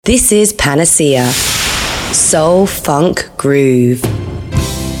This is Panacea, Soul Funk Groove.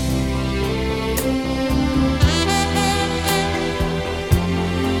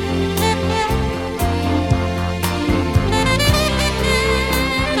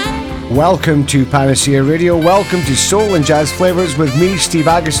 Welcome to Panacea Radio. Welcome to Soul and Jazz Flavors with me, Steve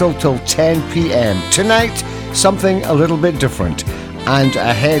Aggasild, till 10 p.m. Tonight, something a little bit different. And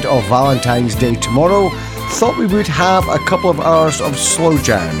ahead of Valentine's Day tomorrow, thought we would have a couple of hours of slow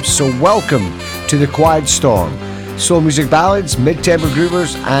jams. So welcome to the Quiet Storm. Soul music ballads, mid-tempo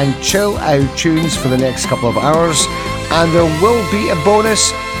groovers and chill out tunes for the next couple of hours. And there will be a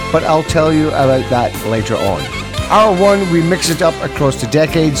bonus, but I'll tell you about that later on. Hour 1, we mix it up across the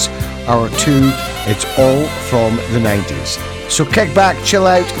decades. Hour 2, it's all from the 90s. So kick back, chill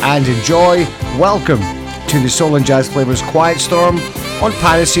out and enjoy. Welcome to the Soul and Jazz Flavors Quiet Storm on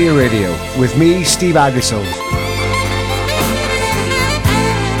Panacea Radio with me, Steve Aggasild.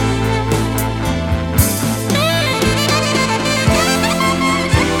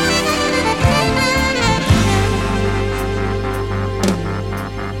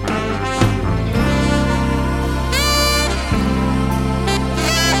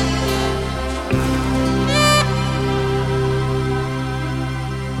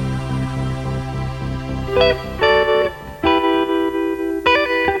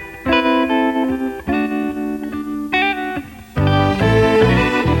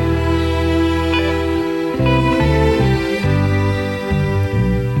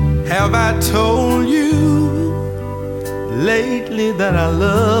 Have I told you lately that I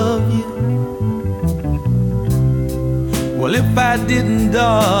love you? Well, if I didn't,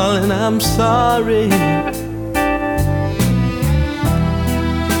 darling, I'm sorry.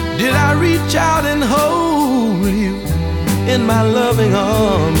 Did I reach out and hold you in my loving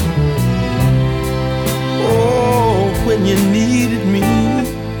arms? Oh, when you needed me.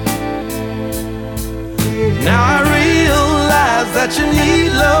 Now I realize that you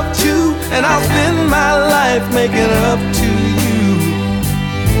need love too, and I'll spend my life making up to you.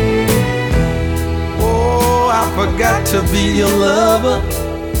 Oh, I forgot to be your lover,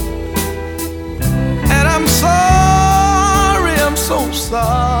 and I'm sorry, I'm so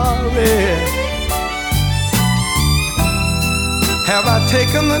sorry. Have I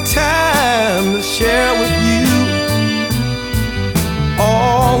taken the time to share with you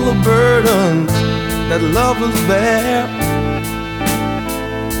all the burdens that lovers bear?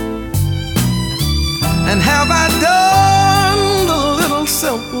 And have I done the little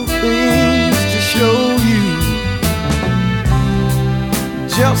simple things to show you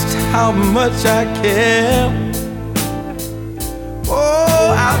just how much I care?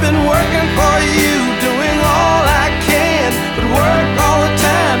 Oh, I've been working for you, doing all I can, but work all the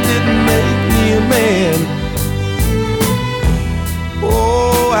time didn't make me a man.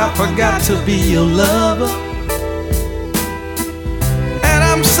 Oh, I forgot to be your lover, and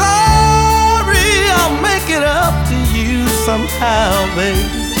I'm sorry, I'll make it up to you somehow,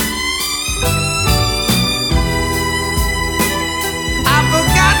 baby. I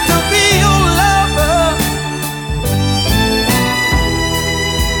forgot to be your lover,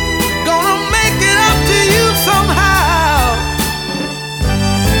 gonna make it up to you somehow.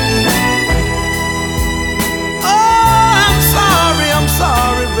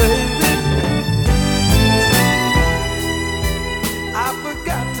 Sorry, baby, I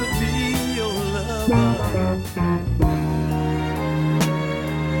forgot to be your lover.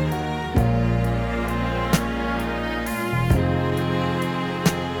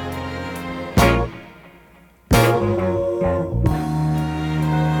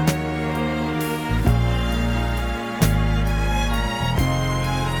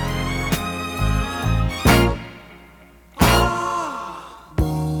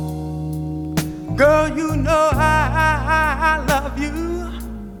 Girl, you know I love you,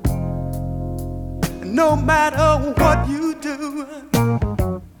 no matter what you do.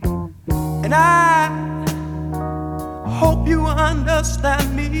 And I hope you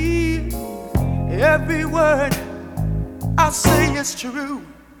understand me. Every word I say is true,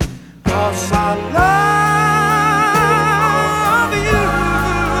 'cause I love you.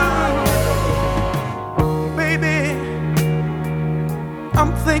 Baby,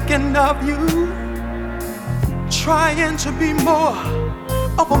 I'm thinking of you, trying to be more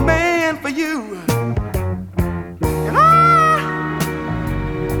of a man for you. And I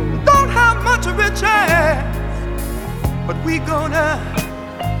don't have much riches, but we gonna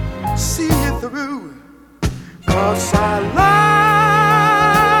see it through, 'cause I love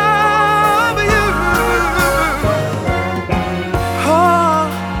you. Oh,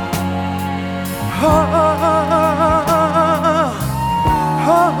 oh, oh, oh,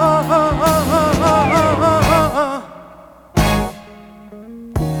 oh.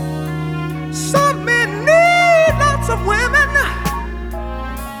 Some men need lots of women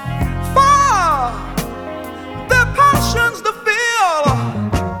for their passions to feel,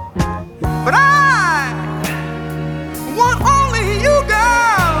 but I want only you,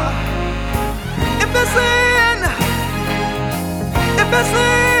 girl. If it's in, if it's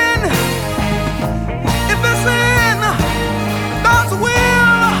in, if it's in God's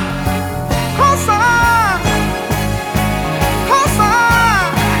will, cosign,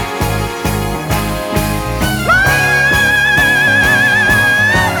 cosign.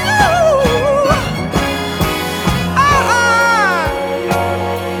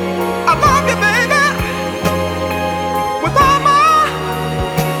 I love you, baby, with all my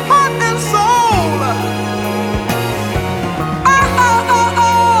heart and soul. Oh, oh, oh,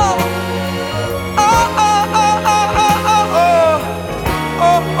 oh. Oh, oh, oh, oh, oh, oh, oh.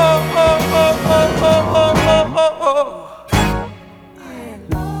 Oh, oh, oh, oh, oh, oh, oh, oh, oh.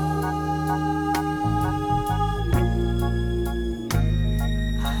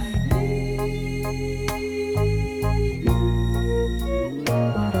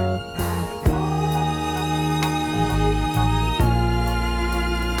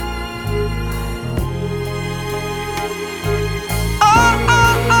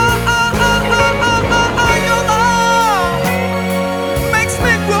 Your love makes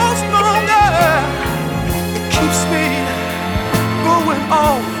me grow stronger. It keeps me going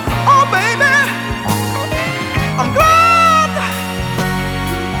on. Oh, baby, I'm glad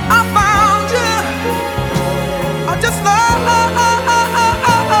I found you. I just love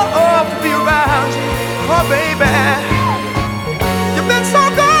to be around you. Oh, baby, you've been so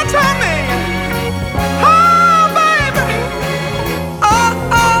good to me. Oh, baby. Oh,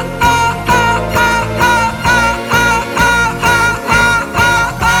 oh, oh, oh, oh, oh, oh, oh, oh, oh,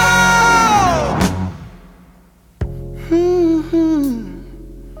 oh, oh.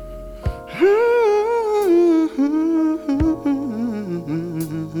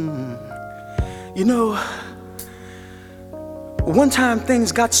 You know, one time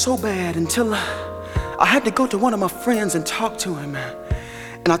things got so bad until I had to go to one of my friends and talk to him.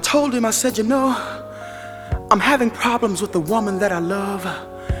 And I told him, I said, you know, I'm having problems with the woman that I love.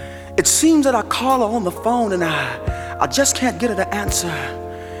 It seems that I call her on the phone and I just can't get her to answer.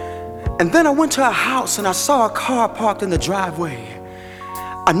 And then I went to her house and I saw a car parked in the driveway.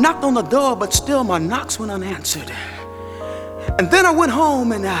 I knocked on the door, but still my knocks went unanswered. And then I went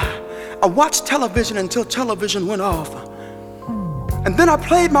home and I watched television until television went off. And then I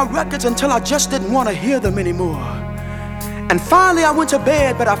played my records until I just didn't want to hear them anymore. And finally I went to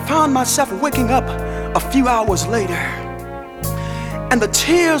bed, but I found myself waking up a few hours later. And the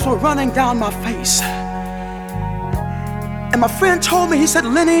tears were running down my face. And my friend told me, he said,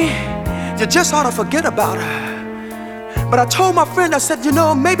 Lenny, you just ought to forget about her. But I told my friend, I said, you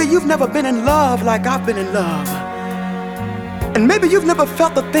know, maybe you've never been in love like I've been in love. And maybe you've never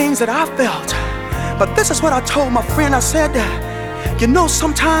felt the things that I felt. But this is what I told my friend. I said, you know,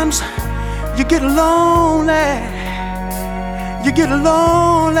 sometimes you get lonely. You get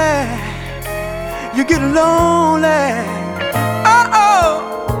lonely. You get lonely. Oh,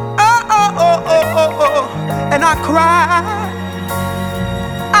 oh, oh, oh, oh, oh, oh, oh. And I cry.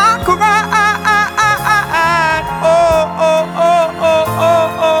 I cry. Oh, oh, oh, oh,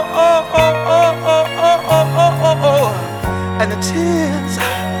 oh, oh, oh, oh, oh, oh, oh, oh, oh. And the tears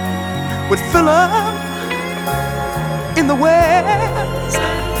would fill up in the wells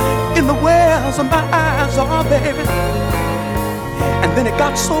of my eyes, oh baby. And then it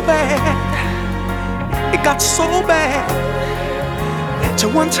got so bad,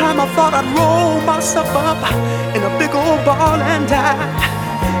 till one time I thought I'd roll myself up in a big old ball and die.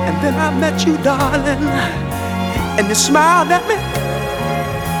 And then I met you, darling, and you smiled at me.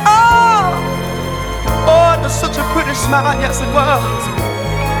 Oh, it was such a pretty smile, yes it was.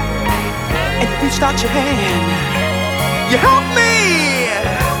 And you reached out your hand, you helped me,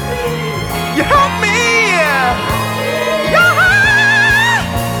 you helped me, yeah.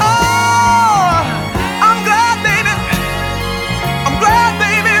 Oh, I'm glad, baby, I'm glad,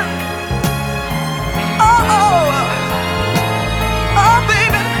 baby. Oh, oh, oh,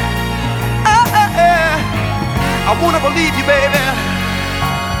 baby, I won't ever leave you, baby.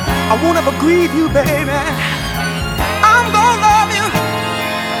 I won't ever grieve you, baby. I'm gonna love you.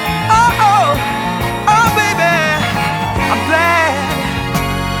 Oh, oh, oh, baby.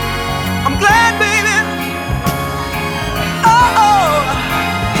 I'm glad, baby. Oh, oh,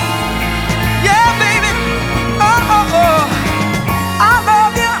 yeah, baby. Oh, oh, oh. I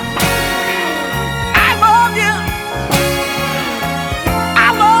love you. I love you. I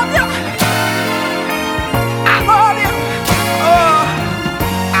love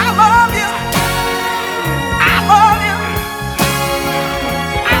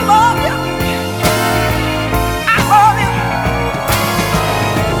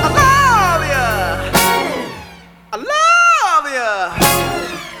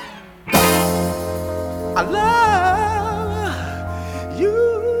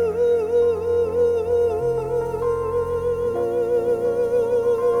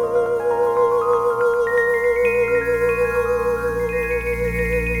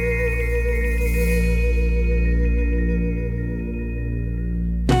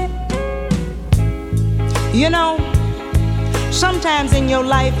You know, sometimes in your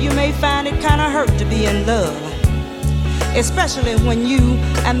life you may find it kind of hurt to be in love, especially when you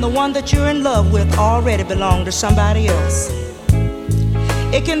and the one that you're in love with already belong to somebody else.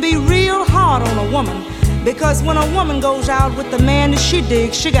 It can be real hard on a woman, because when a woman goes out with the man that she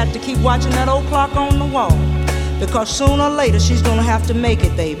digs, she got to keep watching that old clock on the wall, because sooner or later she's gonna have to make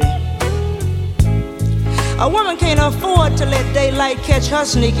it, baby. A woman can't afford to let daylight catch her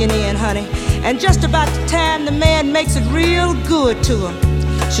sneaking in, honey. And just about the time the man makes it real good to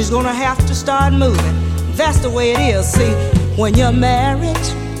her, she's gonna have to start moving. That's the way it is. See, when you're married,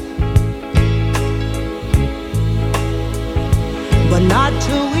 but not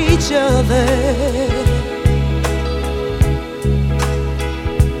to each other,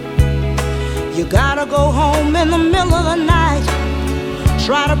 you gotta go home in the middle of the night,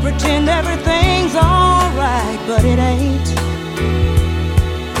 try to pretend everything's alright, but it ain't.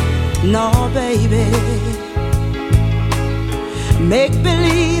 No, baby. Make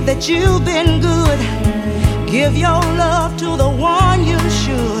believe that you've been good, give your love to the one you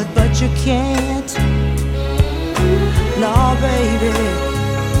should, but you can't. No, baby.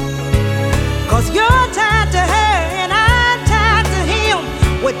 'Cause you're tied to her and I'm tied to him.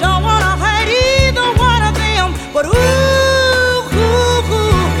 We don't wanna hurt either one of them, but ooh,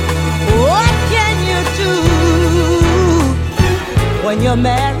 what can you do when you're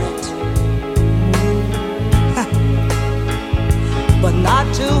married? But not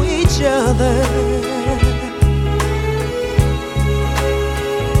to each other.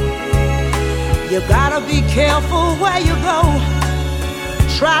 You gotta be careful where you go.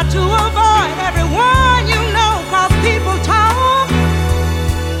 Try to avoid everyone you know, 'cause people talk.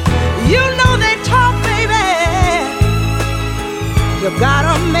 You know they talk, baby. You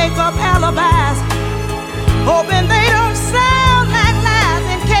gotta make up alibis, hoping they don't sound like lies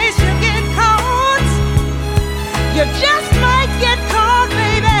in case you get caught. You just might get caught,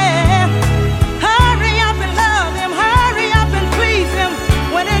 baby. Hurry up and love him, hurry up and please him.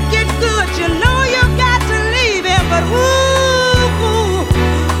 When it gets good, you know you got to leave him. But ooh,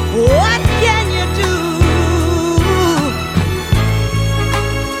 what can you do?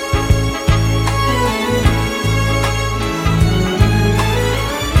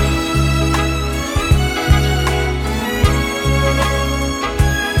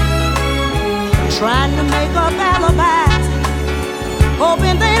 Trying to make up alibis,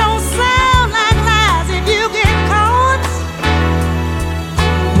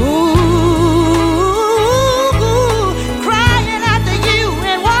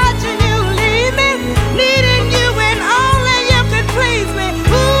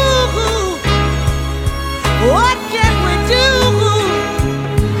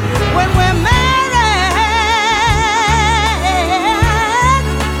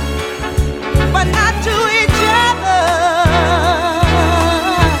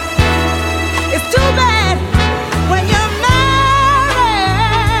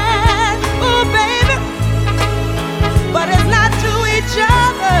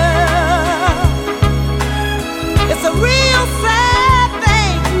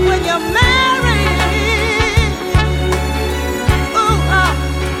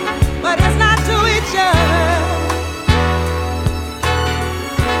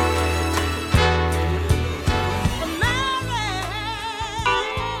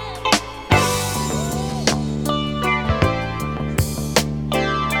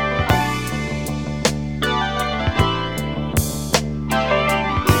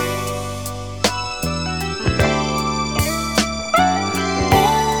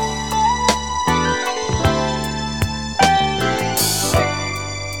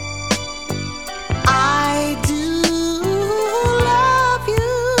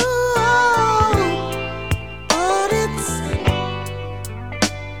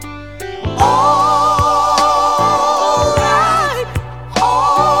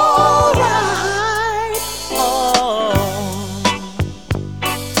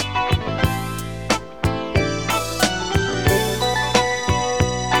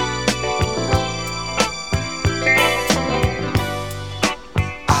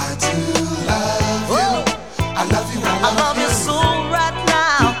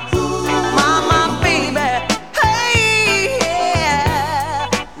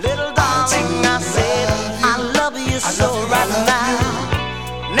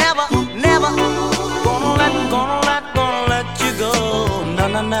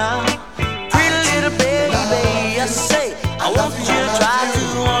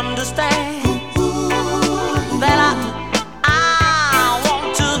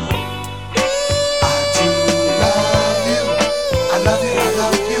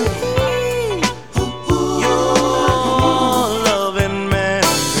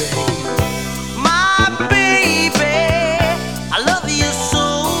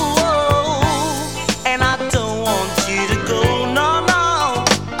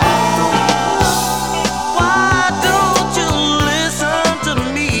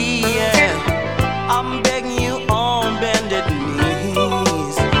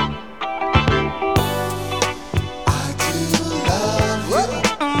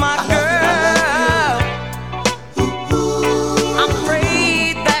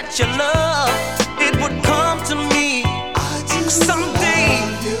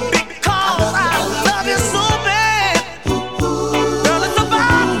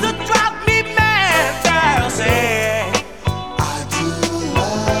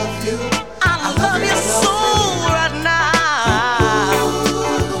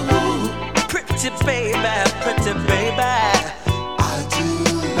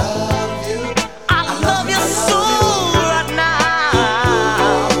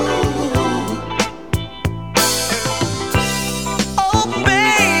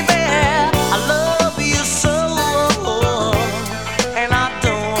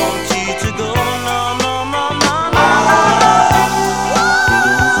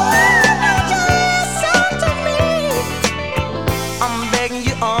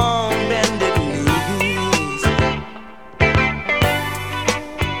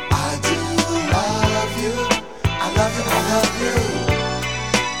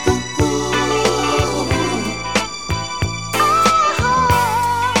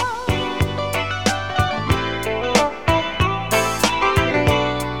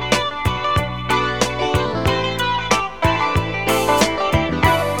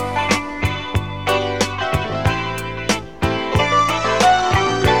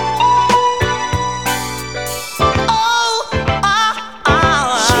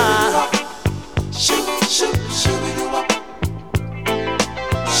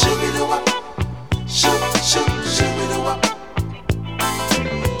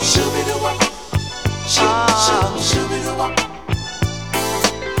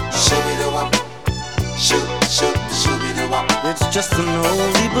 just an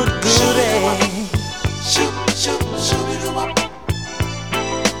oldie but goodie.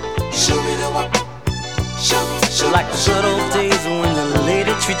 Like the good old days when the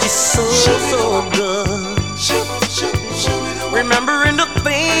lady treated you so, so good. Remembering the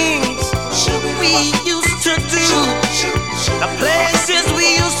things we used to do, the places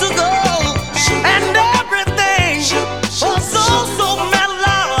we used to go, and everything was so, so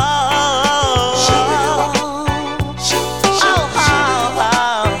mellow. Oh,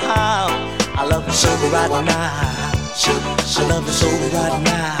 how I love you so right now. I love you so right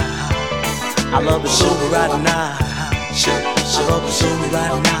now. I love you so right now. I love you so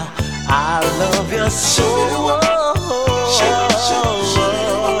right now. I love you so.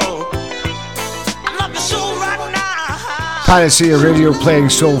 I love you so right now. Panacea Radio playing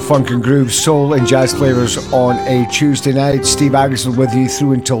soul, funk and groove, soul and jazz flavors on a Tuesday night. Steve Aggasild with you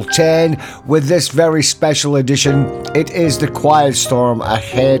through until 10 with this very special edition. It is the quiet storm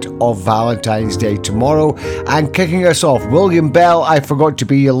ahead of Valentine's Day tomorrow, and kicking us off, William Bell, I Forgot to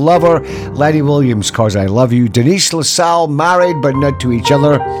Be Your Lover, Lenny Williams, Cause I Love You, Denise LaSalle, Married But Not to Each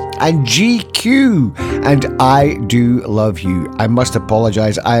Other, and GQ, and I Do Love You. I must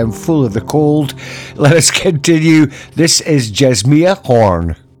apologize, I am full of the cold. Let us continue. This is Jasmia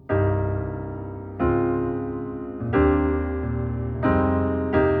Horn.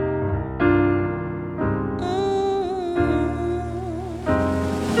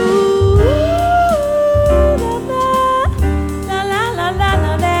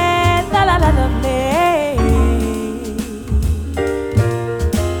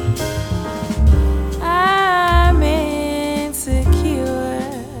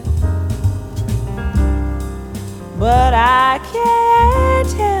 But I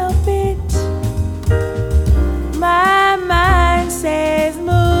can't help it. My mind says move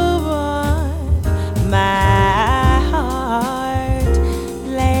on. My heart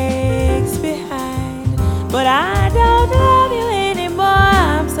lags behind. But I don't love you anymore.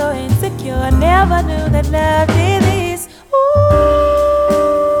 I'm so insecure. I never knew that love did this. Ooh.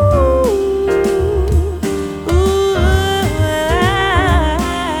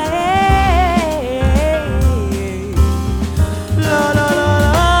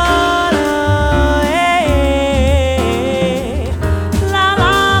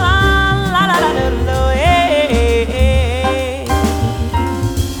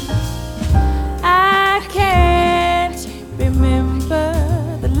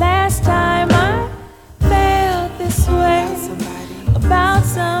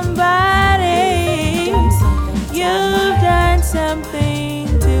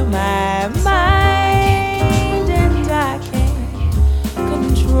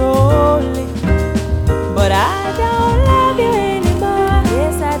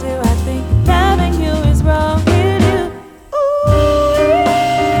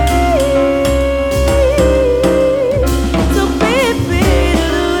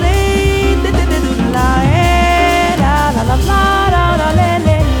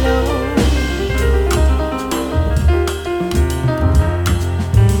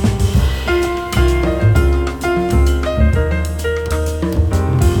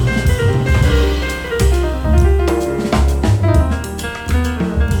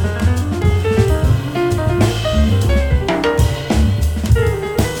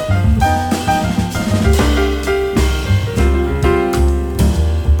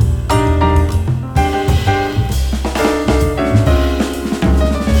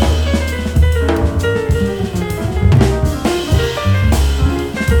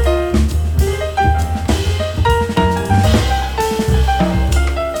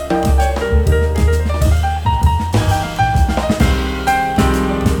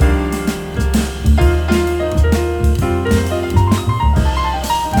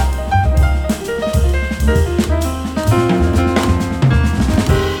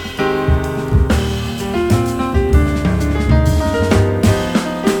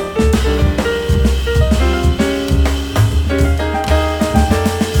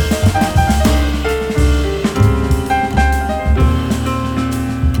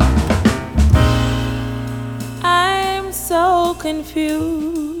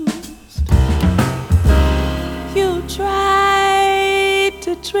 Confused. You tried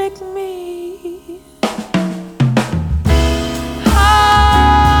to trick me.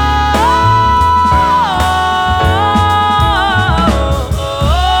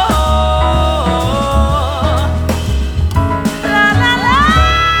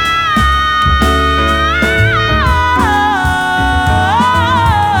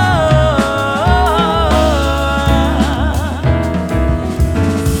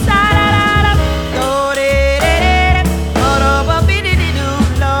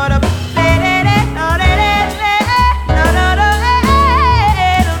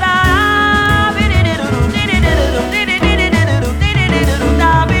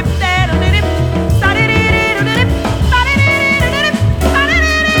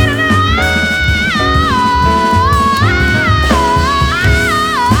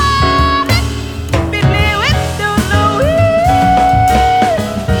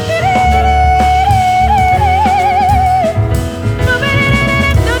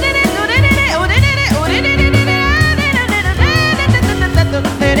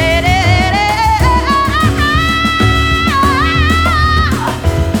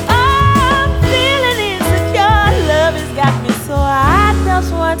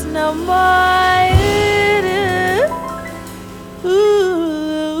 heart no more. Ooh.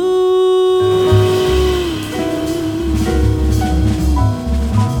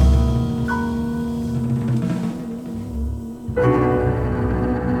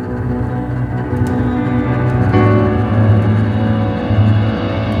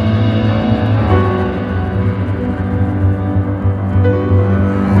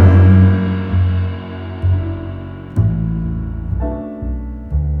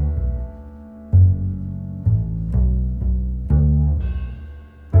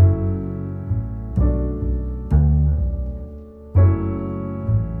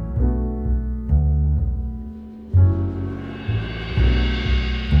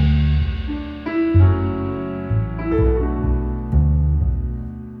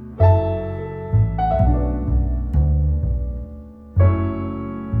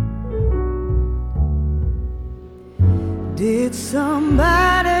 Did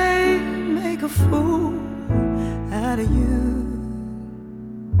somebody make a fool out of you?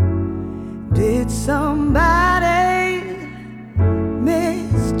 Did somebody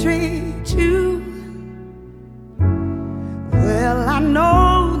mistreat you? Well, I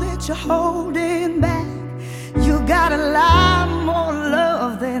know that you're holding back. You got a lot more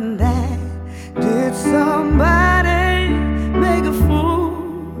love than that. Did somebody make a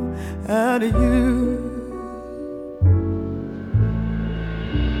fool out of you?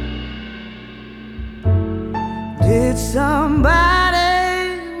 Did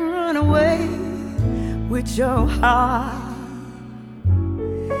somebody run away with your heart?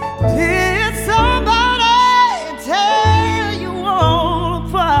 Did somebody tear you all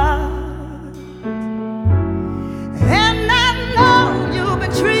apart? And I know you've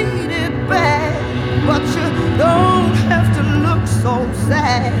been treated bad, but you don't have to look so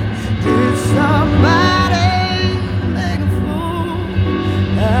sad. Did somebody make a fool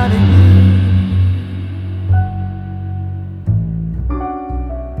out of you?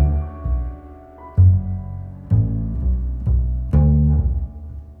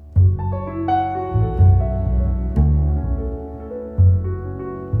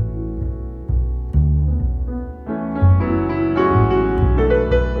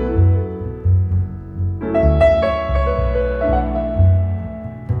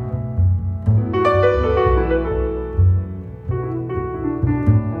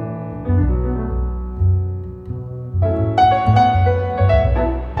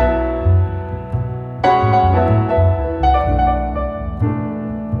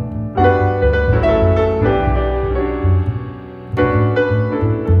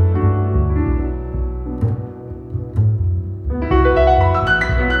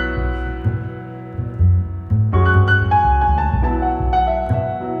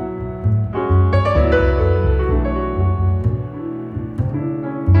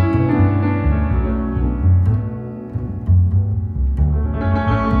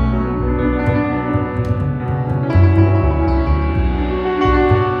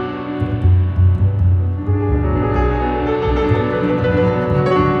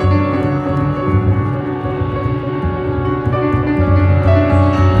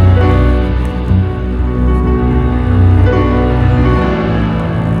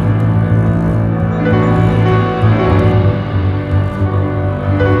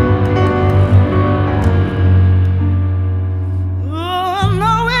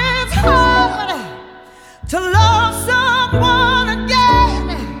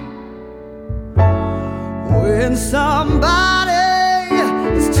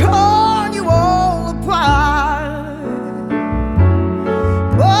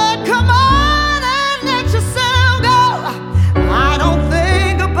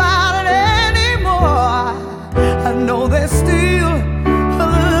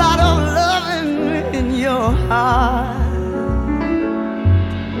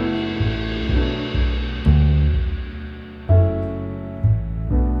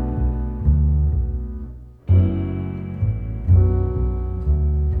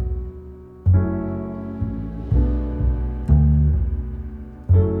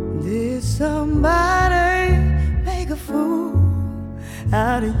 Somebody make a fool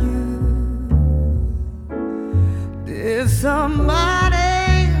out of you. Did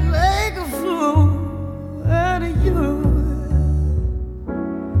somebody make a fool out of you?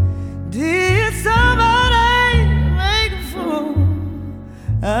 Did somebody make a fool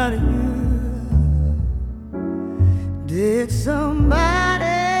out of you? Did somebody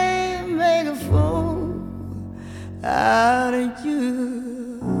make a fool out of you?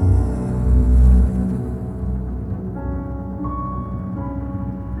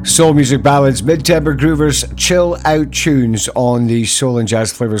 Soul music ballads, mid-tempo groovers, chill out tunes on the Soul and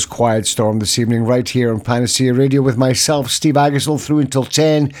Jazz Flavors Quiet Storm this evening, right here on Panacea Radio with myself, Steve Aggasild, through until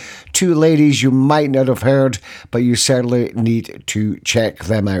 10. Two ladies you might not have heard, but you certainly need to check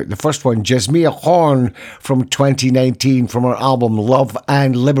them out. The first one, Jasmia Horn from 2019 from her album Love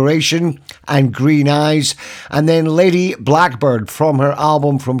and Liberation and Green Eyes. And then Lady Blackbird from her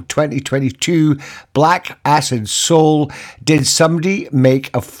album from 2022, Black Acid Soul, Did Somebody Make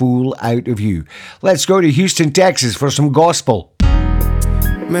a Fool Out of You? Let's go to Houston, Texas for some gospel.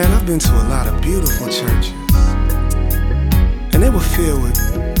 Man, I've been to a lot of beautiful churches, and they were filled with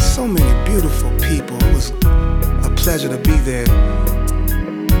so many beautiful people. It was a pleasure to be there.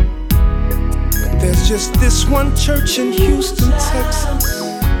 But there's just this one church in Houston, Texas,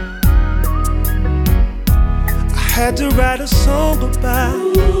 I had to write a song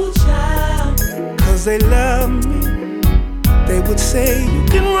about, 'cause they love me. They would say, you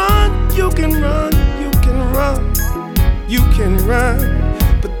can run, you can run, you can run, you can run,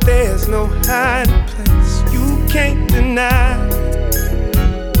 but there's no hiding place you can't deny.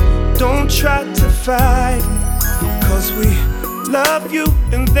 Don't try to fight it, 'cause we love you,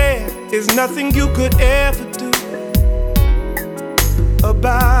 and there is nothing you could ever do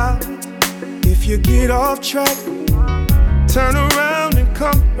about it. If you get off track, turn around and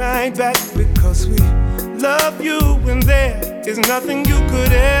come right back, because we love you, and there is nothing you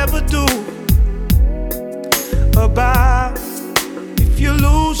could ever do about it. If you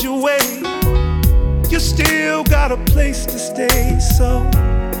lose your way, you still got a place to stay. So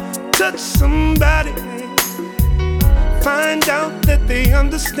touch somebody, find out that they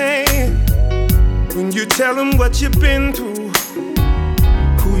understand when you tell them what you've been through,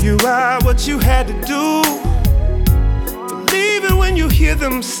 who you are, what you had to do. Believe it when you hear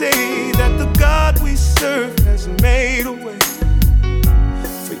them say that the God we serve has made a way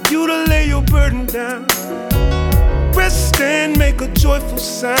for you to lay your burden down, rest and make a joyful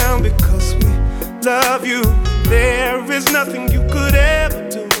sound, because we love you. There is nothing you could ever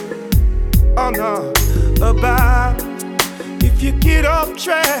do, oh no, about it. If you get off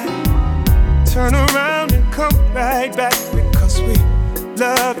track, turn around and come right back, because we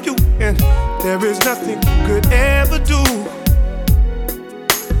love you, and there is nothing you could ever do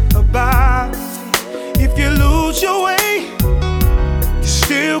about it. If you lose your way, you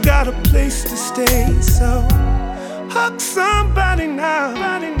still got a place to stay. So hug somebody now,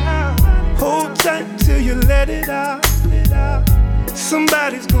 hold tight till you let it out.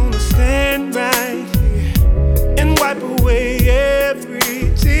 Somebody's gonna stand right here and wipe away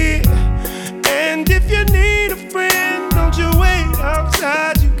every tear. And if you need a friend, don't you wait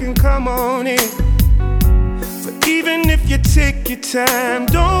outside, you can come on in. But even if you take your time,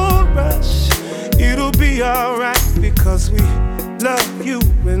 don't rush, it'll be alright, because we love you,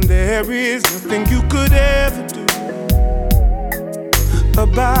 and there is nothing you could ever do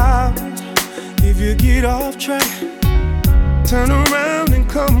about it. If you get off track, turn around and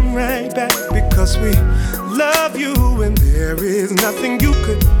come right back, because we love you, and there is nothing you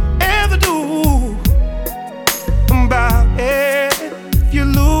could ever do about it. If you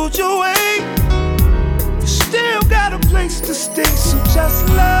lose your way, you still got a place to stay. So just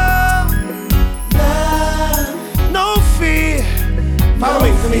love, no fear. Follow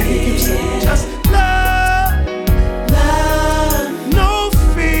me, let me hear you say, just love, no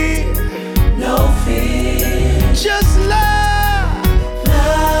fear, just love.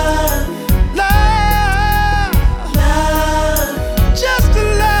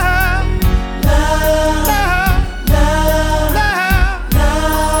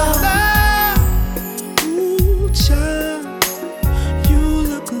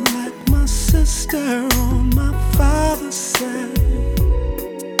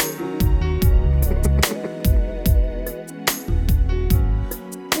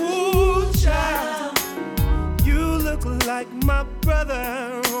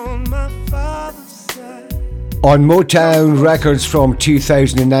 On Motown Records from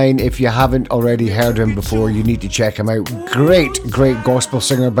 2009, if you haven't already heard him before, you need to check him out. Great gospel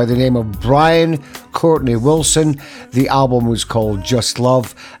singer by the name of Brian Courtney Wilson. The album was called Just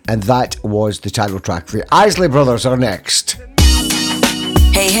Love, and that was the title track. The Isley Brothers are next.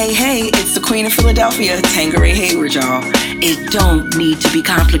 Hey, it's the Queen of Philadelphia, Tangeray Hayward, y'all. It don't need to be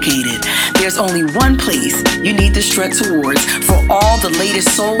complicated. There's only one place you need to strut towards for all the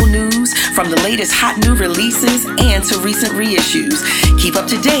latest soul news, from the latest hot new releases and to recent reissues. Keep up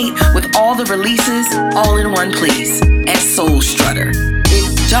to date with all the releases all in one place at Soul Strutter.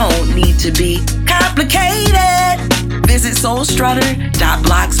 It don't need to be complicated. Visit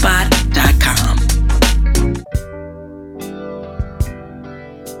soulstrutter.blogspot.com.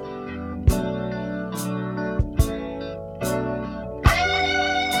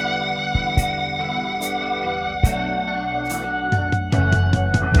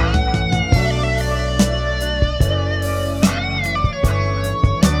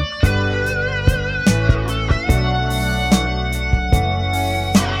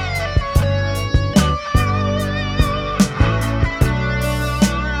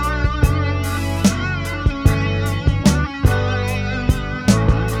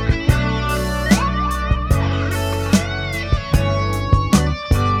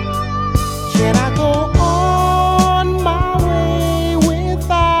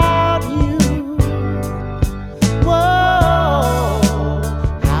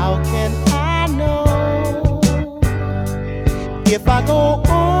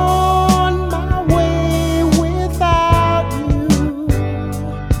 on my way without you.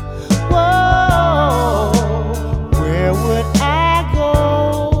 Whoa, where would I go?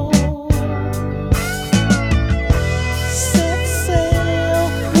 Set sail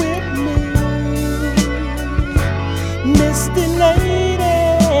with me, misty lady,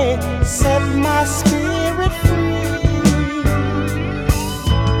 set my spirit free.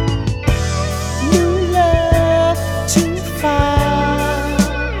 New love to find,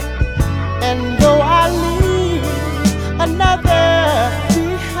 and though I leave another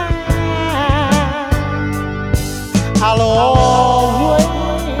behind, I'll always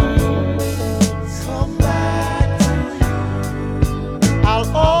come back to you. I'll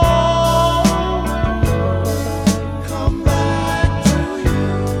always come back to you.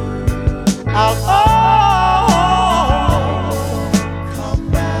 I'll always come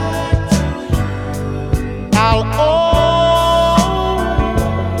back to you. I'll always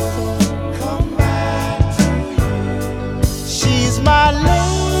come back to you. She's my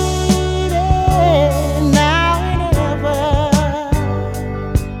lady now and ever.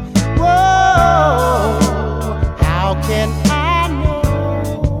 Whoa, how can I know?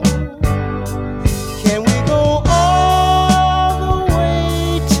 Can we go all the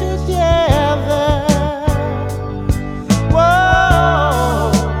way together?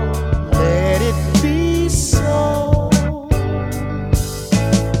 Whoa, let it be so.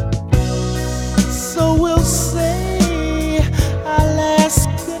 So we'll say our last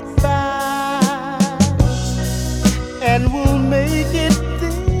goodbyes, and we'll make it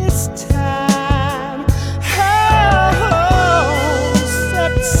this time. Oh,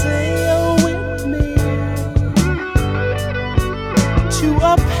 set sail with me to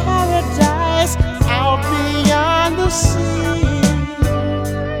a paradise out beyond the sea.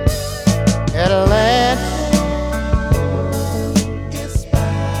 Atlantis,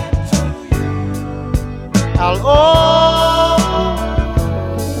 I'll always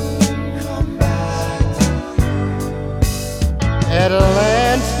come back to you.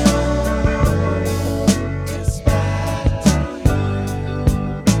 Atlantis,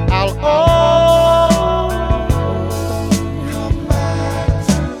 I'll always come back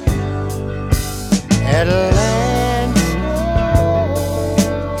to you. Atlantis, I'll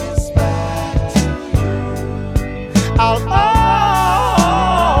always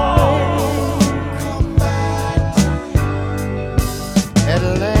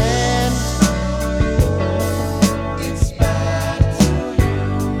come back to you.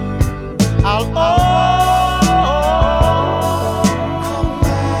 Atlantis, I'll always come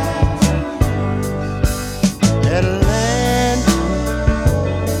back to you. Atlantis,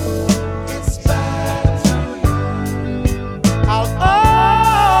 I'll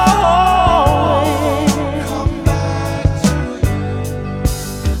always come back to you.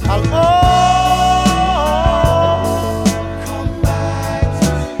 I'll always come back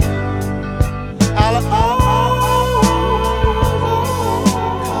to you. I'll always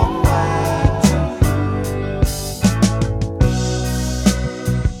come back to you.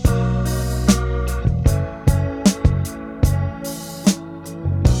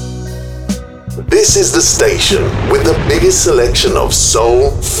 This is the station with the biggest selection of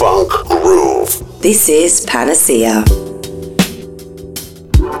soul, funk, groove. This is Panacea.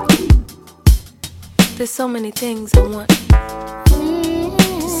 There's so many things I want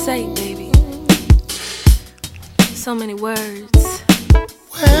to say, baby. So many words.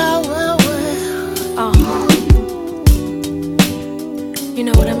 Well. Oh, you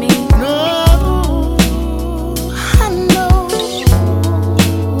know what I mean? No, I know.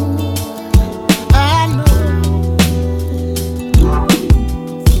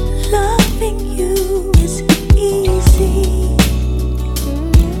 Loving you is easy.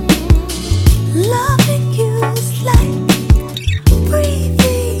 Loving you is like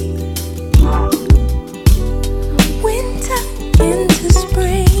breathing winter into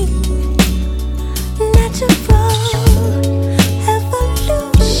spring. Natural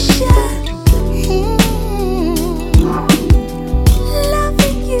evolution.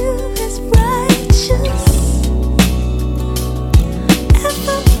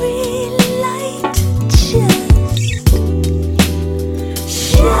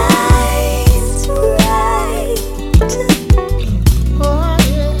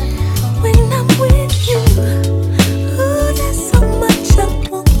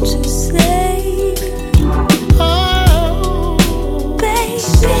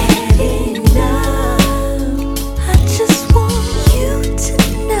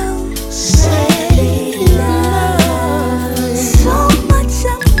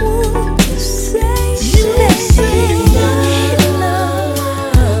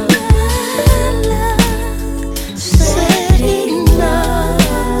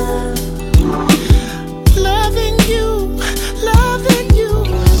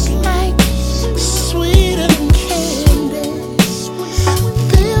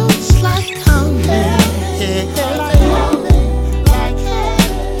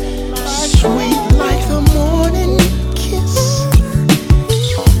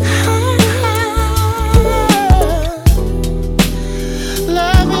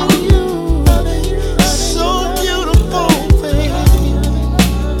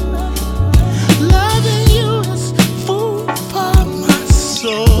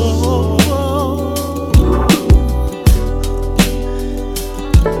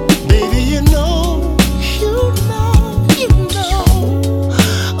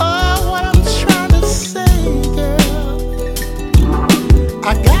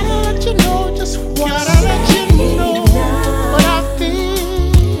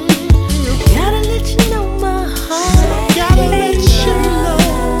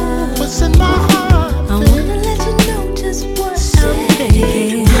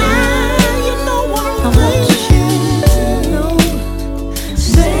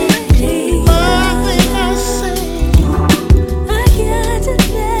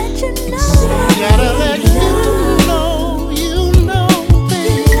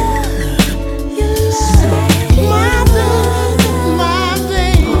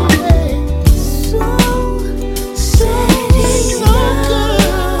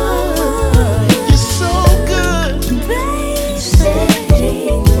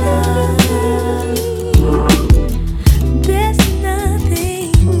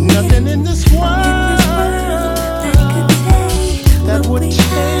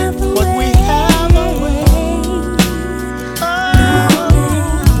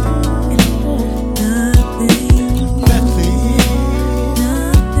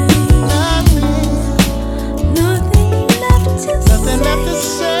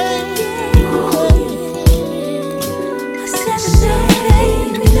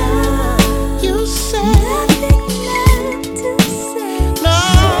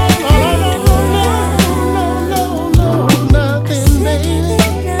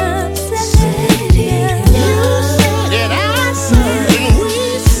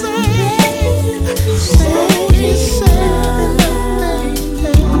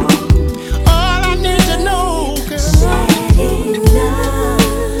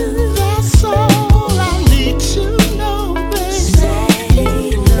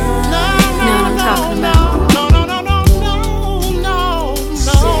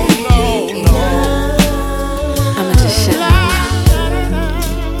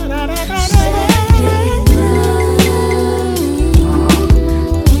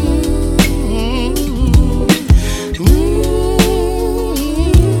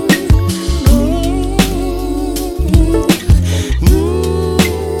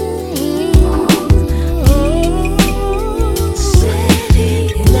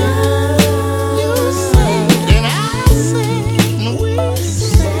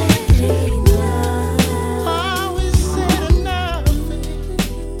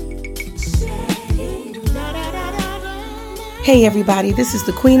 Hey everybody, this is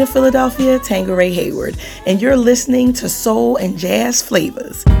the Queen of Philadelphia, Tangeray Hayward, and you're listening to Soul and Jazz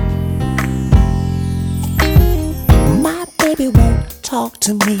Flavas. My baby won't talk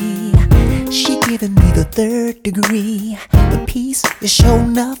to me. She giving me the third degree. The peace is sure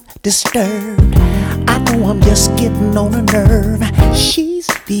enough disturbed. I know I'm just getting on a nerve. She's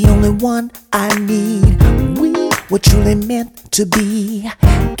the only one I need. We were truly meant to be.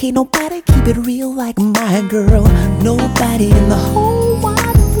 Can't nobody keep it real like my girl. Nobody in the whole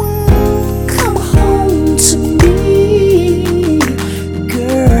wide world. Come home to me,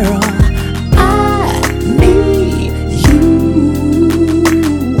 girl. I need you.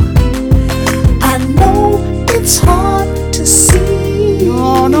 I know it's hard to see.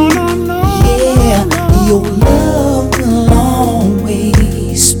 No, no, no, no. Yeah, no. Your love will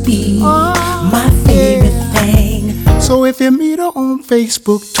always be my favorite thing. So if you meet her on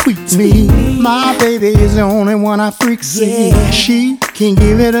Facebook, tweet me. My baby is the only one I freak see. Yeah. She can't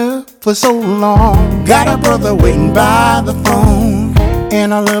give it up for so long. Got a brother waiting by the phone,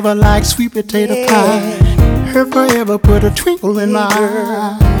 and I love her like sweet potato pie. Her forever put a twinkle in my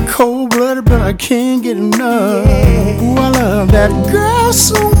eye. Cold-blooded, but I can't get enough. Ooh, I love that girl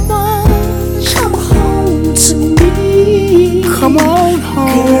so much. Come home to me. Come on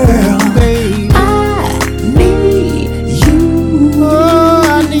home, girl, baby. I need you. Oh,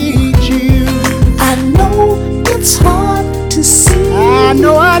 I need you. I know it's hard to see. I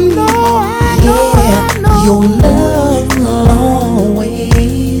know. Your love will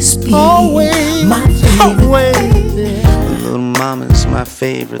always be my favorite thing. Little mama's my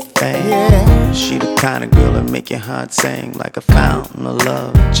favorite thing. Yeah. She the kind of girl that make your heart sing like a fountain of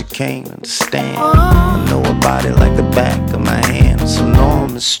love that you can't understand. I know her body like the back of my hand. It's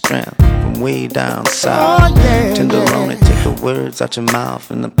enormous strength from way down south. Tenderoni, take the words out your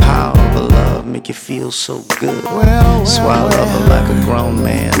mouth, and the power of her love make you feel so good. So I love her like a grown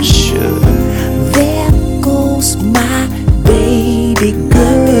man should. There goes my baby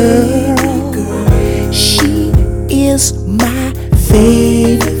girl. She is my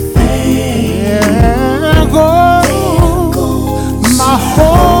favorite thing. There goes my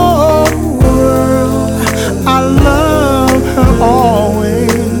whole world. I love her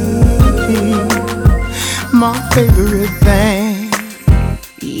always. My favorite thing.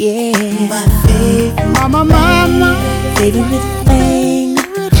 Yeah, my favorite thing.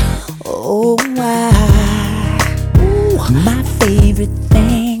 Oh, my favorite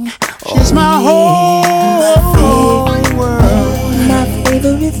thing. She's my whole world. My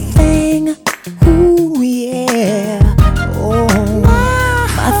favorite thing. Ooh, yeah. Oh,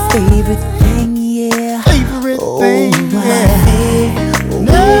 my favorite thing, yeah. Favorite thing,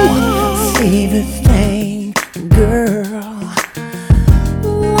 favorite thing, girl.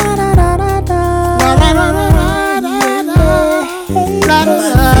 La da da da da. La da da da da da. La da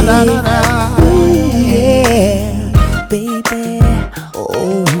da da da. Yeah, baby.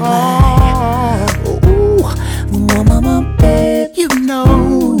 Oh my. Ooh, mama, babe. You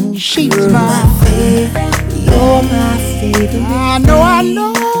know she's my favorite. You're my favorite. I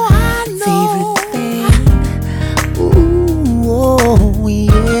know. Favorite thing. Ooh, oh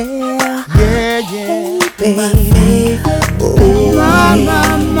yeah. Yeah. Baby. Oh,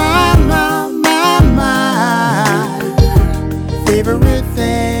 my favorite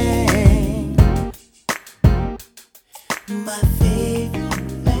thing. My favorite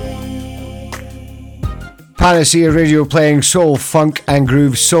Panacea Radio playing soul, funk and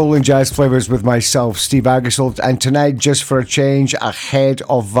groove, soul and jazz flavors with myself, Steve Aggasild, and tonight, just for a change, ahead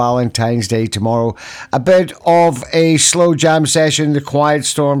of Valentine's Day tomorrow, a bit of a slow jam session, the Quiet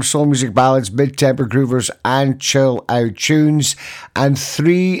Storm, soul music ballads, mid-tempo groovers and chill out tunes, and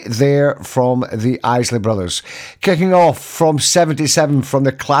 3 there from the Aggasild brothers. Kicking off from 77 from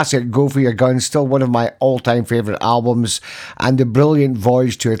the classic Go For Your Gun, still one of my all-time favourite albums, and the brilliant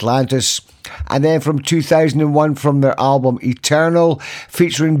Voyage to Atlantis. And then from 2001 from their album Eternal,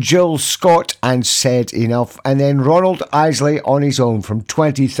 featuring Jill Scott and Said Enough. And then Ronald Isley on his own from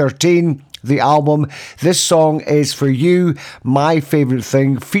 2013, the album This Song Is For You, My Favourite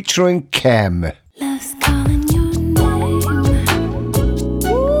Thing, featuring Kem. Love's calling your name.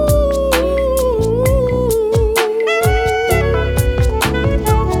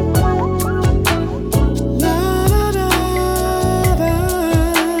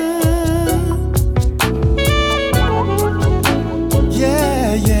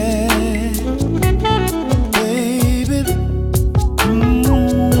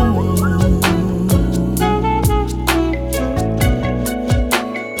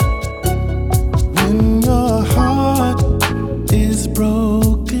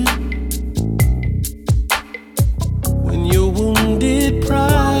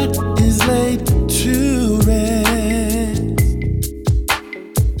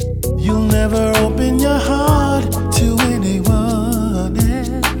 You'll never open your heart to anyone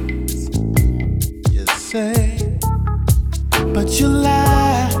else. You say, but you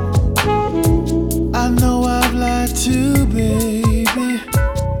lie. I know I've lied too, baby.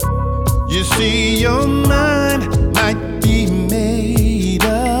 You see, your mind might be made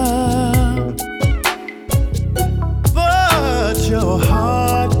up, but your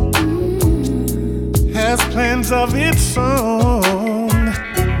heart has plans of its own.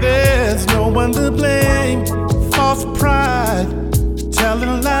 There's no one to blame. False pride,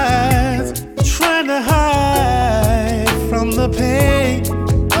 telling lies, trying to hide from the pain.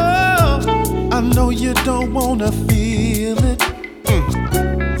 Oh, I know you don't wanna feel it.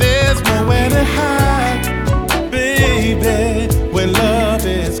 There's nowhere to hide, baby, when love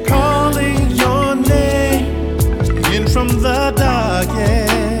is calling your name in from the dark,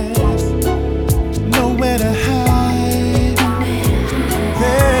 yes. Nowhere to hide.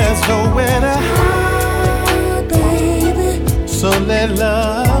 There's nowhere to hide, baby. So let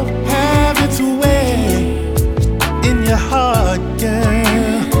love have its way in your heart,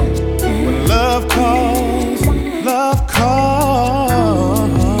 girl. When love calls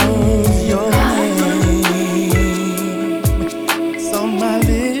your name. It's on my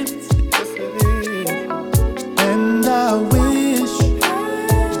lips, yes it is. And I wish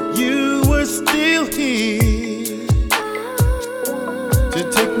you were still here to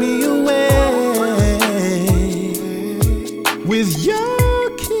take me away with your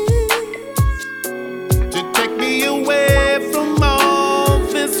kiss, to take me away from all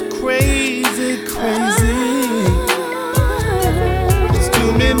this crazy, crazy. There's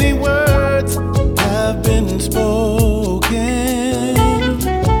too many words have been spoken,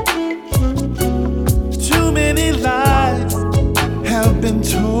 too many lies have been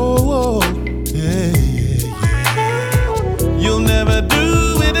told. Yeah, yeah, yeah. You'll never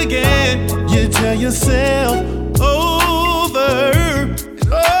do it again. You tell yourself over and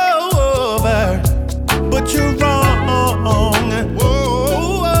over, but you're wrong.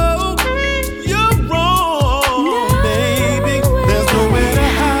 Whoa, you're wrong, baby. There's nowhere to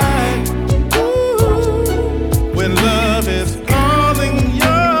hide. When love is calling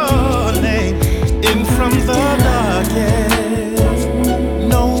your name in from the dark, yes.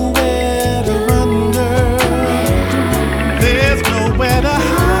 Nowhere to run, girl. There's nowhere to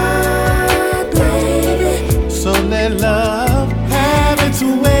hide, baby. So let love have its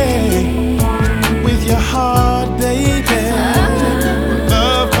way with your heart, baby.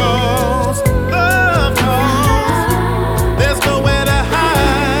 Love calls, love calls. There's nowhere to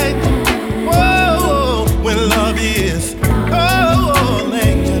hide. Whoa, when love is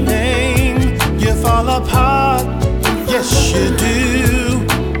calling your name, you fall apart. Yes, you do.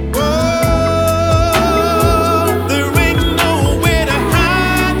 Whoa, there ain't nowhere to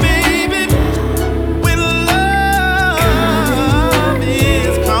hide, baby. When love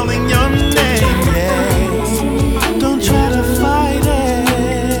is calling your name, yes. Don't try to fight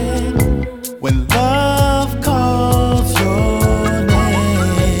it. When love calls your name,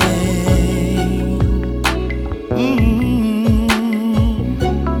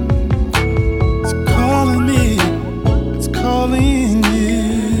 it's calling me, it's calling you.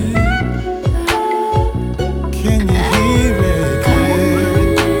 Can you hear it, baby?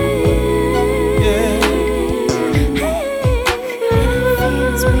 Yeah.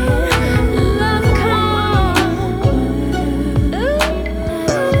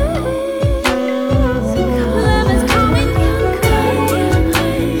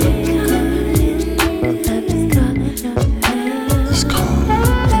 It's calling.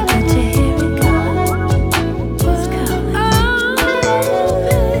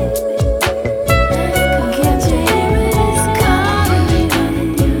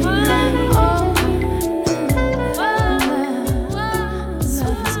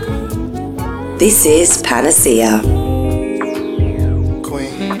 This is Panacea.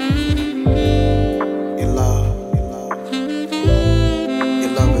 Queen, your love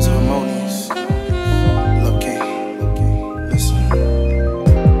is harmonious. Look, listen.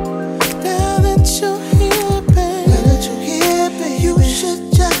 Now that you're here, baby, you should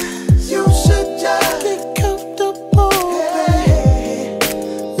just get comfortable,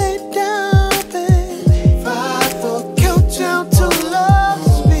 lay down, baby. 5, 4, count down till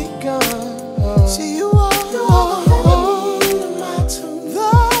love's begun. See you all.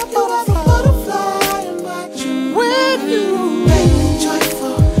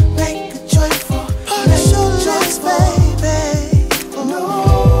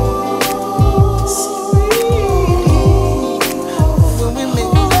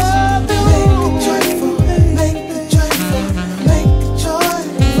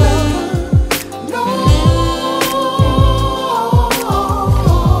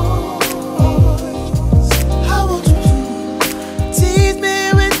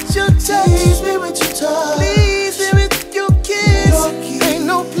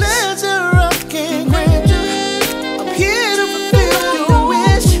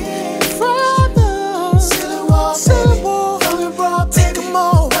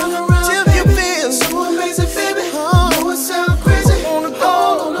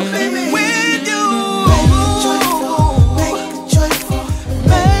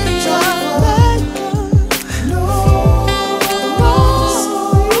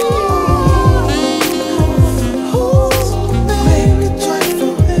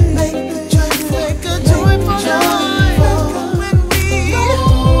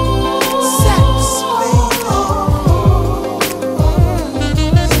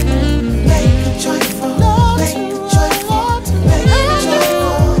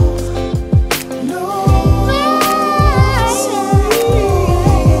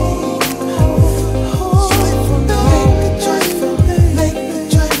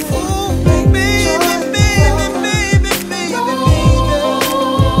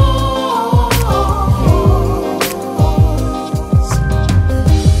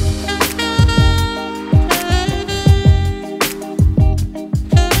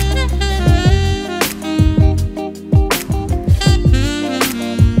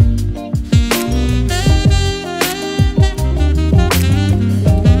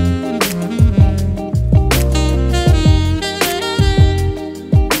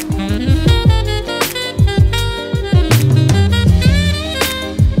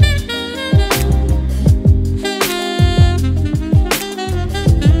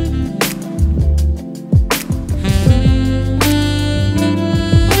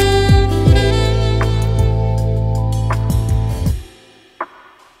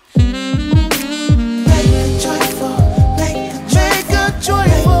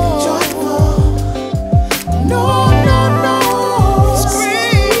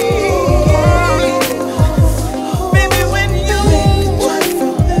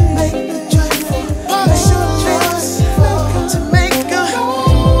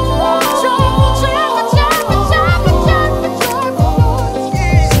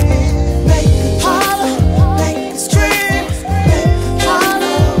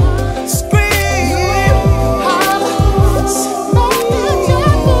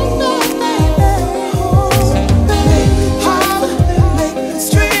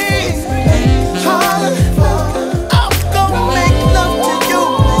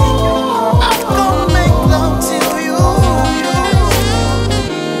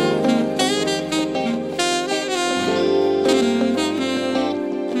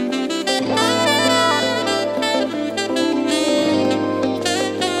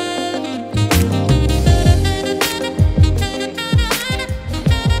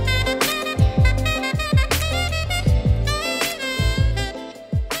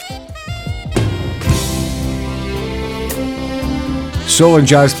 Soul and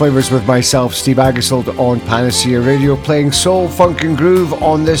Jazz Flavors with myself, Steve Aggasild, on Panacea Radio, playing soul, funk and groove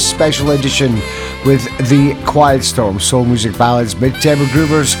on this special edition with the Quiet Storm, soul music ballads, mid-tempo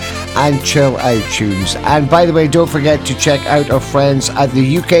groovers and chill out tunes. And by the way, don't forget to check out our friends at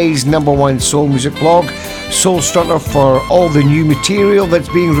the UK's #1 soul music blog, Soul Strutter, for all the new material that's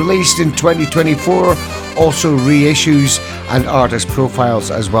being released in 2024, also reissues and artist profiles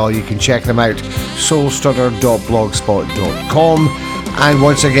as well. You can check them out, soulstrutter.blogspot.com. And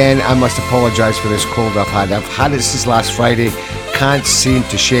once again, I must apologise for this cold I've had. I've had it since last Friday, can't seem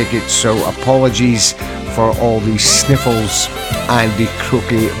to shake it, so apologies for all these sniffles and the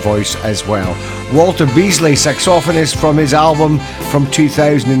croaky voice as well. Walter Beasley, saxophonist, from his album from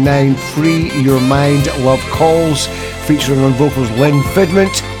 2009, Free Your Mind, Love Calls, featuring on vocals Lynn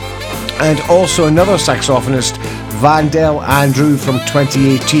Fidment, and also another saxophonist, Vandel Andrew, from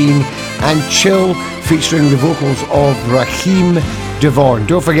 2018, and Chill, featuring the vocals of Raheem Devon.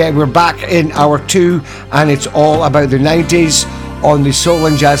 Don't forget, we're back in hour 2, and it's all about the 90s on the Soul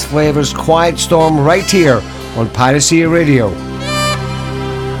and Jazz Flavors Quiet Storm, right here on Panacea Radio.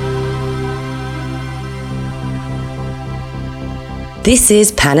 This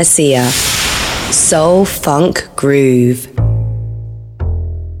is Panacea, Soul Funk Groove.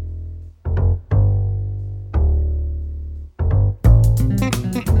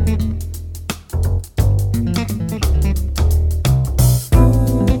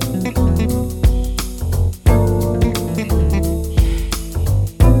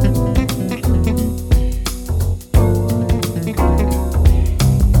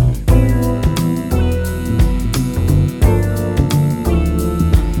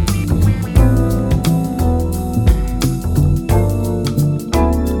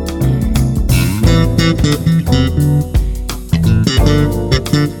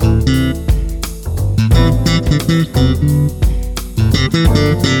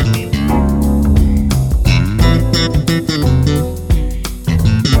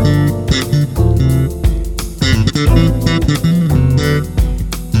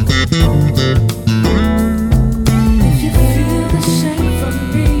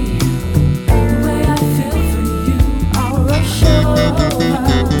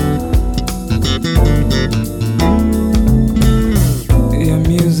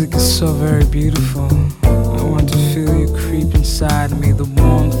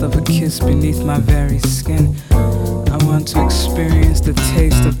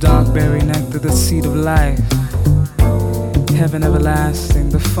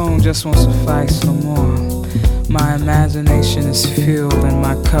 Just won't suffice no more. My imagination is filled and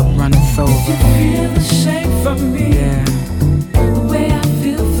my cup runneth over. If you feel the same for me, yeah, the way I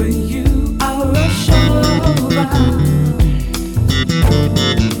feel for you, I'll rush over.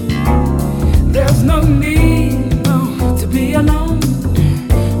 There's no need, no, to be alone.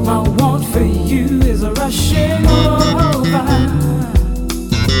 My want for you is a rushing over.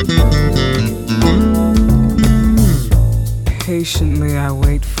 Patiently I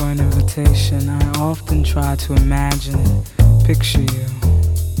wait for an invitation. I often try to imagine and picture you,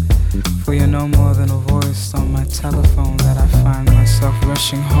 for you're no more than a voice on my telephone that I find myself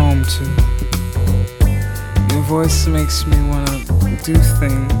rushing home to. Your voice makes me wanna do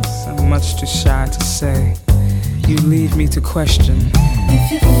things I'm much too shy to say. You leave me to question.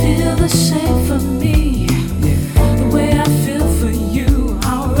 If you feel the same for me, yeah, the way I feel for you,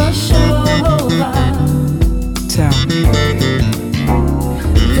 I'll rush over. Tell me.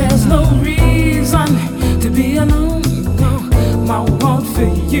 There's no reason to be alone, no. My want for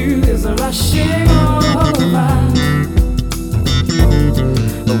you is a rushing over.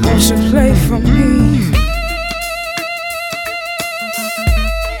 But won't you play for me?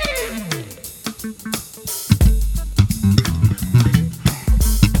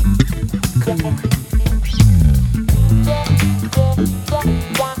 Come on.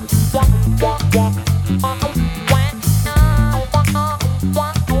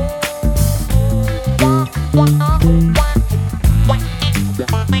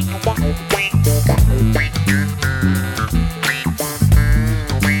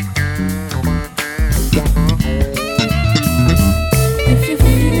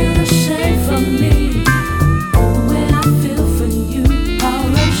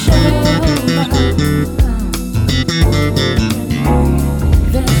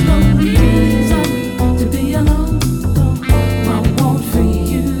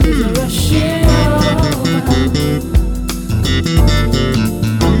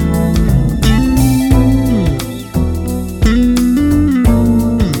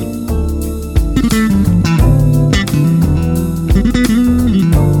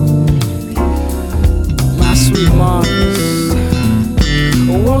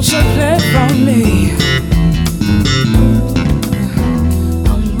 won't you play for me?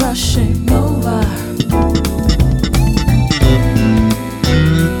 I'm rushing over.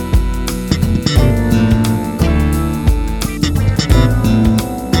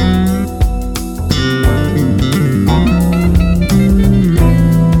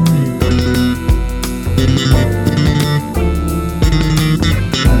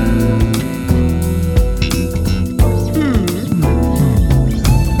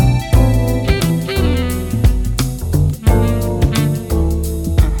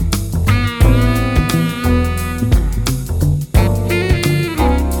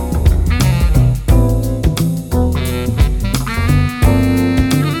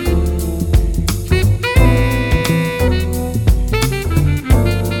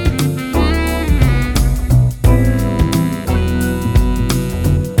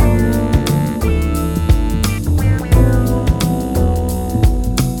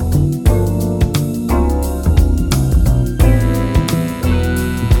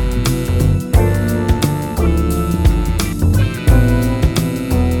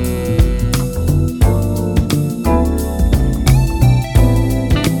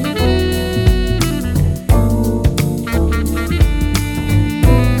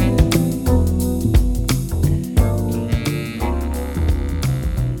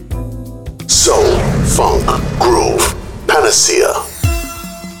 Panacea.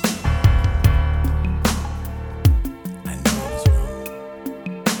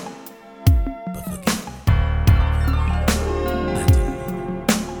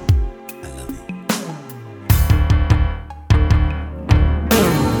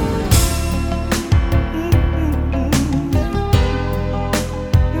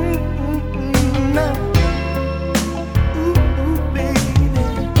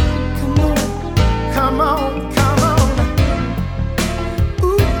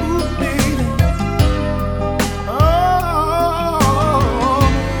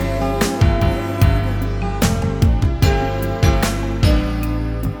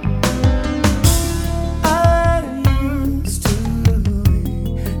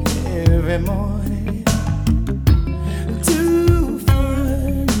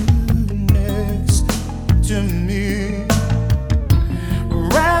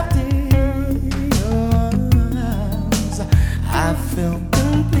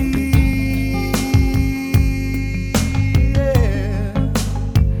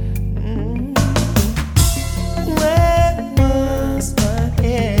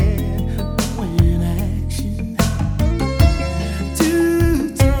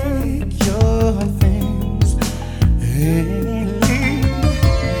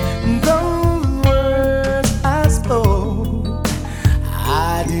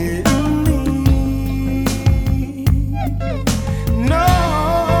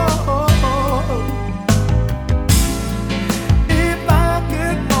 No.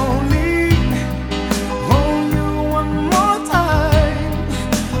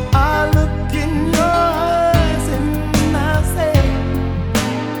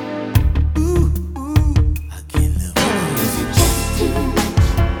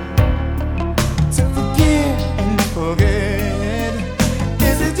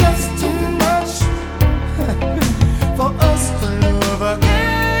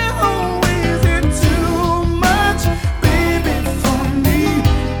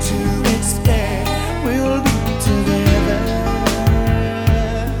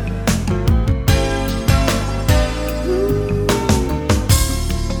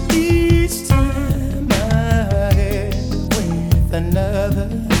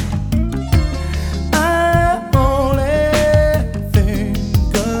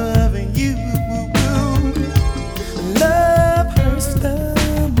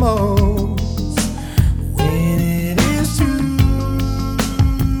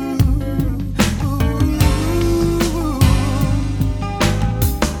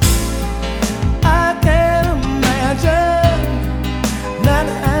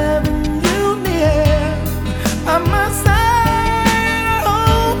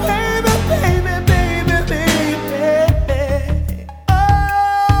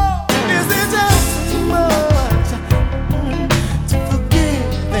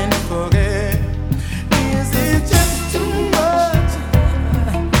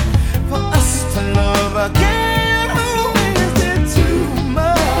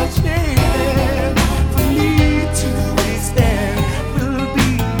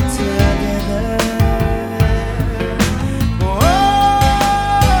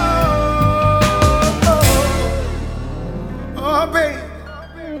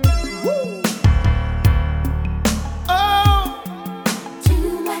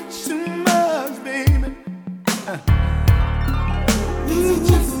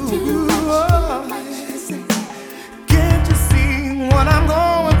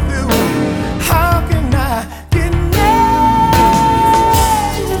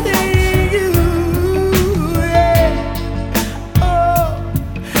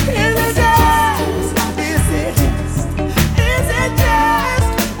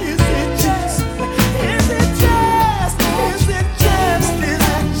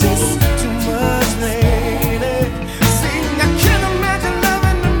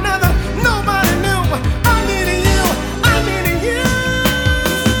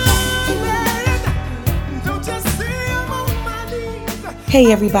 Hey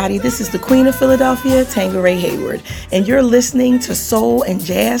everybody, this is the Queen of Philadelphia, Tangeray Hayward, and you're listening to Soul and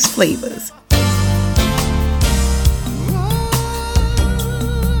Jazz Flavas.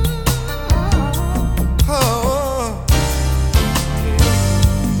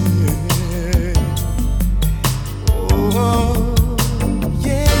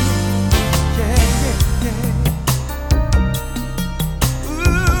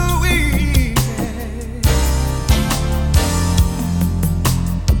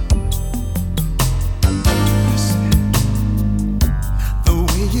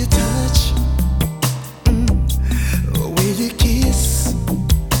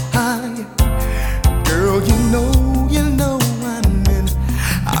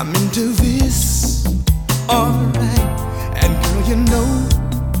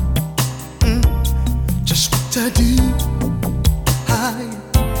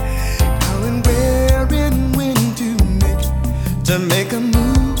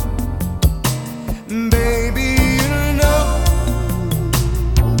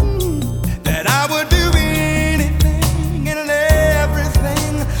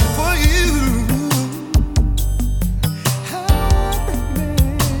 For you.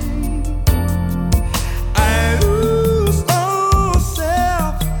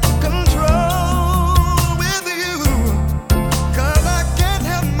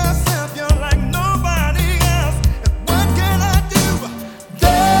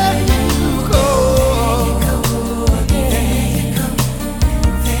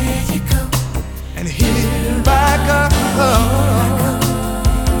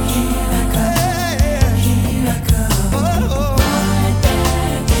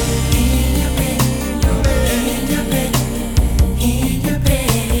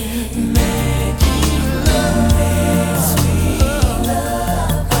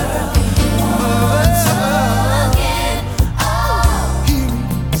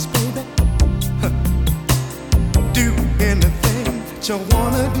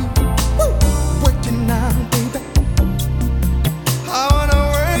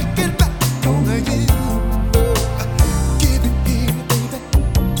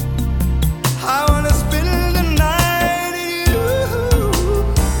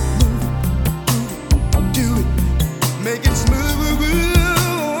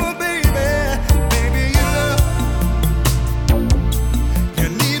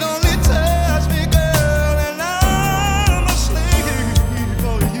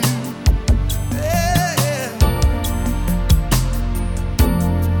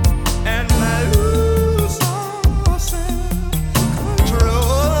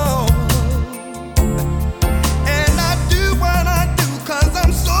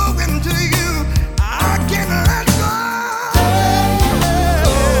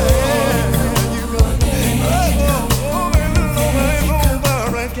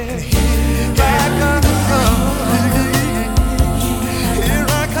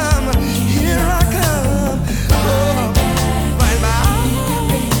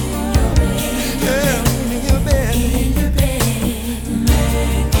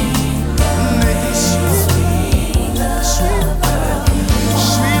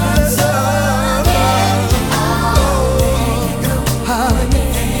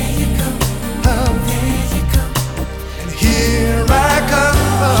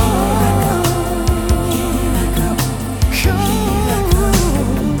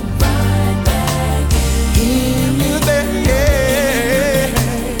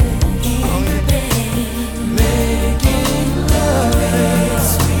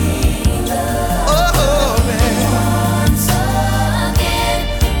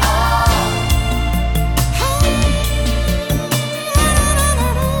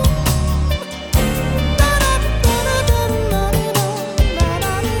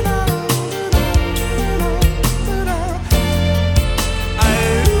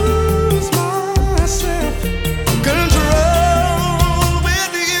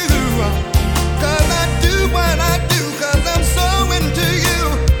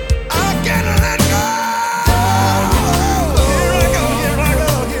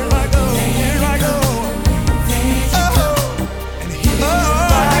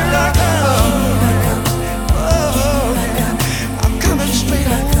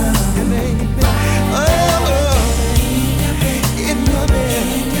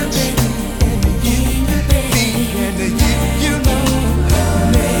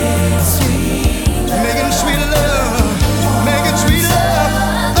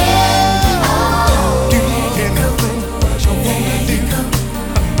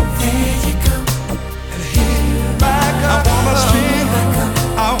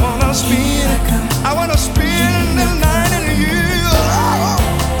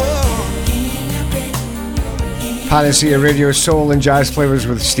 Panacea Radio, Soul and Jazz Flavas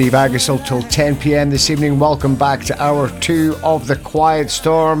with Steve Aggasild till 10 p.m. this evening. Welcome back to hour 2 of The Quiet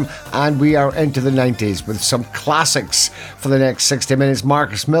Storm, and we are into the 90s with some classics for the next 60 minutes.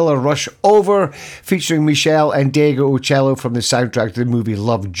 Marcus Miller, Rush Over, featuring Michelle and Diego Uccello from the soundtrack to the movie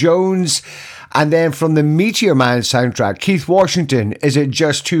Love Jones. And then from the Meteor Man soundtrack, Keith Washington, Is It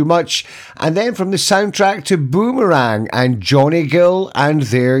Just Too Much? And then from the soundtrack to Boomerang and Johnny Gill, and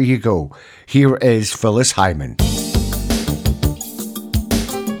There You Go. Here is Phyllis Hyman.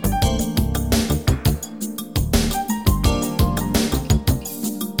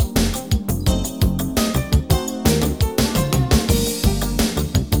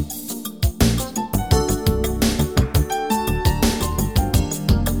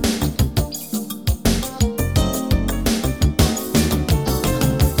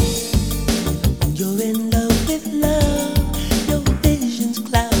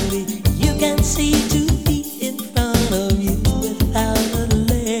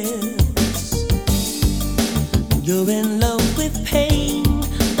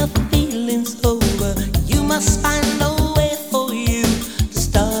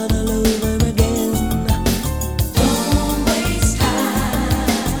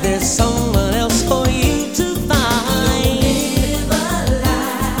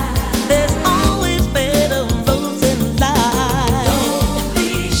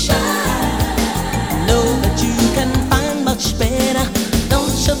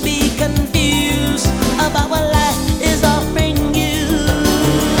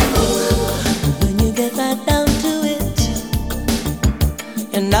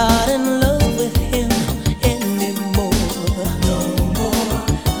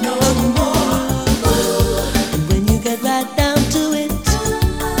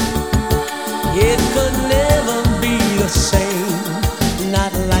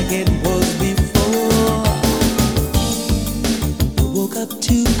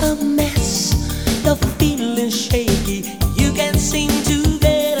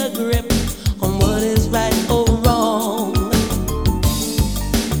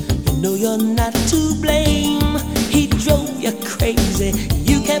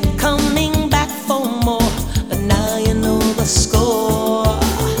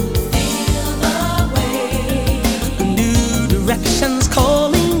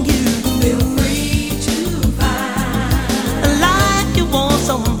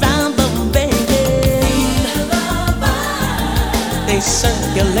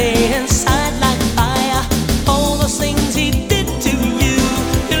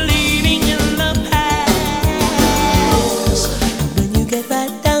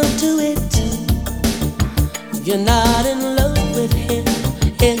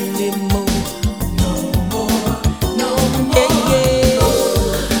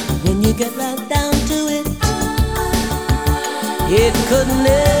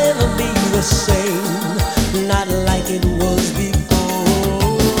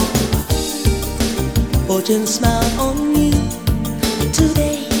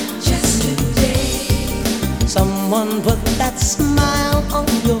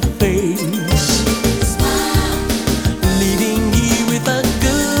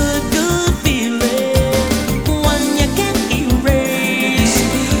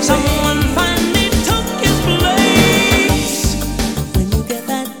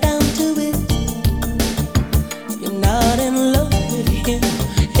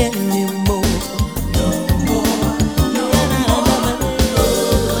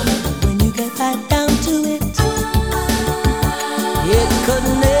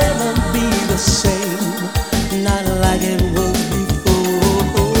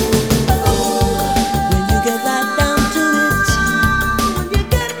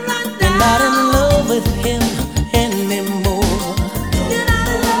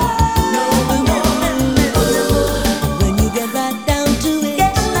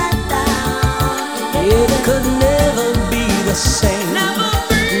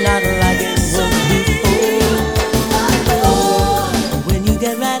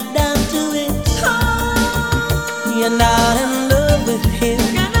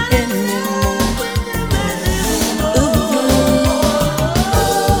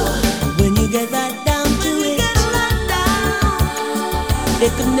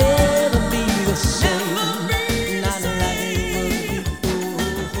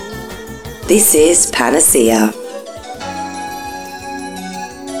 This is Panacea.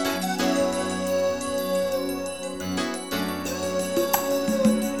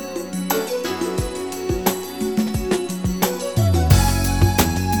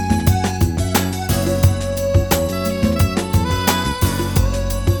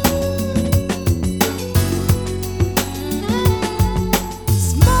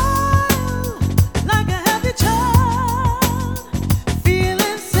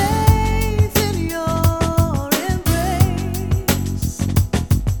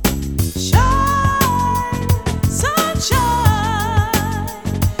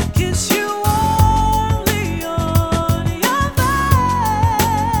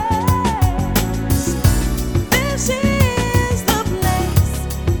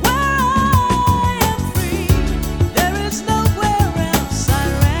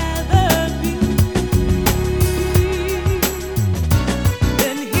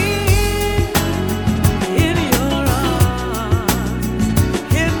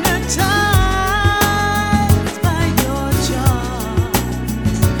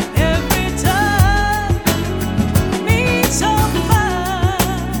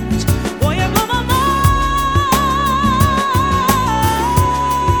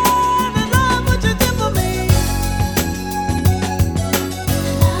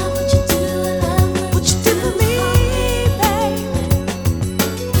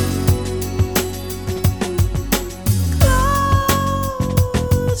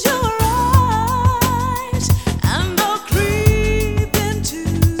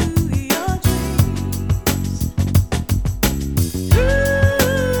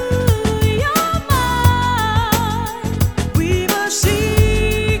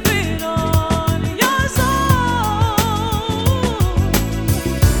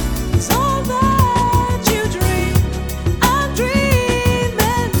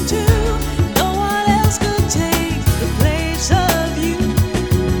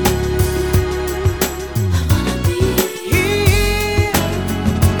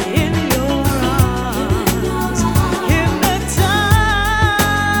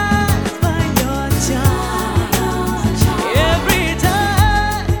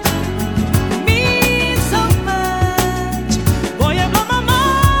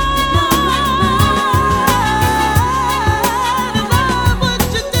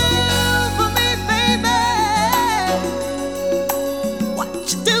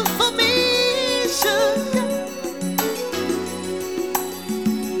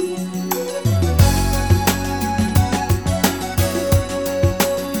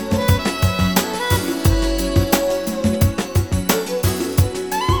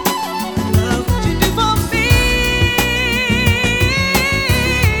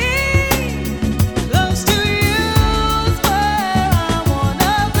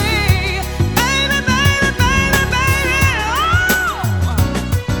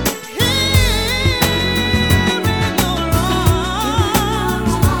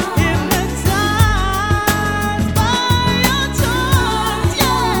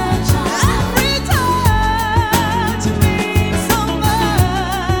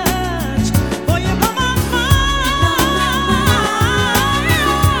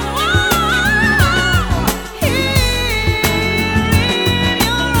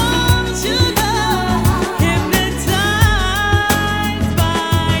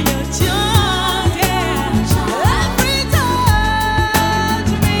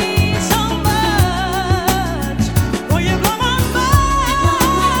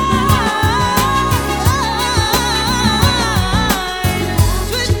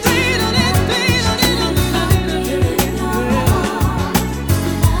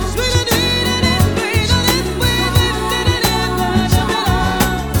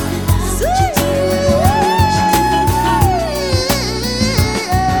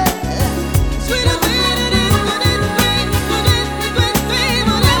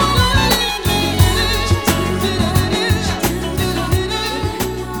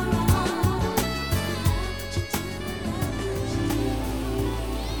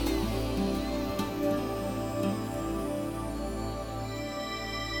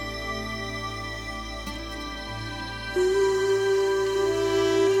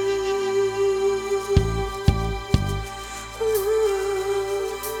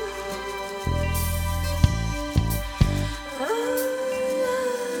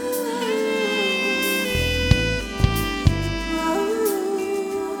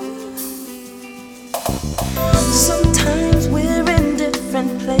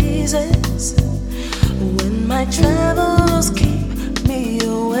 phases when my travels keep me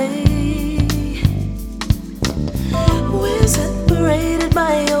away. We're separated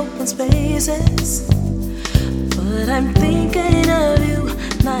by open spaces, but I'm thinking of you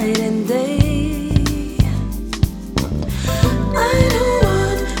night and day. I don't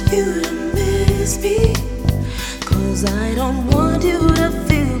want you to miss me, 'cause I don't want you to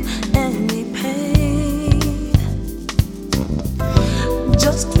feel any pain.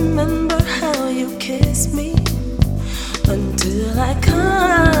 Just remember how you kiss me until I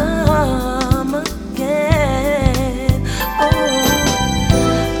come again. Oh,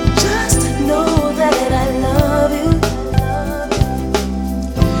 just know that I love you.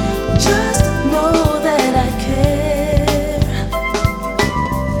 Just know that I care.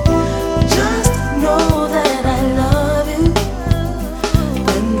 Just know that I love you.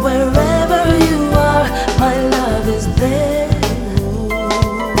 And wherever you are, my love is there.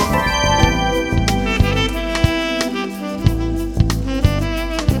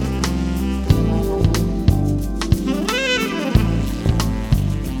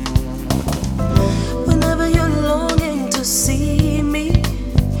 Whenever you're longing to see me,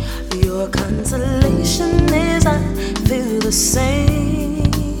 your consolation is I feel the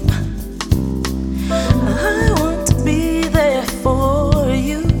same. I want to be there for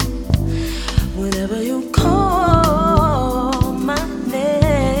you whenever you call my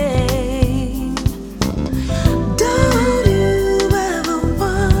name. Don't you ever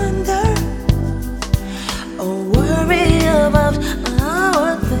wonder or worry about our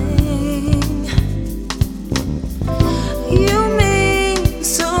thing. You mean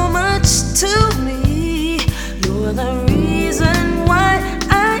so much to me. You're the reason why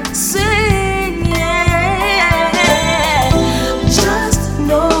I sing. Yeah. Just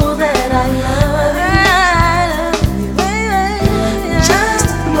know that I love you, baby.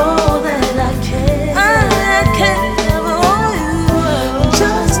 Just know that I care. I care for you.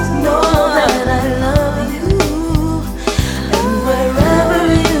 Just know that I love you. And wherever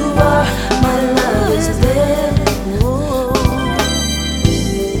you are, my love is there.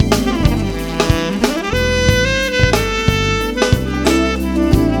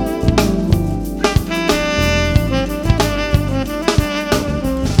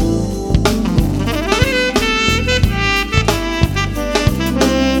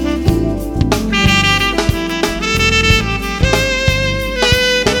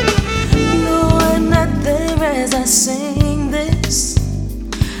 No, I'm not there as I sing this,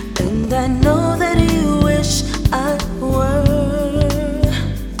 and I know that you wish I were.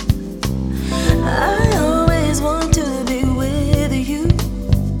 I always want to be with you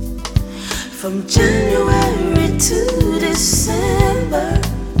from January to December.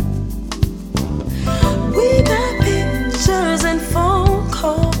 We got pictures and phone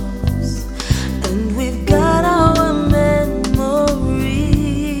calls, and we've got our memories.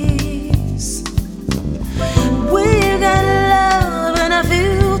 We've got love and a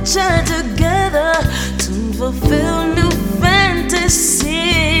future together to fulfill new fantasies.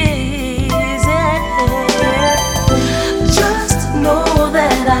 Yeah. Just know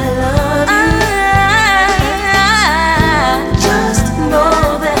that I love you. Just know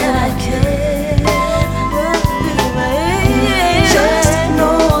that I care. Just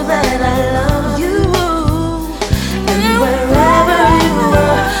know that I love you. And wherever you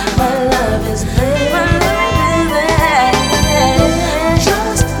are, my love is there.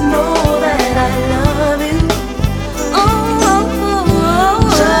 Just know that I love you. Oh,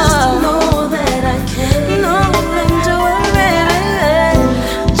 just know that I care. No need to worry.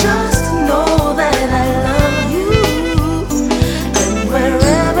 Just know that I love you. And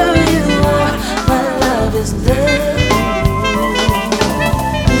wherever you are, my love is there.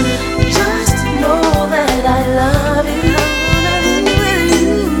 Just know that I love you.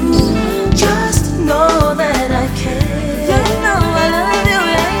 Just know that I care. You know I love you,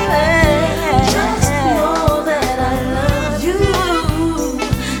 baby. Just know that I love you.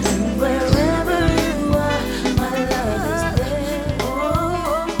 And wherever you are, my love is there.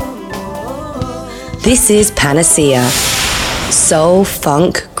 This is Panacea, Soul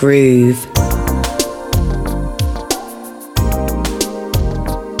Funk Groove.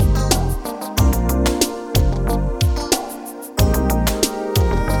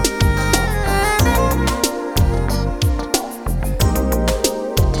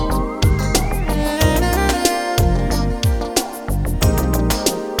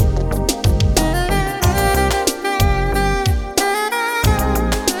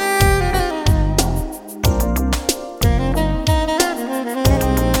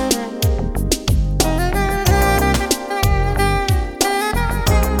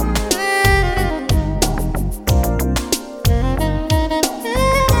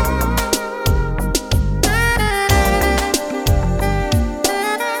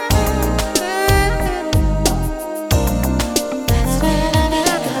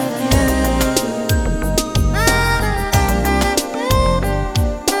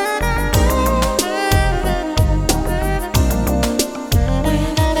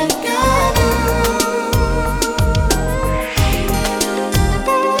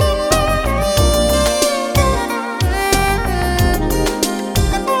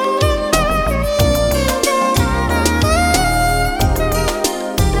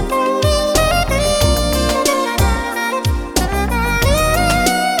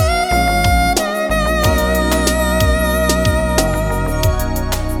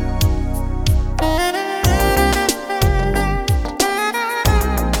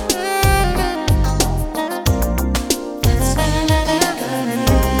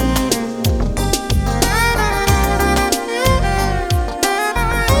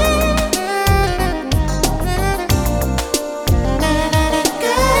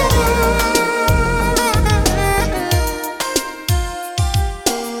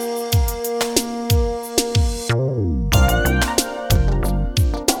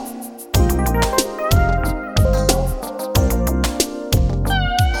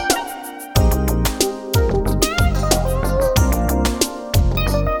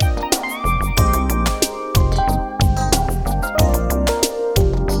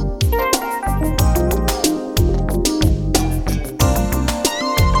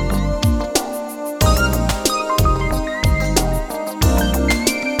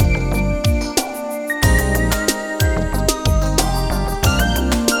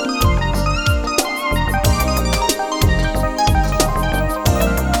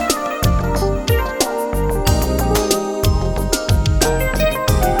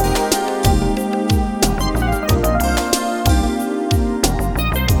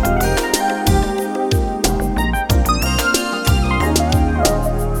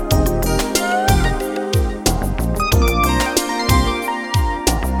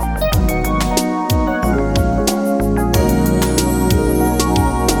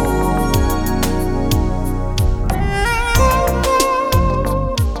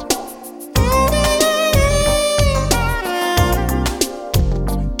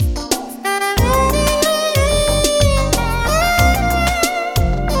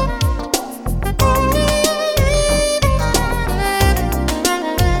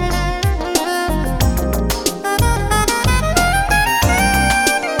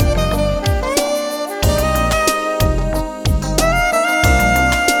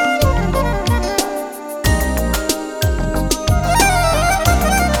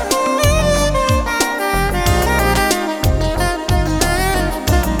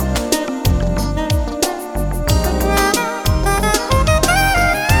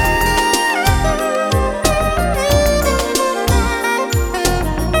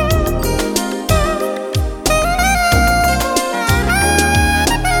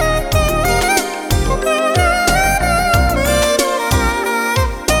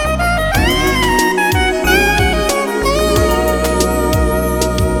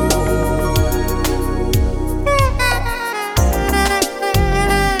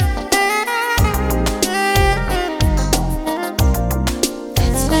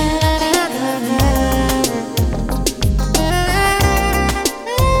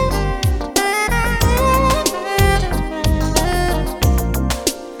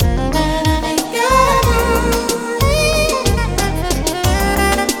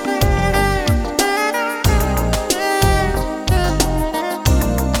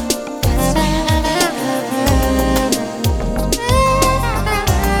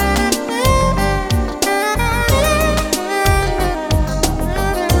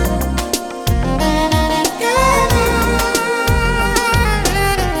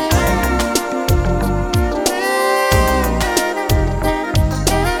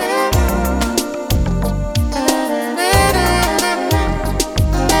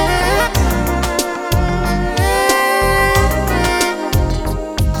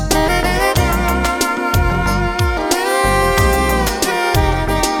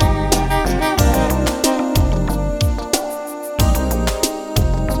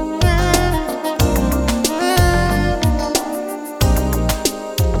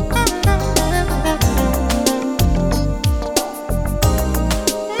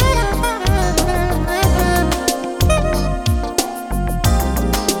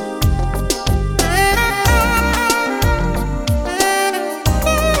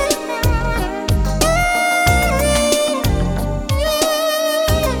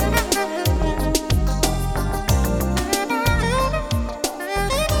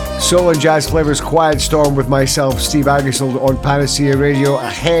 Soul and Jazz Flavors Quiet Storm with myself, Steve Aggasild, on Panacea Radio,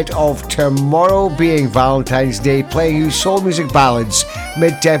 ahead of tomorrow being Valentine's Day, playing you soul music ballads,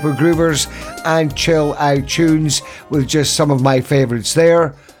 mid-tempo groovers, and chill out tunes with just some of my favourites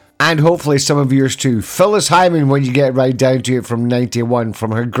there. And hopefully some of yours too. Phyllis Hyman, when you get right down to it, from 91,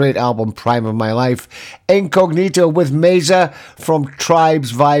 from her great album Prime of My Life. Incognito with Mesa from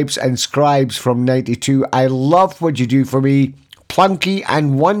Tribes, Vibes and Scribes from 92. I Love What You Do For Me. Plunky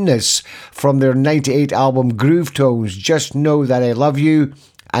and Oneness from their 98 album Groove Tones. Just Know That I Love You.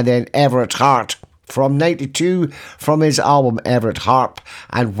 And then Everett Hart from 92 from his album Everett Harp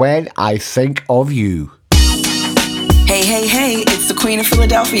and When I Think of You. Hey, hey, hey, it's the Queen of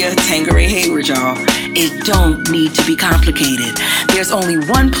Philadelphia, Tangeray Hayward, y'all. It don't need to be complicated. There's only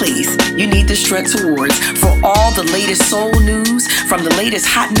one place you need to strut towards for all the latest soul news, from the latest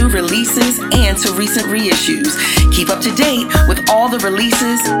hot new releases and to recent reissues. Keep up to date with all the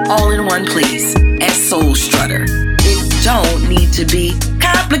releases all in one place at Soul Strutter. It don't need to be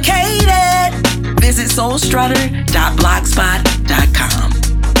complicated. Visit soulstrutter.blogspot.com.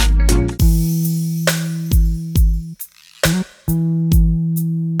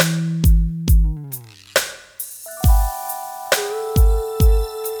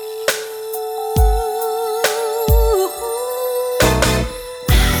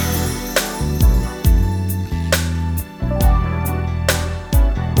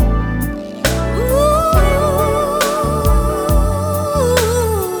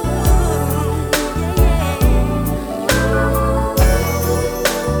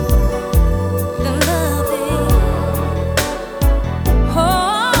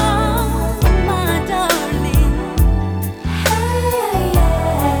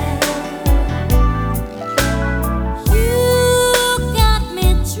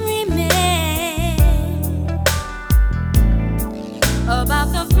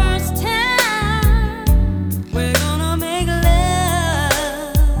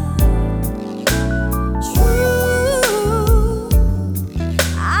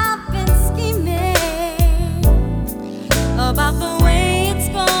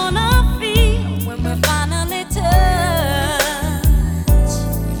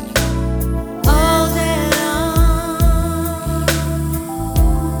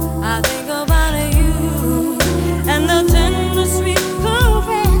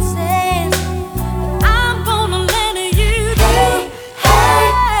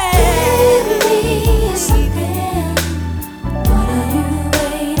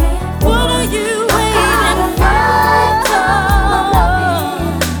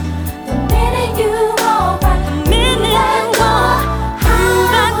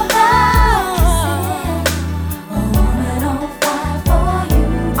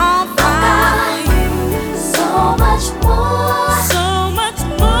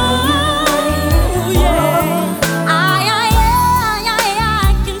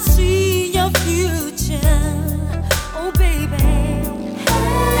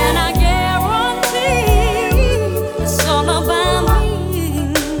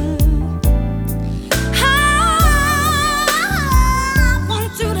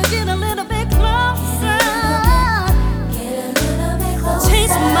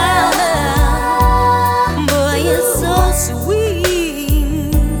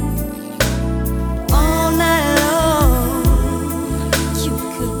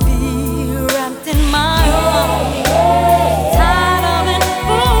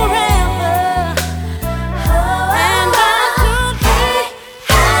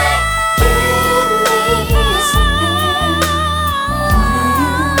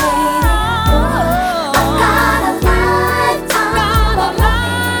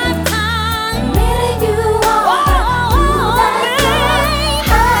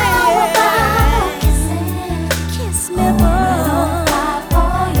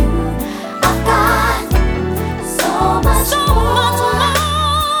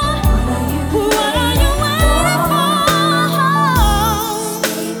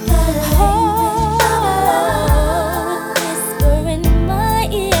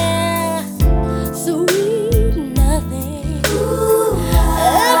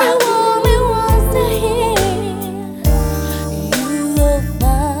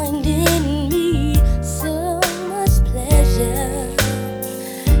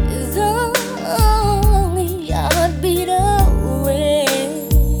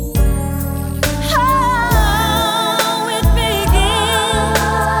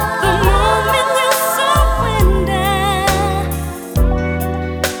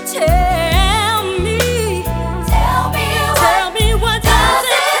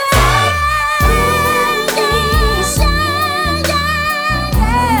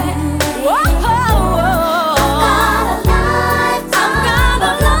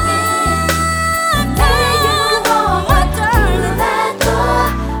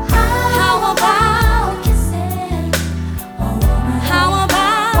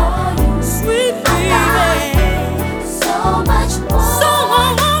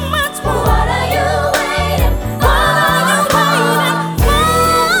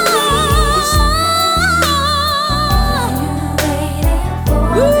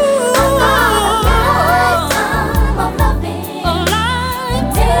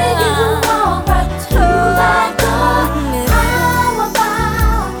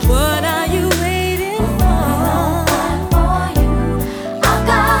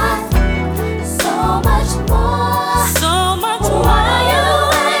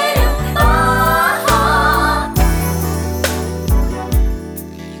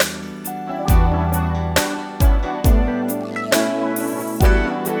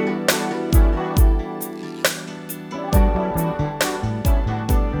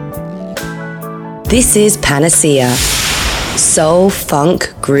 This is Panacea. Soul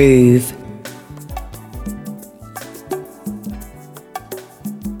Funk Groove.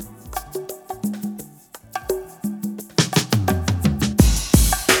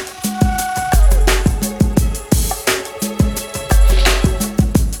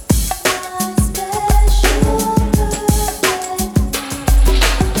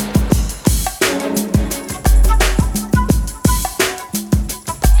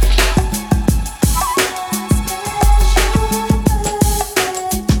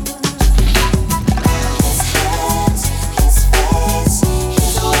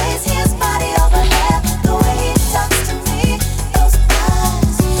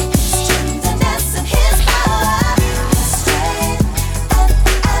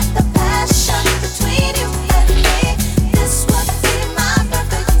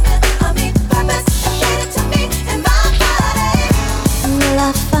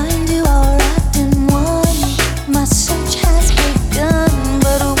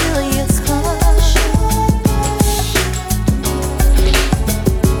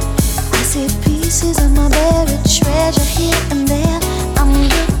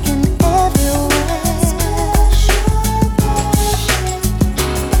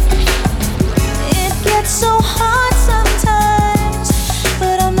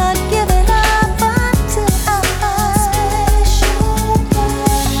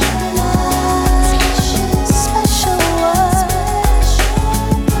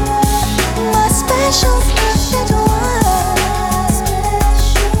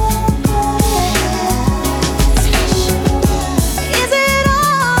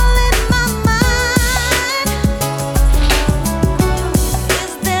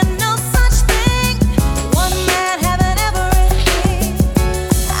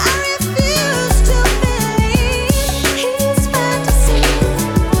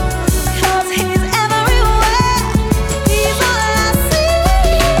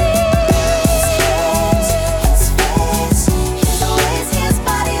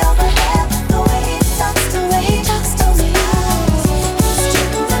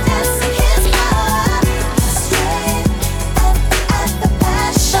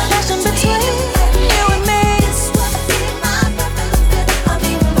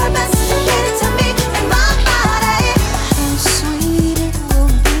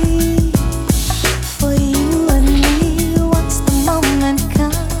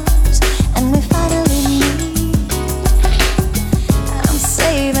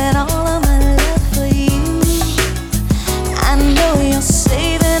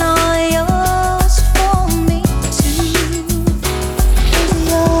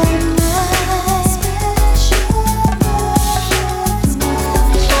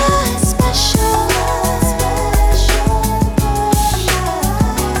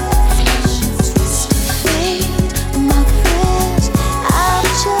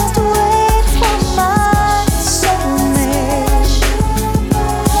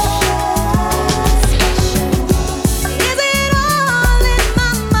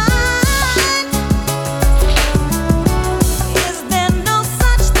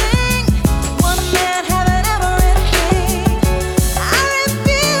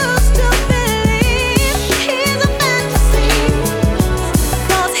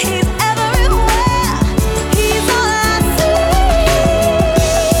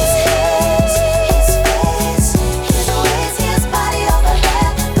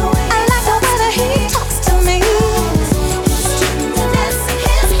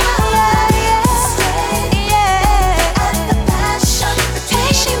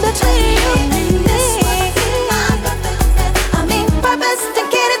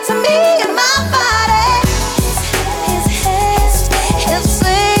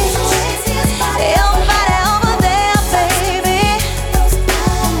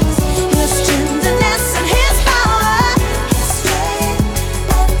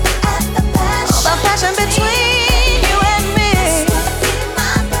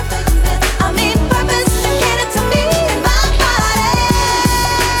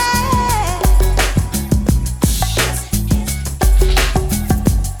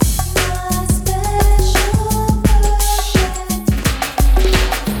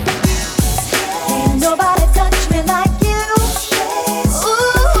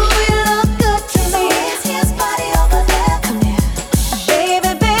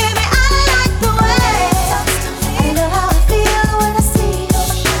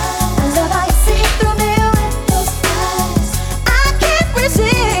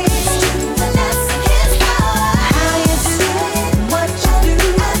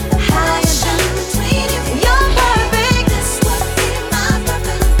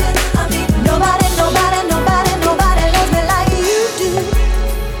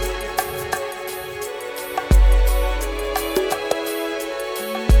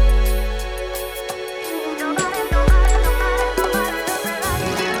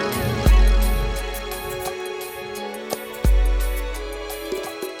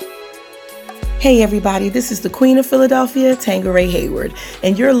 Hey everybody, this is the Queen of Philadelphia, Tangeray Hayward,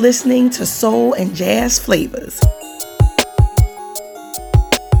 and you're listening to Soul and Jazz Flavas.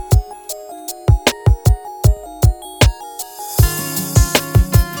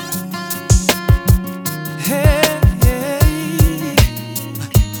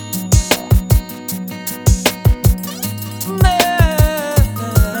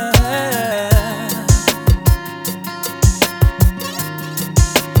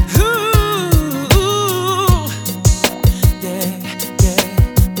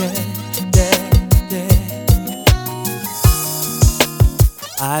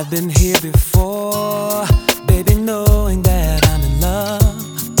 I've been here before, baby, knowing that I'm in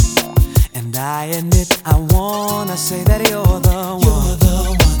love. And I admit I wanna say that you're the one.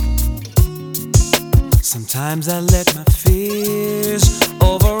 Sometimes I let my fears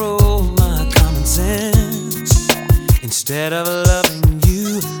overrule my common sense. Instead of loving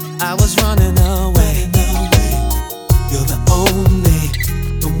you, I was running away. You're the only,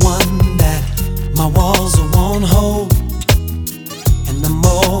 the one that my walls won't hold. And I'm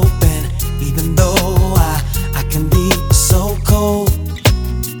open, even though I can be so cold.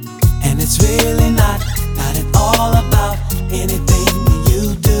 And it's really not at all about anything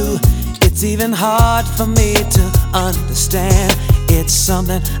you do. It's even hard for me to understand. It's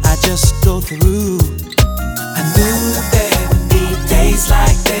something I just go through. I knew that there would be days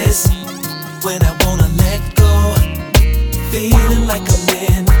like this when I wanna let go, feeling like I'm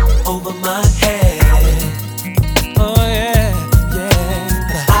in over my head. Oh yeah,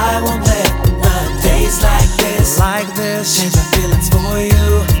 yeah. But I won't let days like this change my feelings for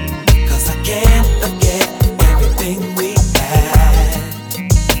you, 'cause I can't forget everything we had.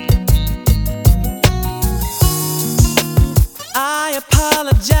 I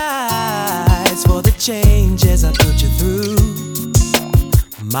apologize for the changes I put you through.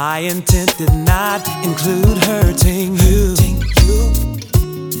 My intent did not include hurting you.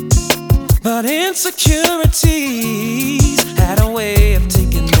 But insecurities had a way of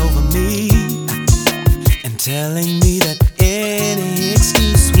taking over me and telling me that any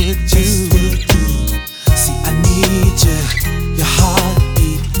excuse would do. See, I need you, your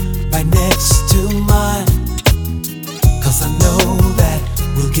heartbeat right next to mine, 'cause I know that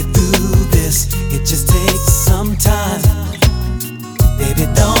we'll get through this. It just takes some time. Baby,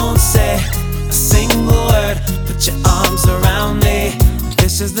 don't say a single word, put your arms around me.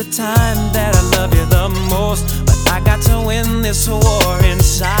 This is the time that I love you the most, but I got to win this war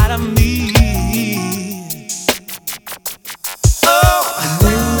inside of me. Oh, I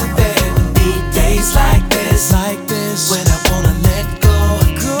knew that there would be days like this when I wanna let go,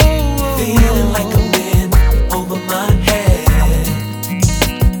 feeling like I'm in over my head.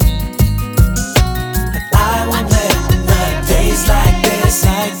 But I won't let days like this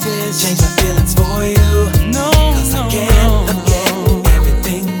change my feelings for you. No, 'cause I can't forget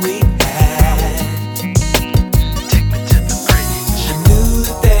everything we had. Take me to the bridge. I knew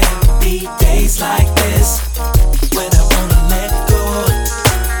that there would be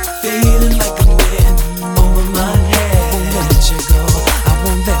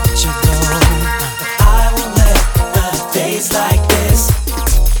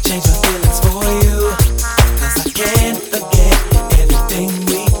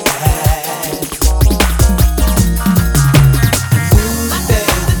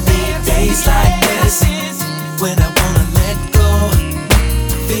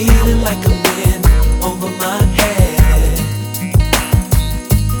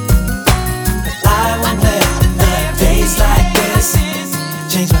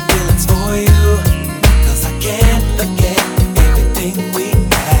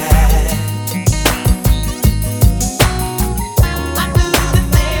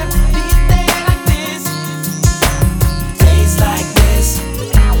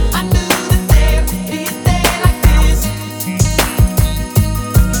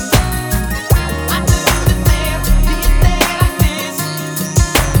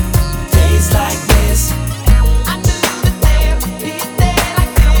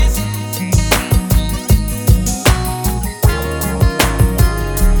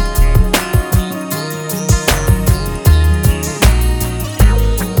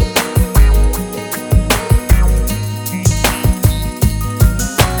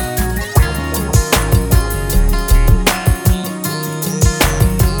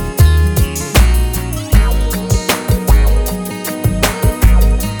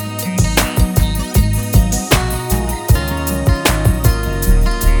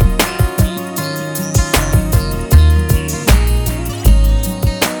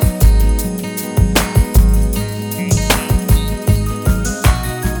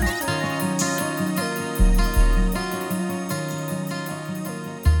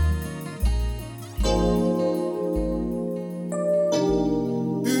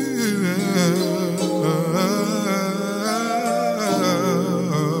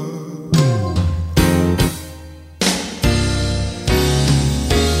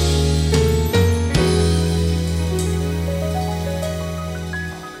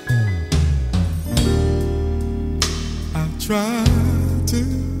to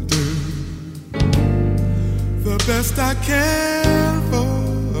do the best I can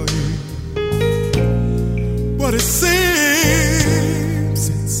for you, but it seems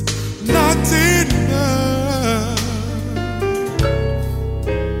it's not enough.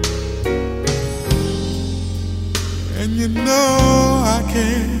 And you know I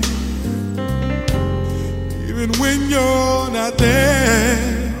can't, even when you're not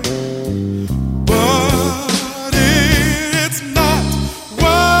there. But it's not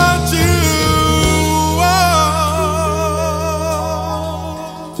what you want.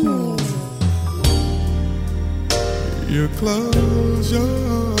 You close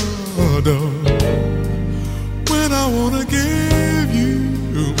your door when I wanna give you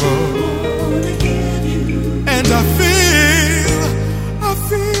more. And I feel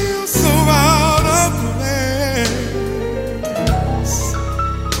so out of place.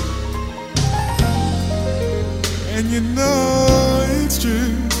 And you know it's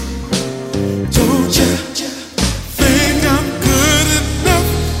true. Don't you think I'm good enough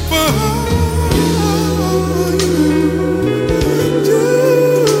for you?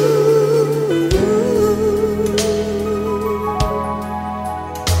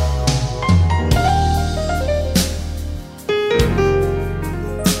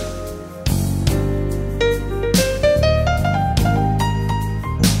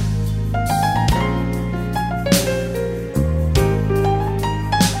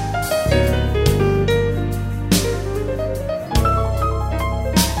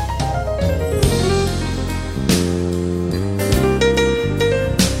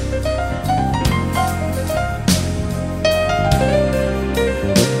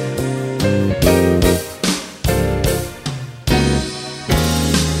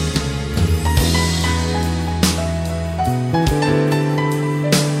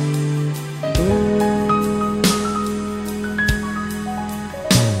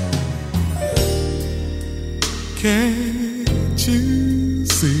 Can't you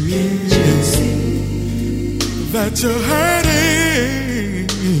see that you're hurting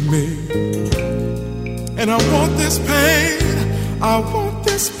me? And I want this pain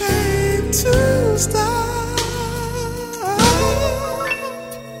to stop.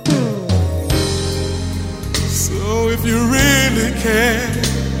 So if you really care,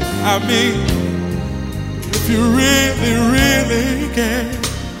 I mean, if you really, really care,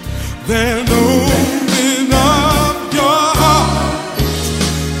 then open up your heart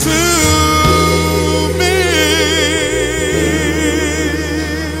to me.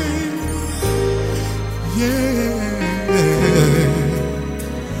 Yeah,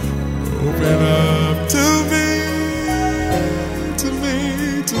 open up to me, to me,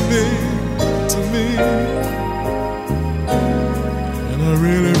 to me, to me. And I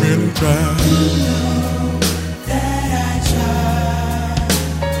really, really try.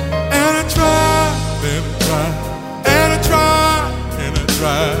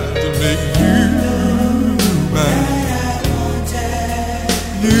 Try to make you mine.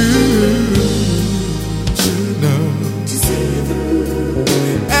 You should know.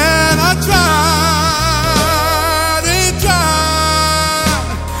 And I tried and tried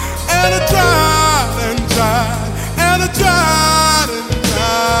and I tried and tried and I tried and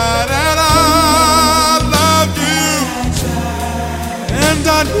tried and I love you and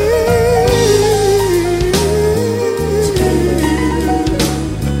I need.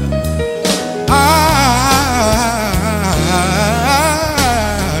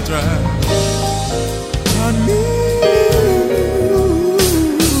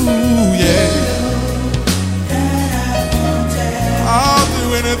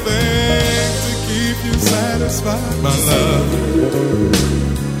 Satisfy my love,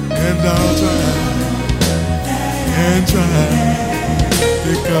 and I'll try and try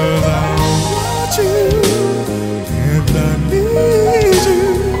because I want you and I need you.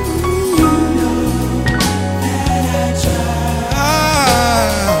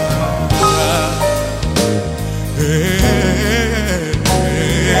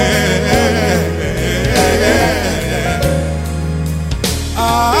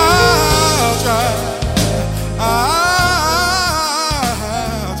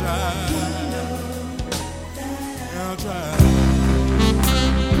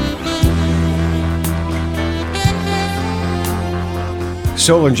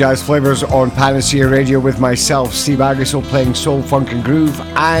 Soul and Jazz Flavas on Panacea Radio with myself, Steve Aggasild, playing soul, funk and groove.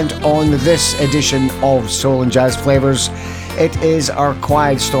 And on this edition of Soul and Jazz Flavas, it is our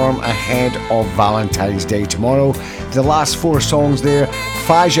quiet storm ahead of Valentine's Day tomorrow. The last four songs there: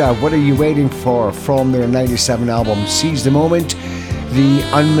 Faja, What Are You Waiting For, from their 97 album Seize the Moment. the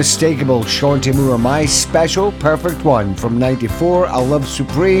unmistakable Shanti Moore, My Special Perfect One from 94, I Love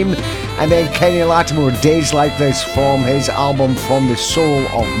Supreme, and then Kenny Lattimore, Days Like This from his album From the Soul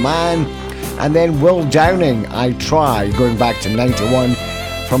of Man, and then Will Downing, I Try, going back to 91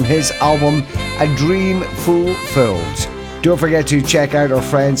 from his album A Dream Fulfilled. Don't forget to check out our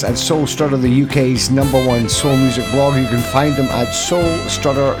friends at Soul Strutter, the UK's #1 soul music blog. You can find them at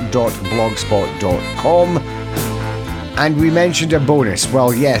soulstrutter.blogspot.com. And we mentioned a bonus.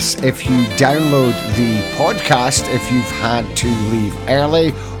 Well, yes, if you download the podcast, if you've had to leave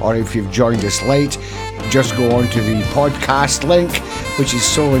early or if you've joined us late, just go on to the podcast link, which is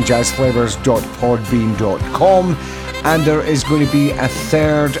SoulAndJazzFlavas.podbean.com. And there is going to be a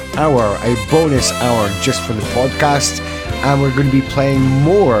third hour, a bonus hour just for the podcast. And we're going to be playing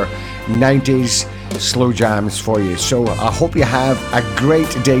more 90s slow jams for you. So I hope you have a great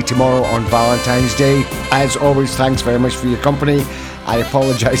day tomorrow on Valentine's Day. As always, thanks very much for your company. I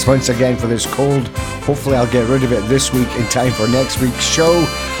apologize once again for this cold. Hopefully I'll get rid of it this week in time for next week's show.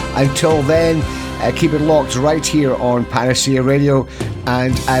 Until then, keep it locked right here on Panacea Radio.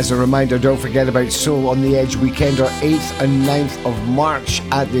 And as a reminder, don't forget about Soul on the Edge weekend, our 8th and 9th of March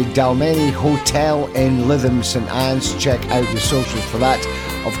at the Dalmeny Hotel in Lytham, St Anne's. Check out the socials for that.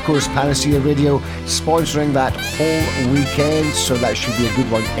 Of course, Panacea Radio sponsoring that whole weekend, so that should be a good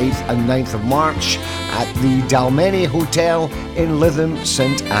one. 8th and 9th of March at the Dalmeny Hotel in Lytham,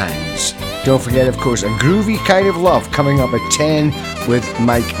 St Anne's. Don't forget, of course, A Groovy Kind of Love coming up at 10 with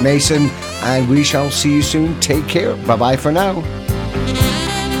Mike Mason. And we shall see you soon. Take care. Bye-bye for now.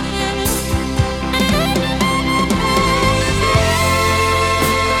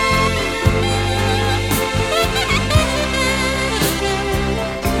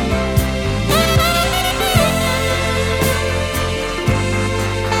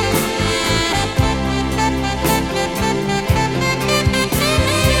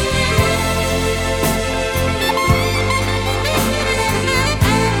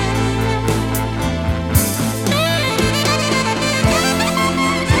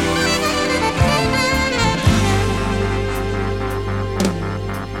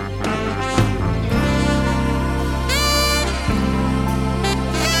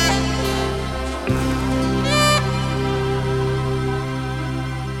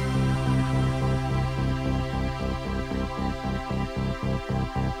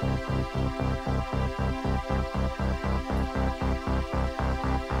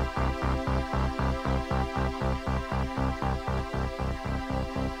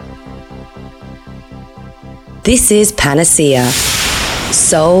 This is Panacea,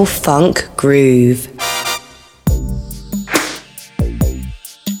 Soul Funk Groove.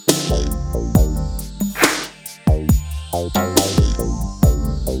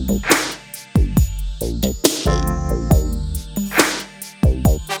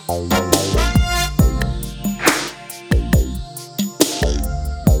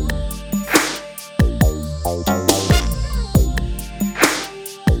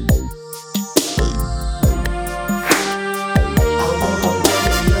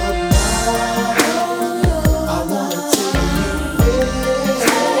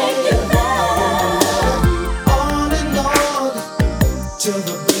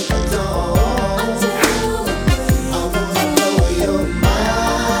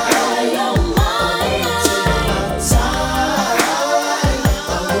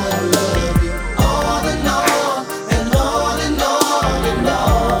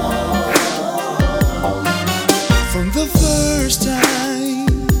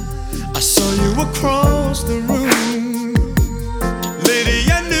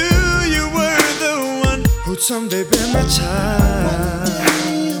 Someday be my child.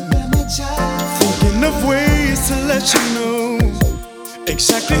 Thinking of ways to let you know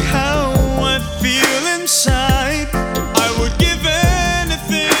exactly how I feel inside. I would give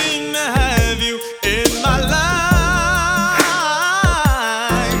anything to have you in my life.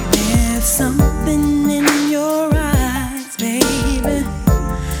 There's something in your eyes, baby,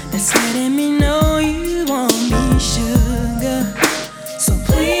 that's letting me know you want me, sugar. So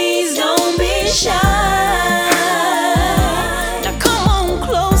please don't be shy.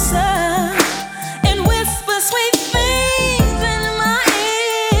 Closer and whisper sweet things in my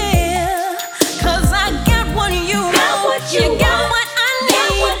ear.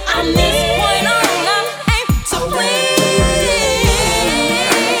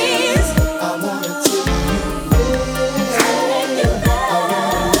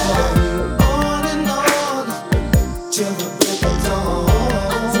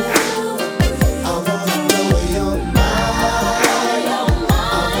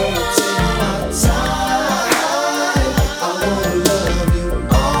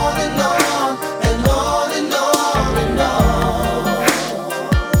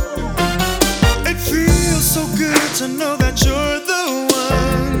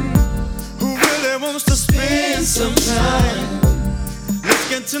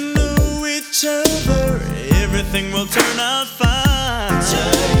 will turn out fine.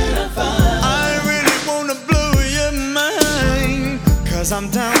 I really wanna blow your mind, 'cause I'm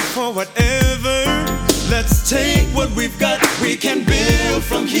down for whatever. Let's take what we've got, we can build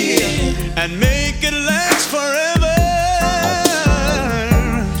from here and make it last forever.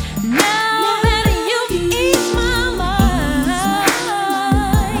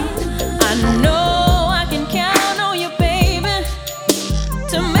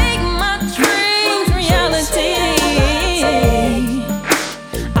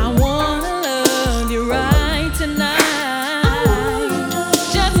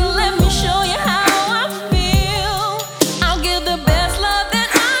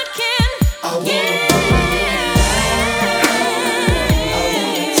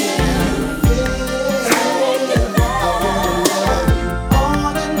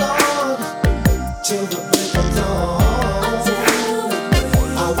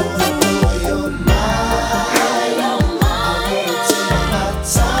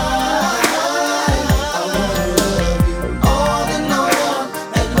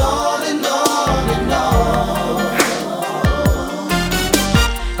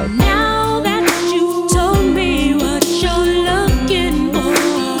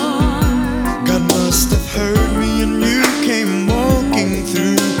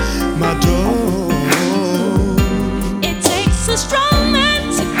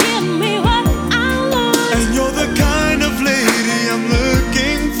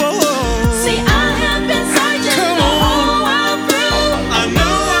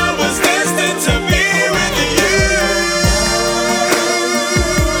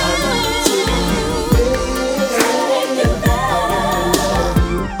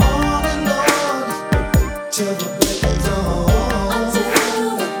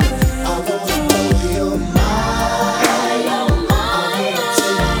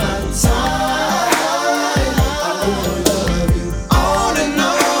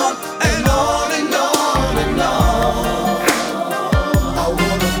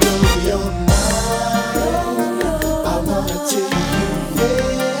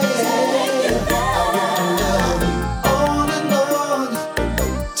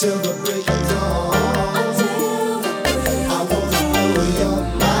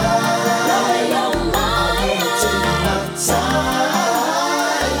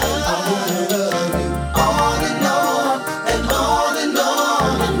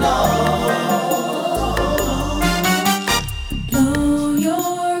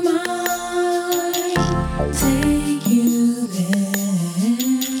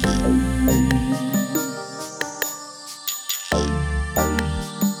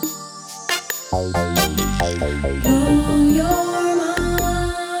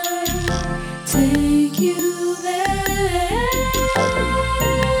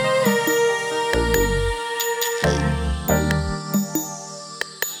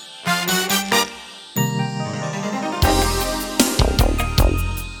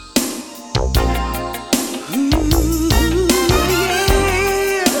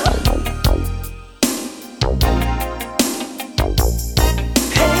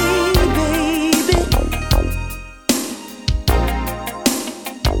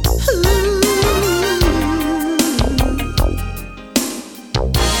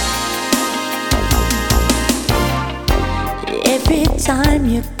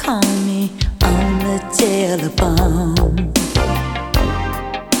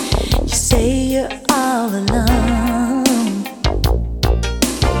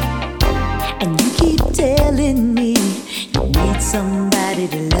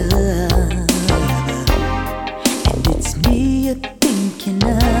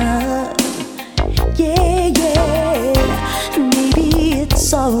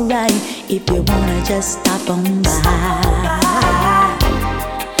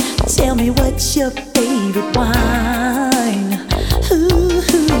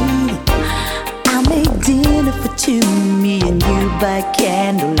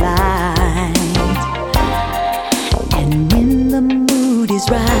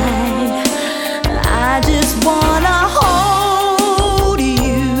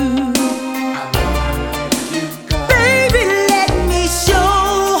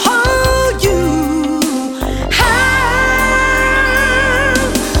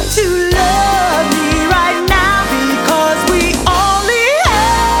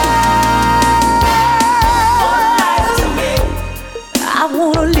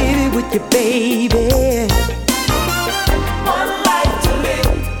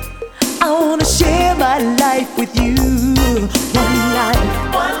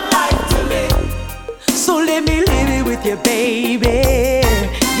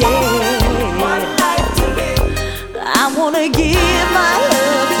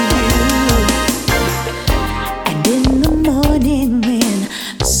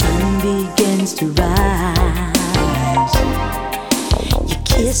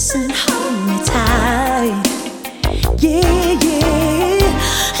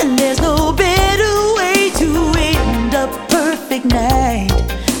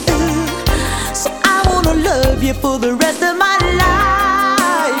 you for the rest of my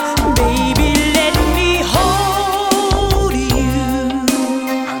life. Baby, let me hold you.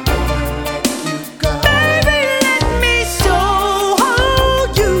 Baby, let me show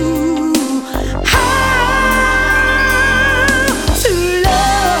you how to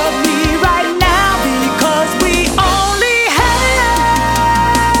love me right now, because we only have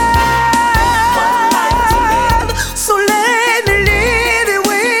one life to live. So let me live it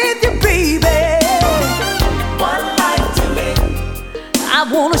with you, baby. One life to live. I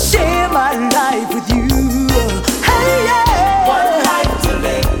wanna share my life with you. Hey, yeah. One life to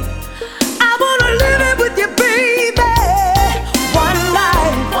live. I wanna live it with you, baby. One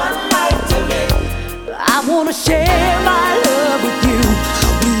life to live. I wanna share my love with you.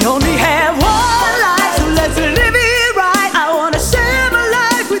 We only have one life, so let's live it right. I wanna share my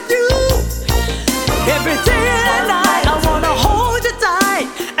life with you. Every day and night, I wanna hold you tight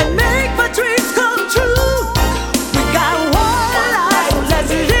and make my dreams come true. We got one life, so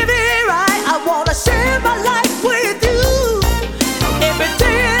let's live it right. I wanna share my life with you. Every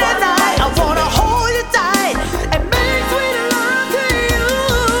day and night, I wanna hold you tight and make sweet love to you.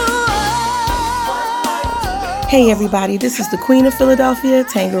 Hey everybody, this is the Queen of Philadelphia,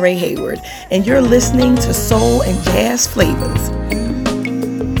 Tangeray Hayward, and you're listening to Soul and Jazz Flavas.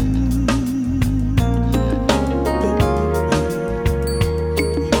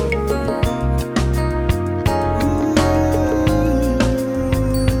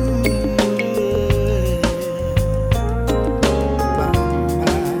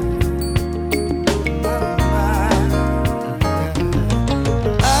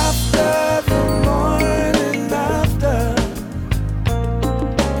 After the morning after,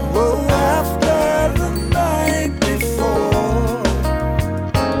 oh, after the night before,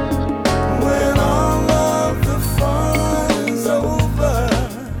 when all of the fun is over,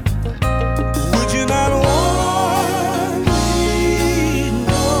 would you not want me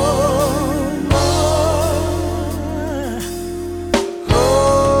no more?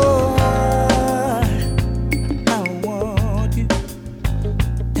 Oh, I want you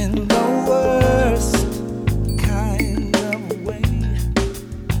in the worst kind of way.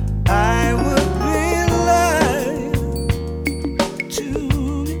 I would be lying to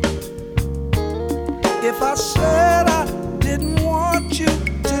me if I said I didn't want you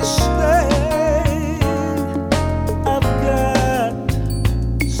to stay. I've got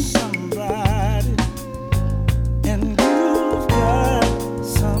somebody, and you've got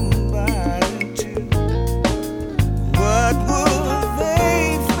somebody too. What would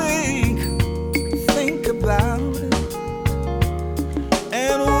they think about it?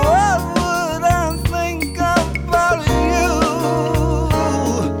 And what would I think about you?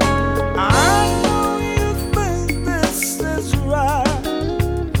 I know you think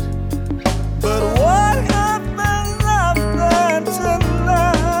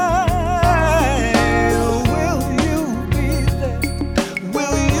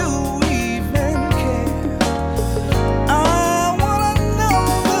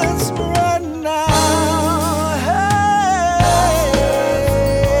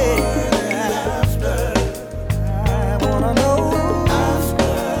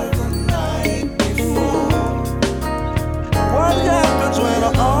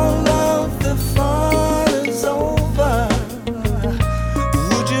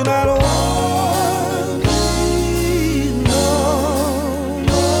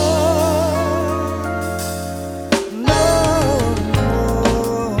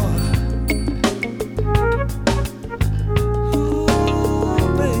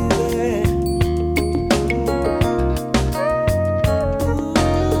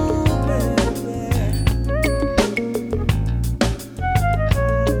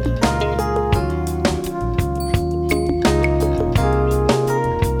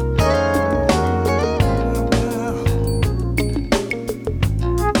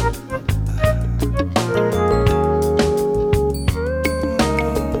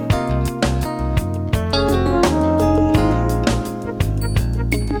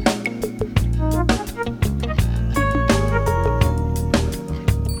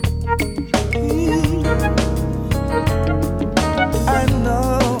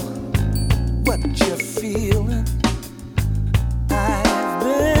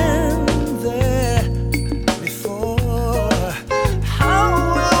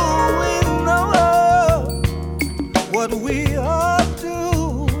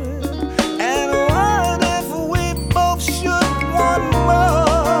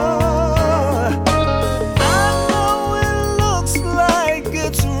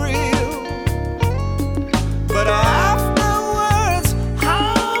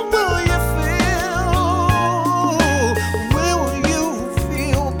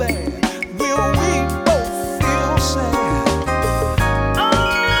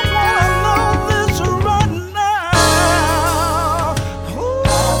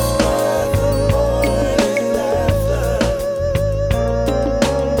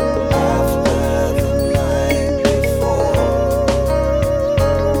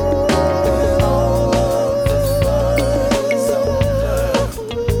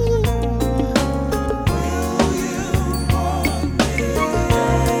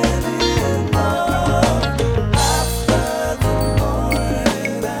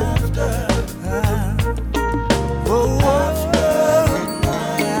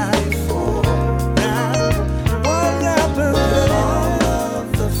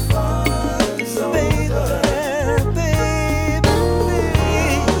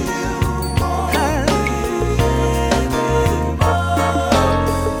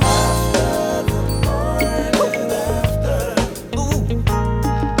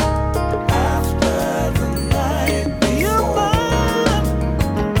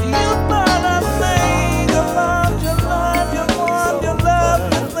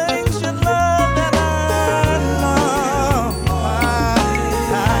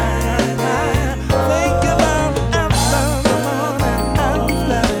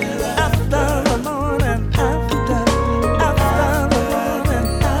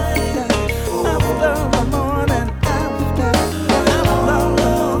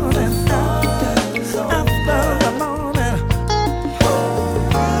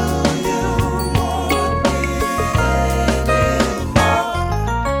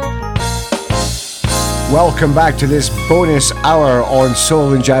Welcome back to this bonus hour on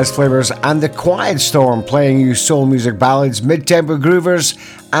Soul and Jazz Flavors and the Quiet Storm, playing you soul music ballads, mid-tempo groovers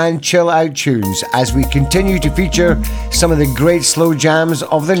and chill-out tunes as we continue to feature some of the great slow jams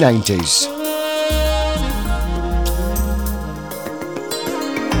of the 90s.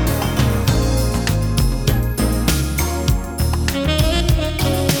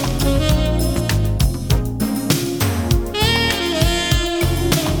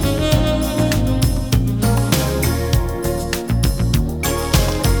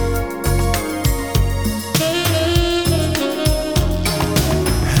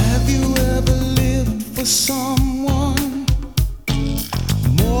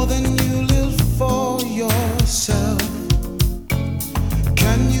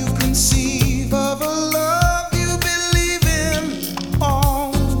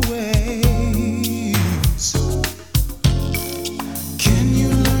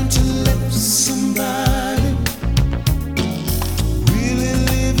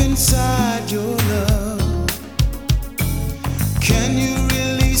 You live in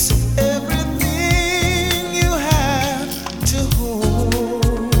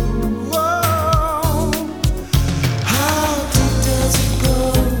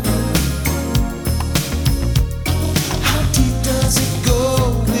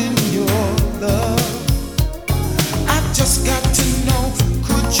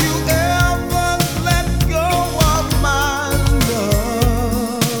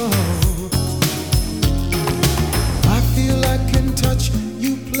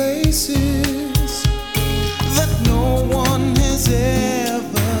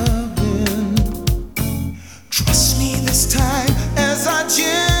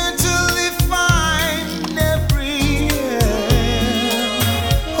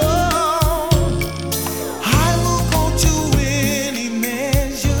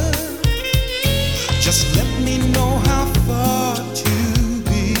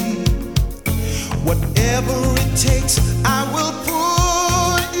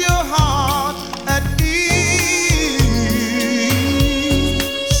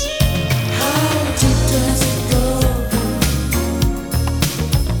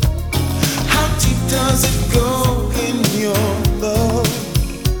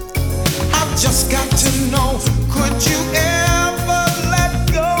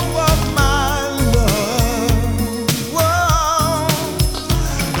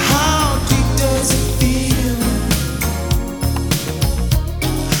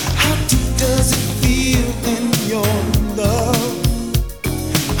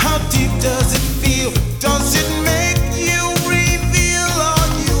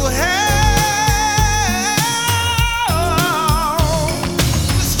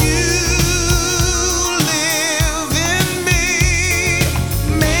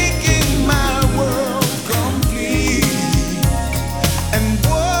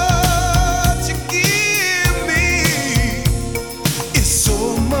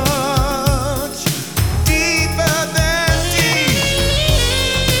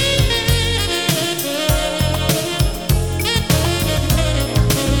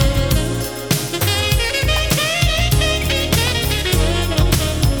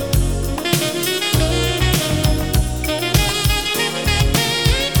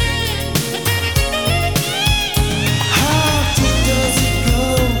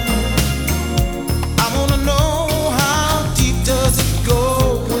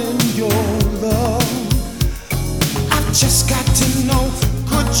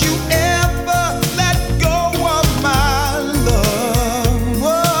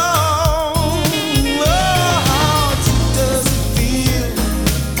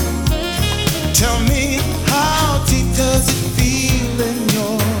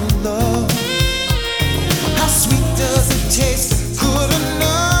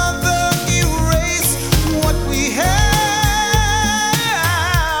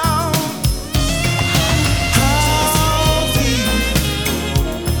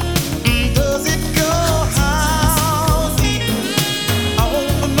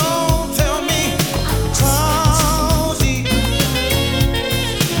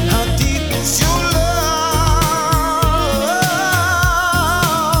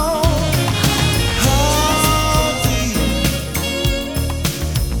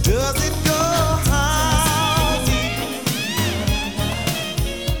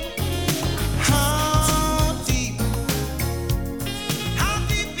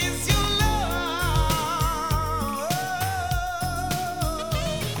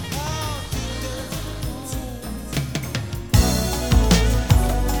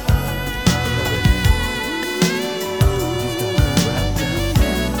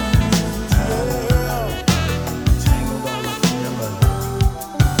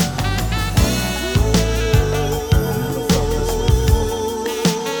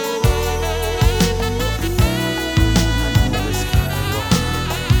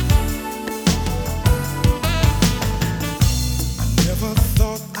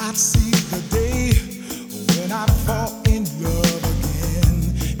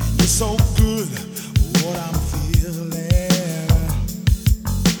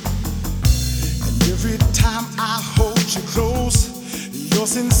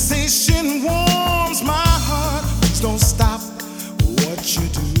sensation warms my heart. Please don't stop what you're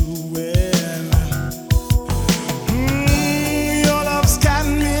doing. Your love's got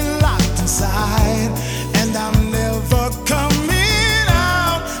me locked inside, and I'm never coming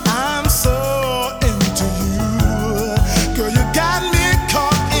out. I'm so into you, girl. You got me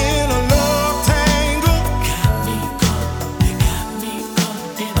caught in a love tangle. You got me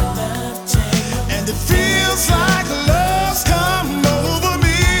caught in a love tangle, and it feels like love's come over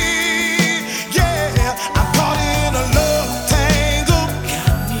me. Yeah, I'm caught in a love tangle.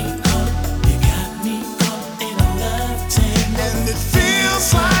 You got me caught in a love tangle, and it feels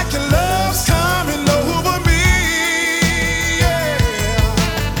like your love's coming over me. Yeah,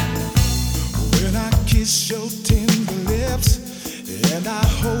 when I kiss your tender lips and I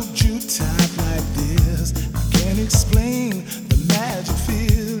hold you tight like this, I can't explain the magic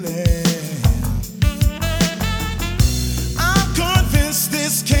feeling. I'm convinced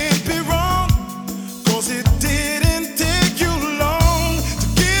this can't be wrong, 'cause it didn't take you long to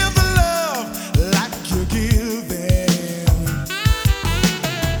give the love like you're giving.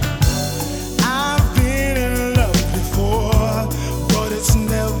 I've been in love before, but it's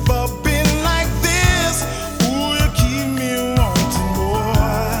never been like this. Ooh, you keep me wanting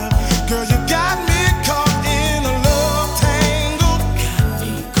more. Girl, you got me caught in a love tangle.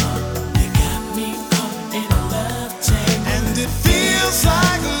 You got me caught in a love tangle, and it feels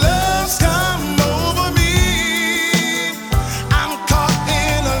like love's come over me. I'm caught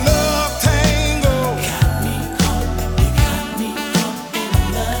in a love tangle. You got me caught in a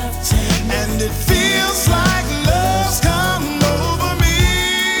love tangle, and it feels like love's come over me.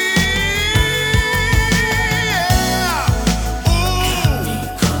 Yeah. Ooh.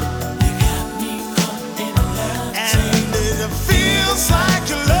 You got me caught in a love tangle, and it feels like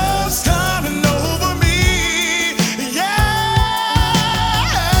your love's coming over me. Yeah.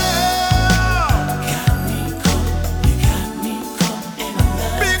 You got me caught in a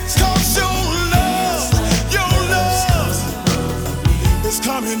love, because your love is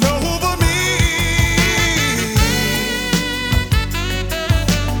coming over me.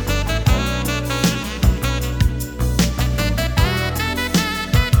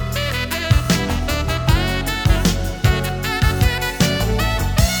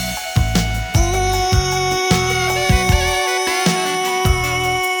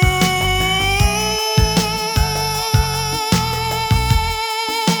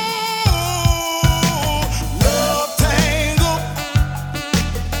 Love tangle,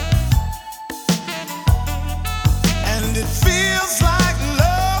 and it feels like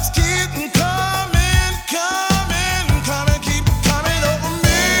love's keeping coming, keep coming over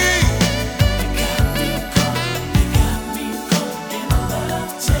me. You got me caught in a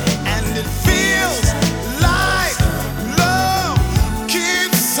love tangle, and it feels like love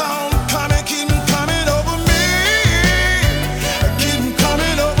keeps on coming, keep coming over me, keep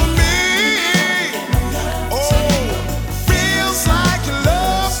coming over me. Oh, feels like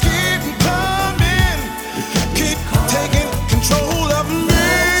love's keep coming, keep taking control of me.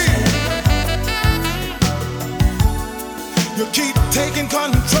 You keep taking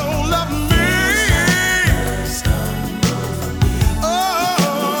control of me.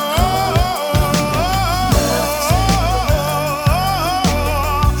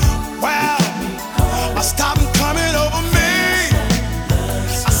 Well, I stop 'em coming over me.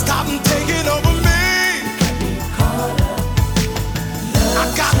 I stop 'em taking over me. I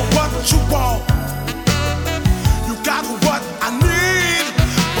got what you want. You got what I need.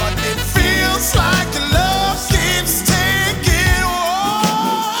 But it feels like your love keeps taking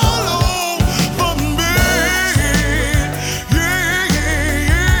all over me. Yeah.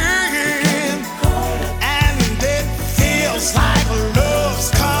 And it feels like love's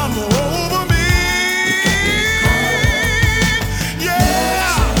come over me.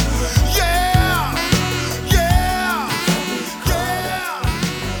 Yeah. Yeah. Yeah.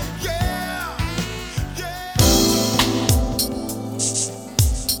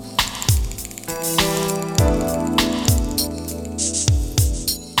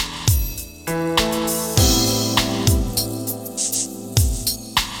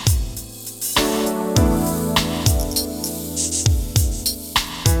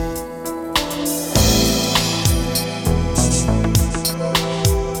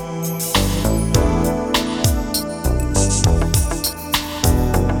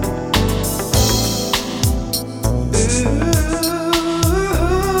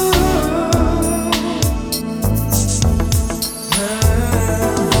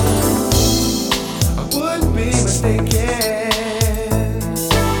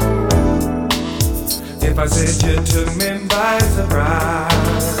 I said you took me by surprise.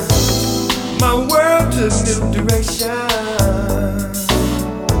 new direction.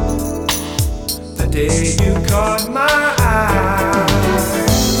 The day you caught my eye,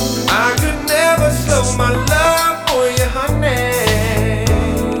 I could never slow my love for you, honey,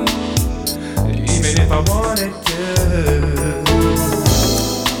 even if I wanted to.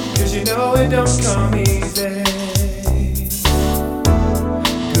 'Cause you know it don't come easy.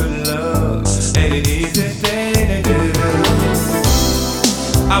 Good love ain't an easy thing to do.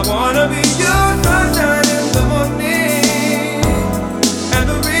 I wanna be your sunshine in the morning and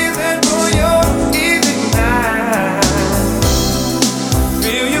the reason for your evening night.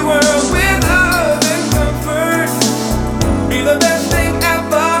 Fill your world with love and comfort. Be the best thing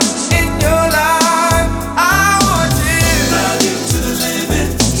ever in your life. I want you. Love you to the limit.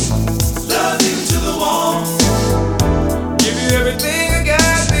 Love you to the wall. Give you everything I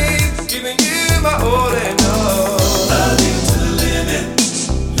got, babe. Giving you my all and all. Love you to the limit.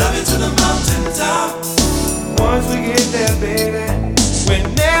 Love you to the mountaintop. Once we get there, baby, we're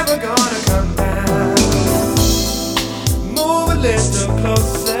never gonna come down. Move a little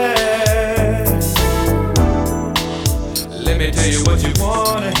closer. Let me tell you what you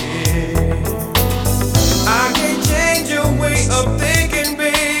wanna hear. I can't change your way of thinking,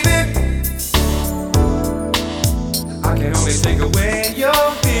 baby. I can only take away your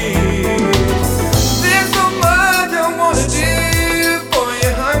fears. There's so much I wanna do for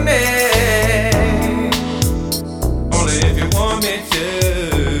you, honey. Only if you want me to.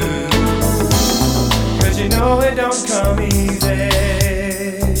 'Cause you know it don't come easy.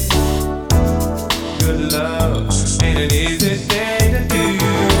 Good love ain't an easy thing to do.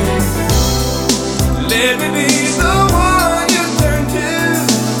 Let me be the one you turn to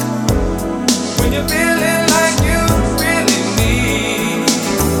when you're feeling like you really need.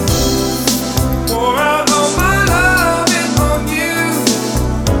 Pour out all my loving on you.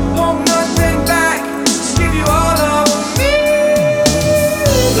 Hold nothing back. Give you all of me.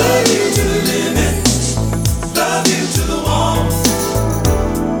 Love you to the limit. Love you to the wall.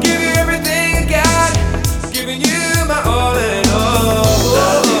 Give you everything I got. Giving you my all and all.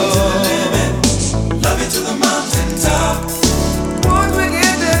 Love you to the limit. Love you to the mountaintop. Once we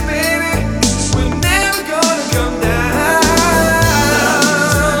get there, baby, we're never gonna come down. Love you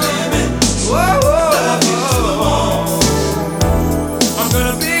to the limit. Whoa, whoa. Love you to the wall. I'm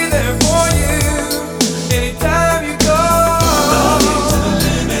gonna be there for you anytime you go. Love you to the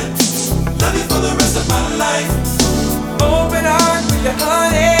limit. Love you for the rest of my life. Open arms with your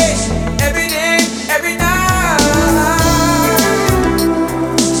honey every day, every night.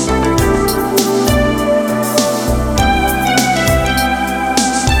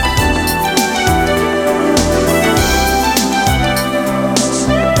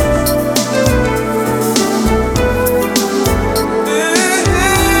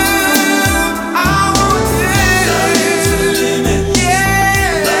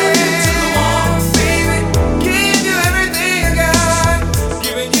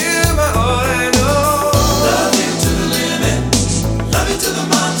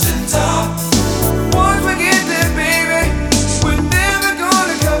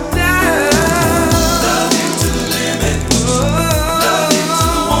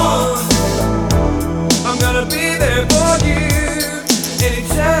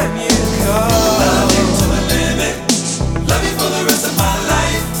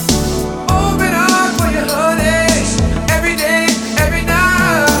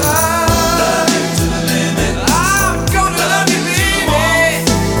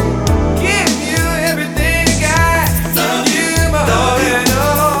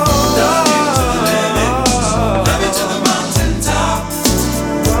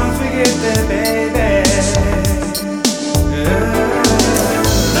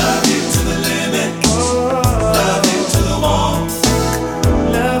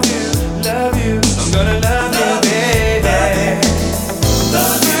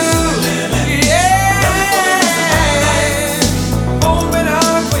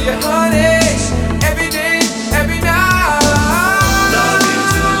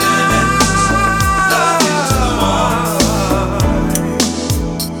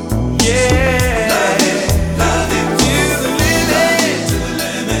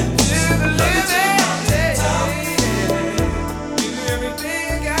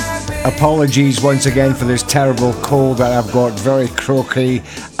 Apologies once again for this terrible cold that I've got, very croaky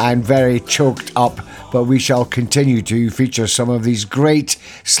and very choked up, but we shall continue to feature some of these great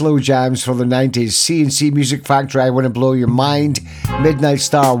slow jams for the 90s. C&C Music Factory, I Want to Blow Your Mind, Midnight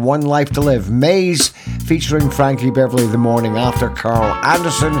Star, One Life to Live, Maze featuring Frankie Beverly, The Morning After, Carl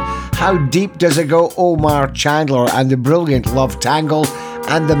Anderson, How Deep Does It Go, Omar Chandler and the brilliant Love Tangle,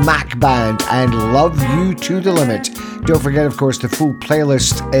 and the Mac Band and Love You to the Limit. Don't forget, of course, the full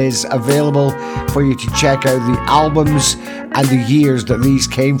playlist is available for you to check out the albums and the years that these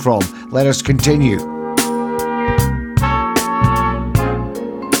came from. Let us continue.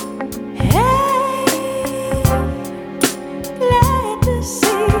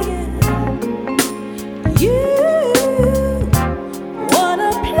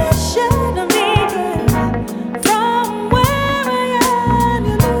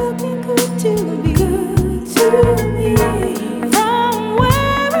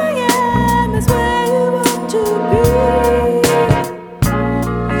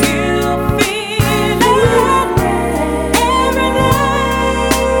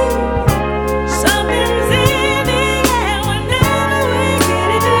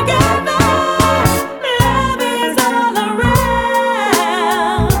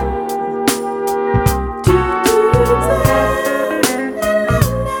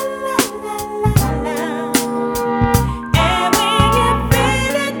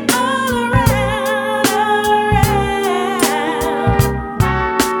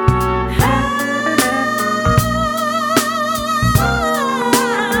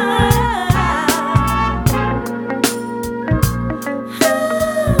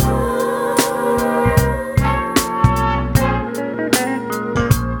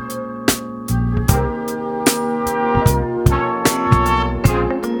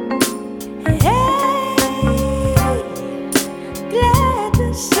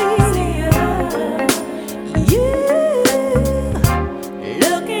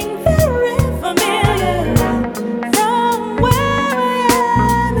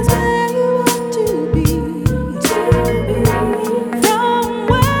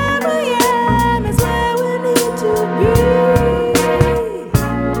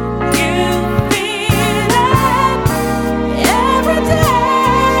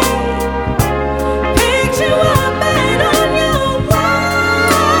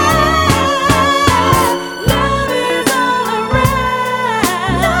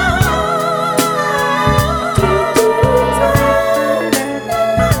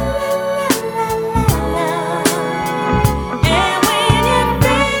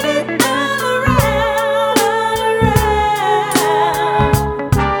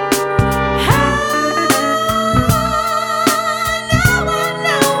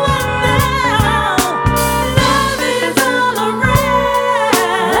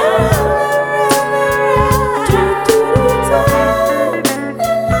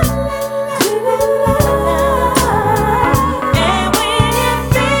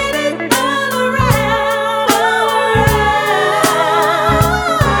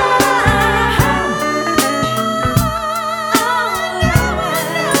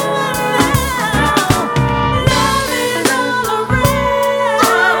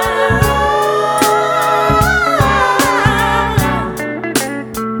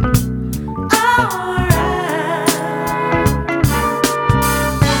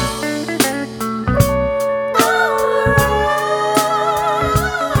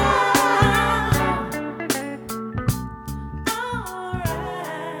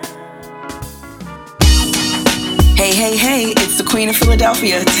 Hey, it's the Queen of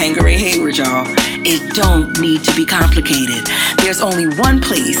Philadelphia, Tangeray Hayward, y'all. It don't need to be complicated. There's only one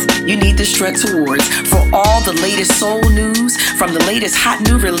place you need to strut towards for all the latest soul news, from the latest hot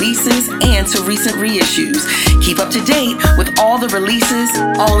new releases and to recent reissues. Keep up to date with all the releases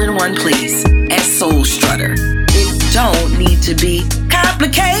all in one place at Soul Strutter. It don't need to be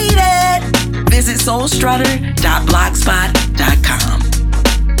complicated. Visit soulstrutter.blogspot.com.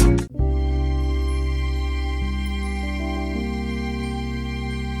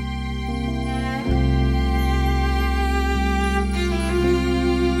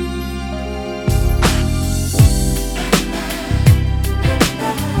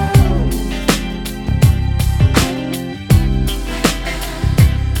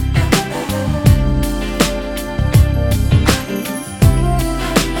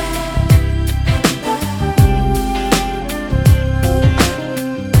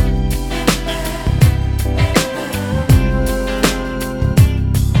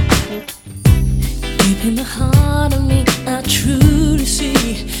 In the heart of me, I truly see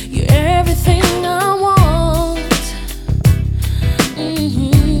you're everything I want.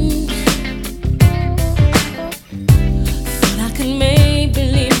 Thought I could make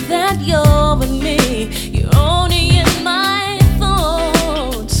believe that you're with me. You're only in my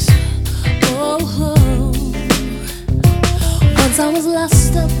thoughts. Oh, once I was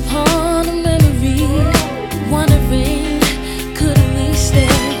lost upon a memory, wondering could we stay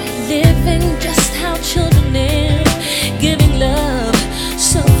living just how children live, giving love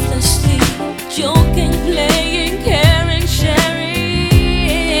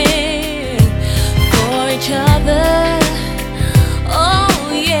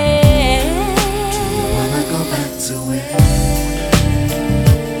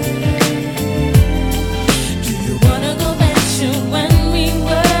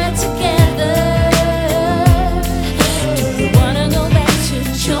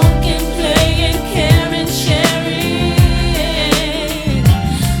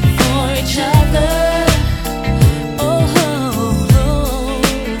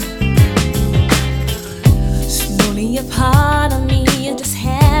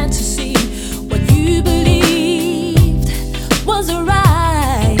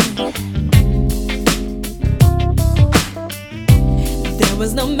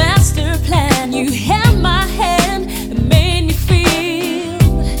was no master plan. You held my hand and made me feel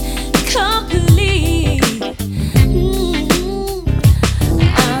complete.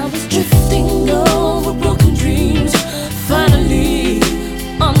 I was drifting over broken dreams, finally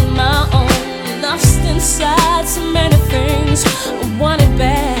on my own, lost inside so many things. I wanted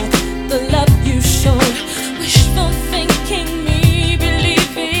back the love you showed, wishful thinking me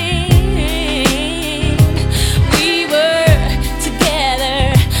believing we were together.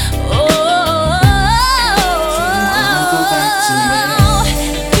 Oh,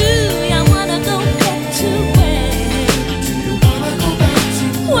 do you wanna go back to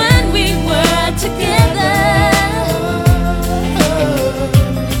when we were together?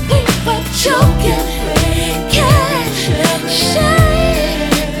 We were joking, can't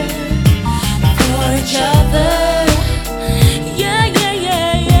shine for each other. Yeah, yeah,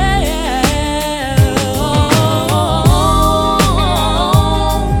 yeah, yeah, yeah. Oh,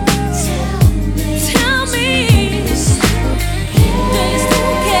 tell me, do you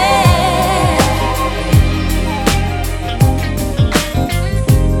still care?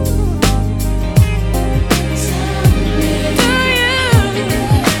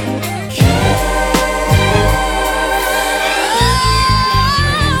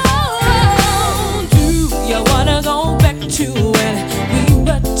 Do you wanna go back to when we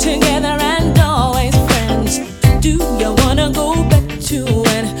were together and always friends? Do you wanna go back to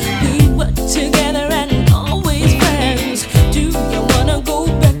when we were together and always friends? Do you wanna go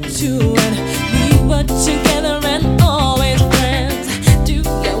back to when we were together and always friends? Do you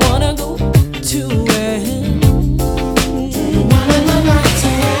wanna go back to when? Do you wanna go back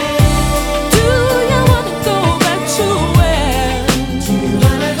to when? Do you wanna go back to when? Do you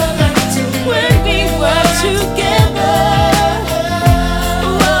wanna go back to when we were together?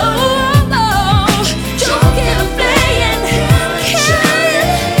 Oh, joking and playing,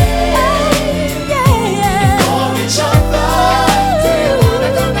 for each other. Do you wanna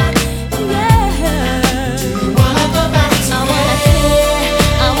go back? Yeah. Do you wanna go back to I wanna care,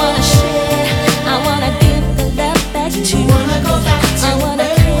 I wanna share, I wanna give the love back to you. Wanna go back to I wanna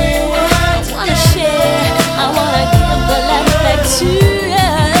care, I wanna share, I wanna give the love back to you.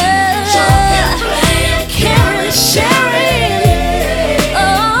 Caring, sharing,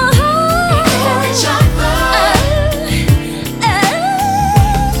 oh, for each other.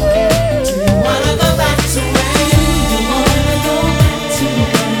 Do you wanna go back to when? Do you wanna go back to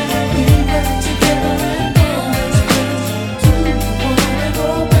when we were together and always friends? Do you wanna go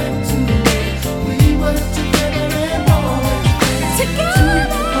back to when we were together and always friends?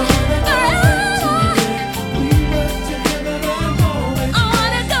 Together, we were together and always. I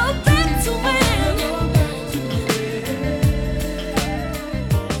wanna go back to when.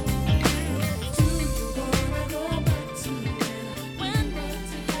 Do you wanna go back to when we're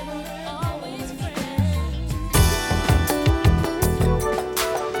together and always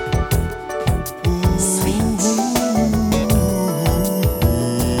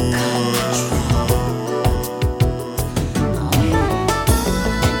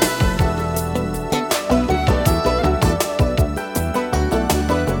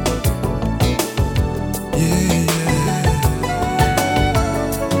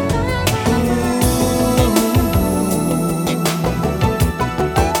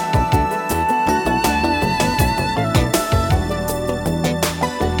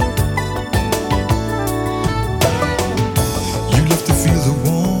You love to feel the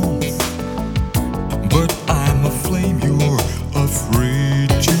warmth, but I'm a flame you're afraid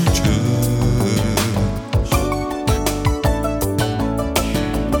to touch.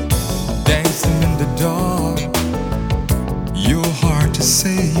 Dancing in the dark, you're hard to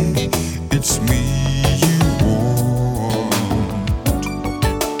say it's me you want.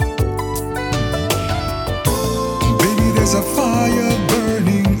 Baby, there's a fire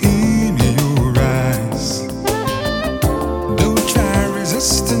burning in your eyes. Don't try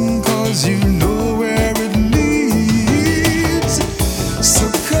resisting, cause you know where it leads. So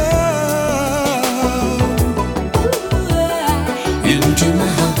come into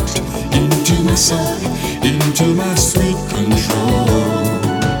my heart, into my soul, into my sweet control.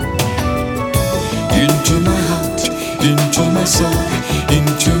 Into my heart, into my soul,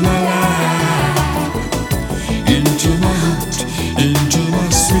 into my life. Into my heart, into my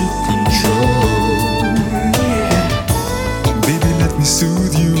sweet control. Baby, let me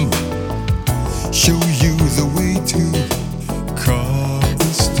soothe you, show you the way to calm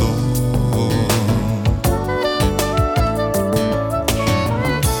the storm.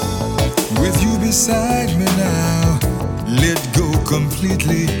 With you beside me now, let go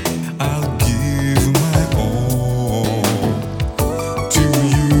completely. I'll give my all to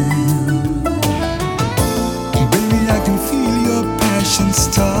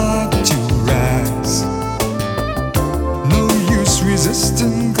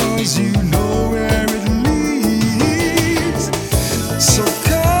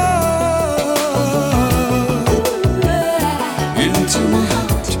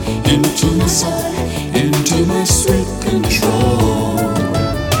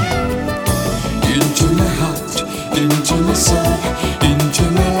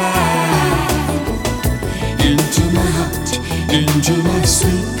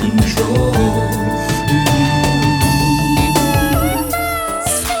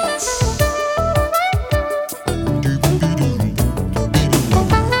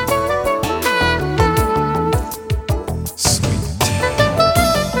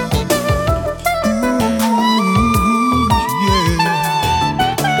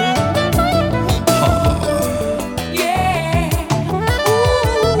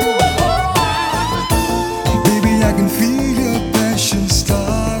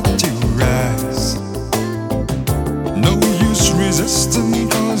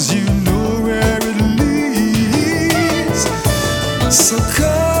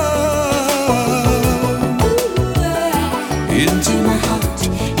into my heart,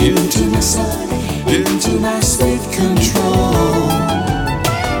 into my soul, into my sweet control.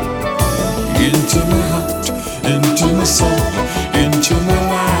 Into my heart, into my soul, into my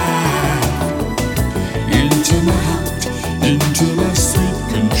life. Into my heart, into my sweet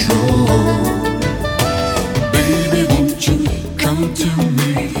control. Baby, won't you come to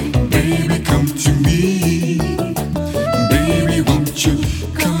me? Baby, come to me. Baby, won't you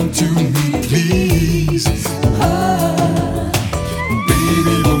come to me, please?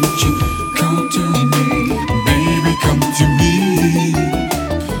 Baby, won't you come to me? Baby, come to me.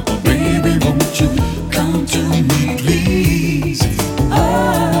 Oh, baby, won't you come to me, please?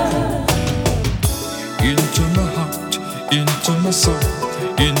 Into my heart, into my soul,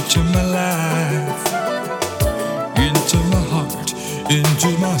 into my life. Into my heart, into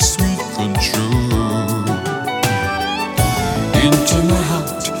my sweet control. Into my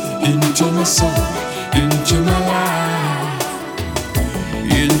heart, into my soul, into my life.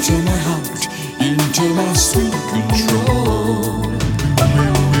 Into my heart, into my sweet control.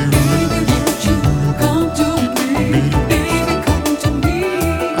 Baby, won't you come to me? Baby, come to me.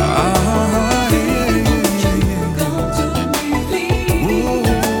 Won't you come to me, please?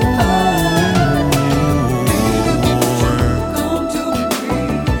 Come to me,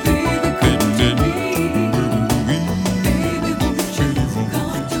 baby, come to me. Baby, won't you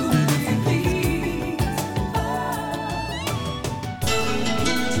come to me, please?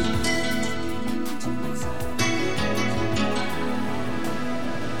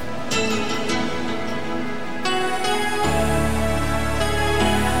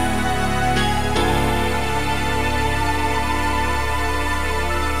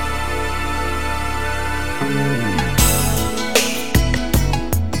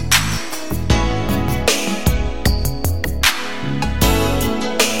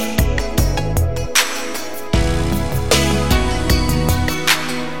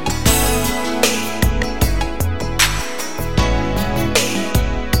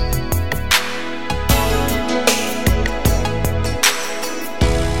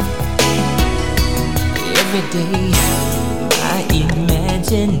 Every day, my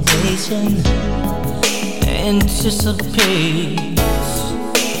imagination anticipates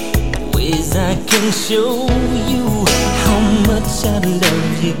ways I can show you how much I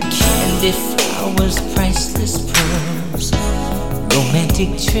love you. Candy flowers, priceless pearls, romantic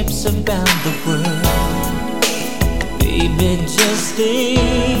trips around the world. Baby, just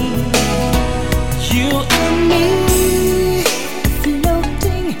think, you and me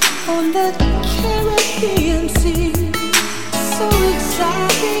floating on the Caribbean Sea, so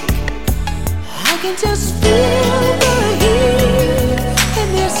exotic. I can just feel the heat, and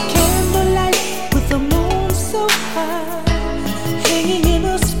there's candlelight with the moon so high, hanging in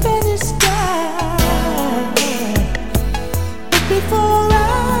a Spanish sky. But before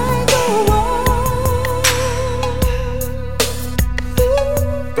I go on,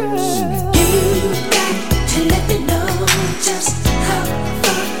 girl, you got to let me know just how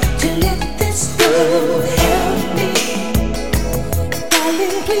far to let this go. Help me,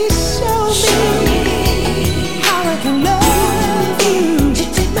 darling, please show me how I can love you. You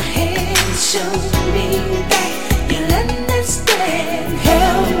take my hand, show me that you'll understand.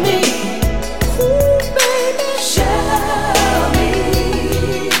 Help me, ooh, baby, show me.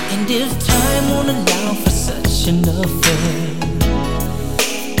 And if time won't allow for such an affair,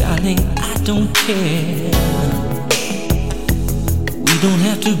 darling, I don't care. We don't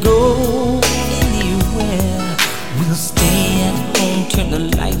have to go anywhere. We'll stay at home, turn the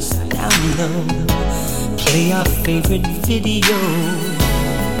lights down low, play our favorite video,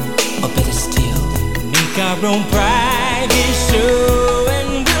 or better still, make our own private show, and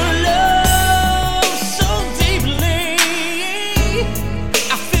we'll love so deeply.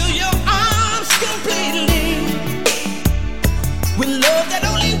 I feel your arms completely, with love that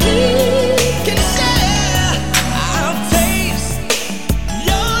only we can share. I'll taste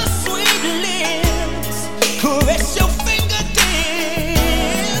your sweet lips, caress your fingertips.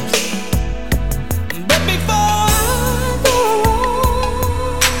 But before I go on,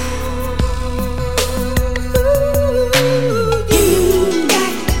 you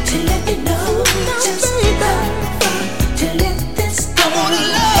got to let me know just how far to let this go. I wanna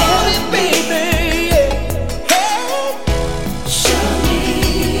love you, baby. Hey, show me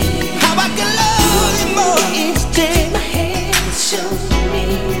how I can love you more each day. Take my hand, show me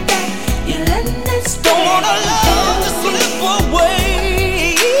that you'll understand. Don't wanna love to slip away.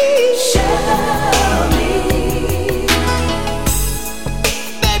 Show me,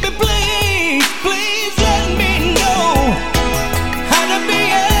 baby, please, please let me know how to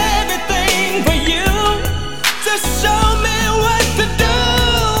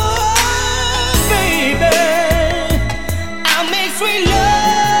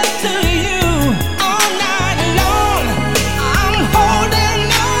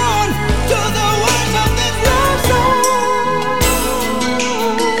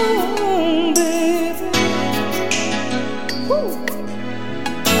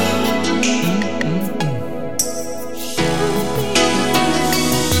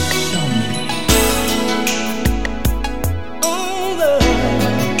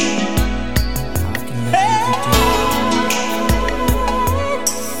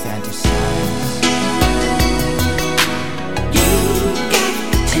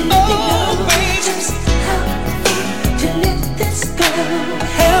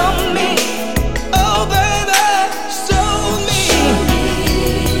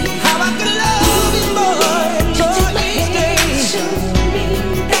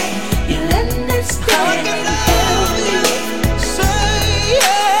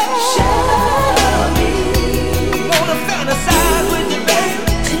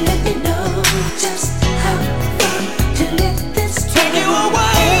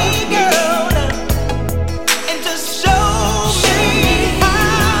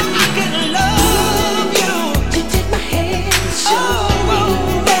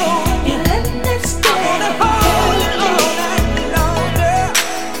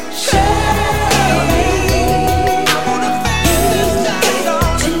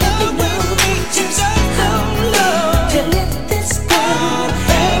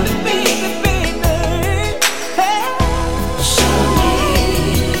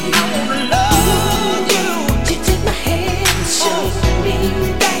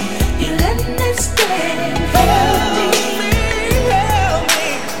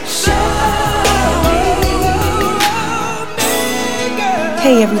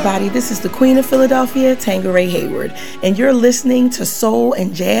Hey everybody, this is the Queen of Philadelphia, Tangeray Hayward, and you're listening to Soul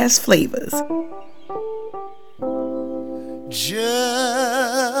and Jazz Flavas.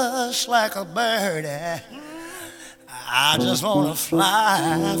 Just like a bird, I just wanna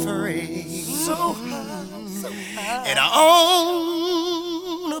fly free. So high. And I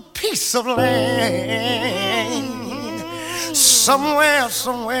own a piece of land somewhere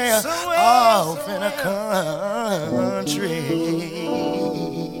off in a country.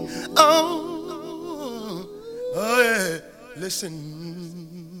 Oh yeah, listen.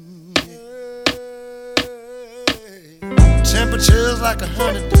 Temperatures like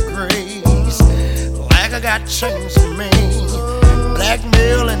 100 degrees, like I got chains on me.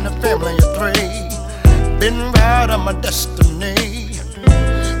 Blackmail in the family of three, been right on my destiny.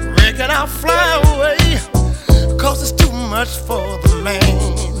 Reckon I'll fly away, cause it's too much for the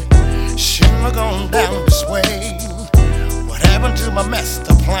man. Shouldn't have gone down this way. What happened to my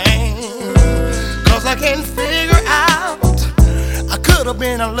master plan? Cause I can't figure out, I could have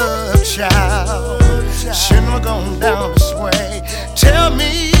been a love child. Shouldn't have gone down this way. Tell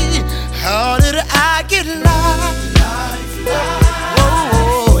me, how did I get lost?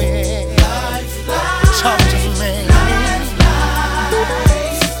 Oh, yeah. Talk to me.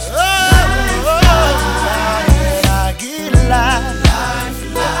 Oh, how did I get lost?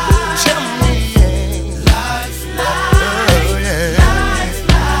 Tell me, yeah. Oh, yeah.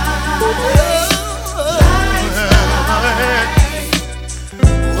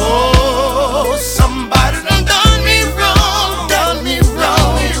 Oh, somebody done me wrong.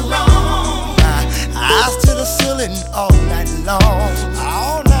 I stood a ceiling all night long.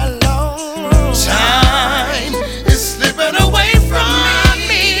 Time is slipping away from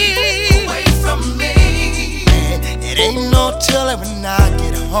me. It ain't no telling when I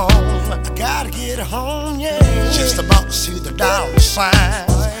get home. I gotta get home, yeah. Just about to see the dollar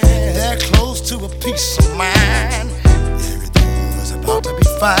signs. They're close to a peace of mind. Everything was about to be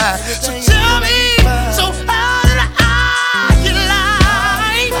fine. So tell me, so how did I get life?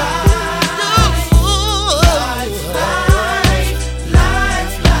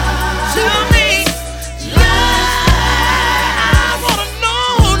 Tell me, I wanna know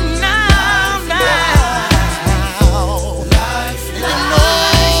now.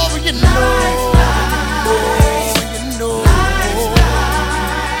 You know.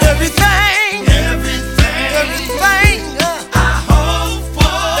 Everything I hope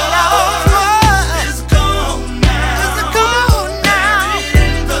for is gone now.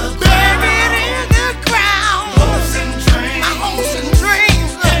 Buried in the ground. Hopes and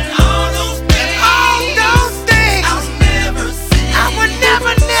dreams, and all those things I would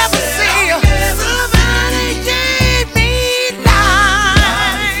never see. Somebody gave me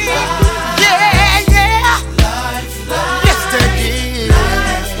life. Yeah. Yes, they did.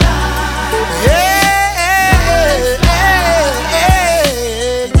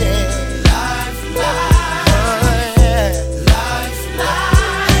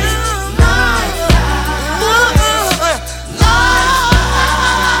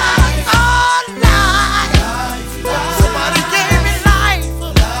 Somebody gave me life.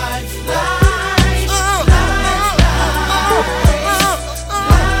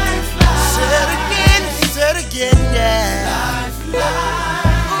 Said again, yeah.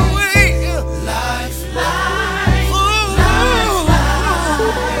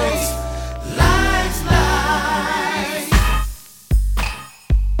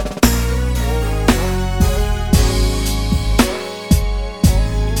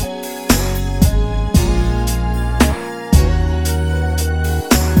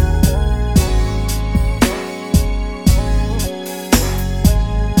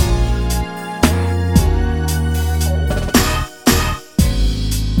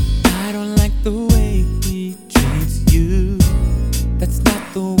 I don't like the way he treats you. That's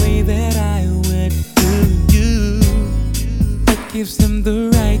not the way that I would do you. What gives him the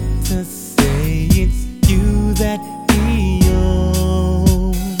right to say it's you that he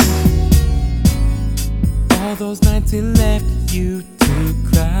owns? All those nights he left you to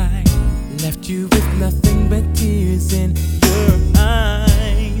cry, left you with nothing but tears in your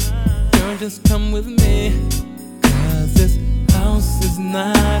eyes. Girl, just come with me, 'cause this house is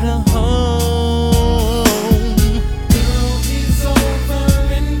not a home. Girl, he's over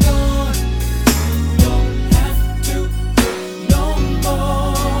and gone. You don't have to no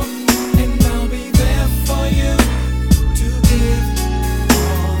more. And I'll be there for you to give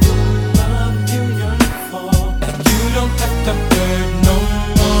all the love you yearn for. And you don't have to hurt no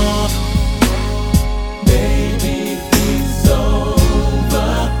more. Baby, he's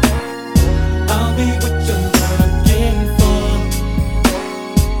over. I'll be what you're looking for.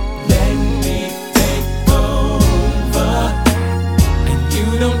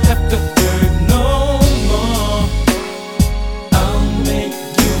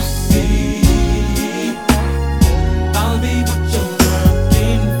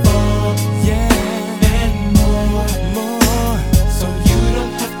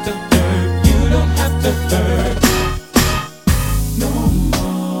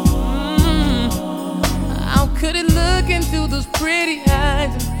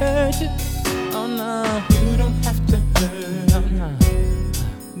 hurt you. Oh no, you don't have to hurt. Oh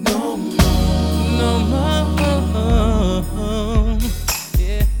no, no more, no more.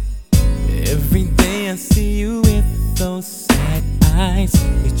 Yeah. Every day I see you with those sad eyes.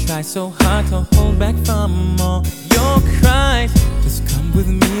 You try so hard to hold back from all your cries. Just come with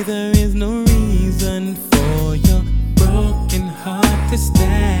me, there is no reason for your broken heart to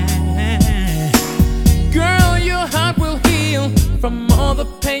stand. Girl, your heart will heal from all the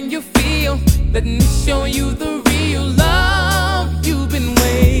pain you feel. Let me show you the real love you've been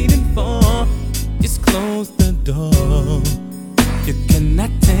waiting for. Just close the door. You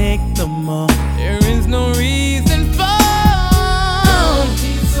cannot take no more. There is no reason for.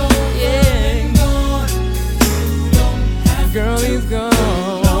 He's over and gone. You don't have girl, he's gone.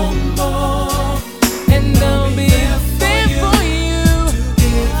 No more. And I'll be there for you.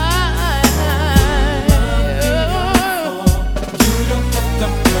 You don't have to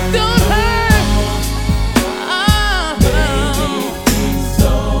hurt. Don't hurt. Baby, he's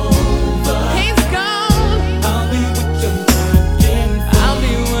over. He's gone. I'll be what you're looking for. I'll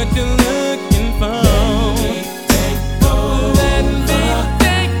be what you're looking for. Let me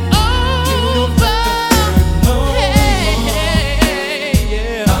take over. Hey,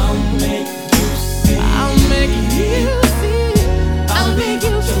 yeah. I'll make you see. I'll make you see. I'll make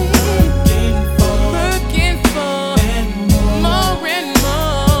you see. Looking for more and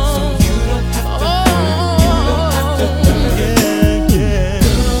more. So you don't have to hurt.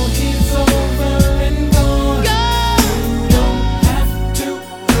 Girl, he's over and gone. You don't have to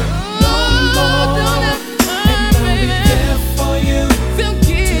hurt no more. And I'll be there for you to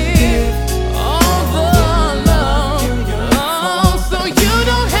give all the love. Oh, so you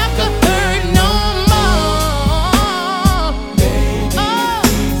don't have to hurt no more. Baby,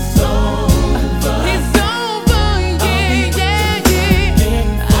 he's over. He's over, yeah, yeah,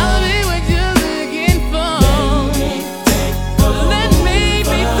 yeah. I'll be what you're looking for. Let me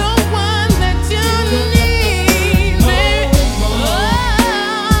be the one that you need, baby.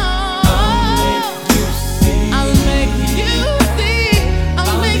 I'll make you see.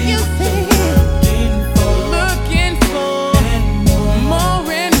 I'll make you see. Looking for more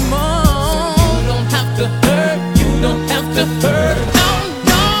and more. Don't have to hurt. You don't have to hurt.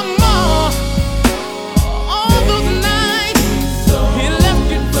 No more. All those nights he left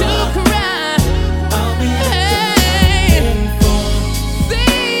you to cry. Hey,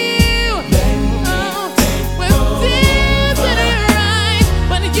 see you with tears in your eyes,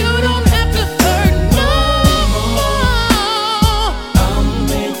 but you don't have to hurt no more. I'll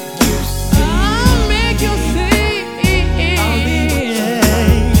make you see. I'll make you see.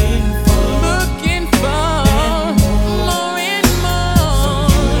 Looking for more and more.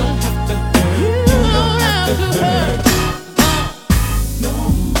 You don't have to hurt no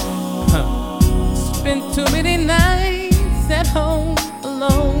more. Spent too many nights at home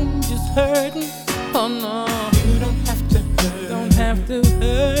alone, just hurting. Oh no, you don't have to hurt. Don't have to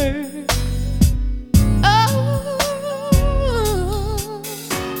hurt.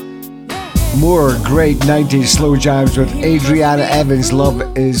 More great 90s slow jams with Adriana Evans. Love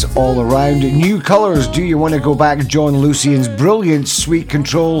is all around. New Colours, Do You Want to Go Back? John Lucian's brilliant Sweet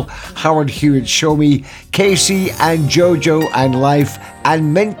Control. Howard Hewitt, Show Me. Casey and JoJo and Life.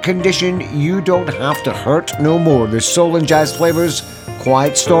 And Mint Condition, You Don't Have to Hurt No More. The Soul and Jazz Flavas.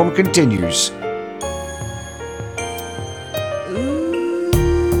 Quiet Storm continues.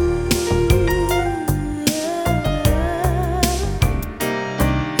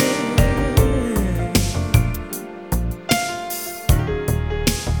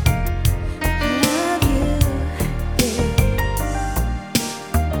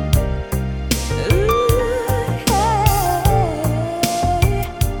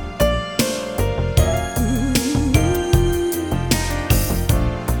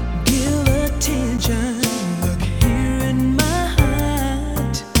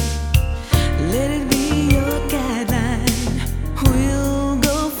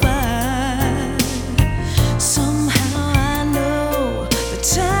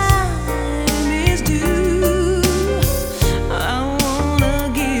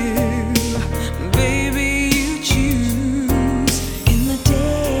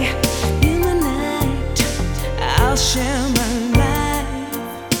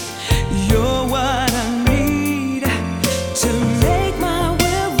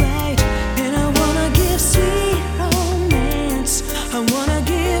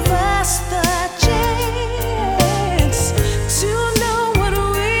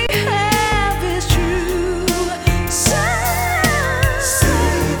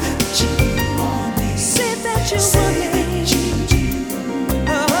 Say that you want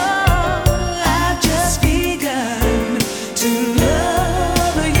me.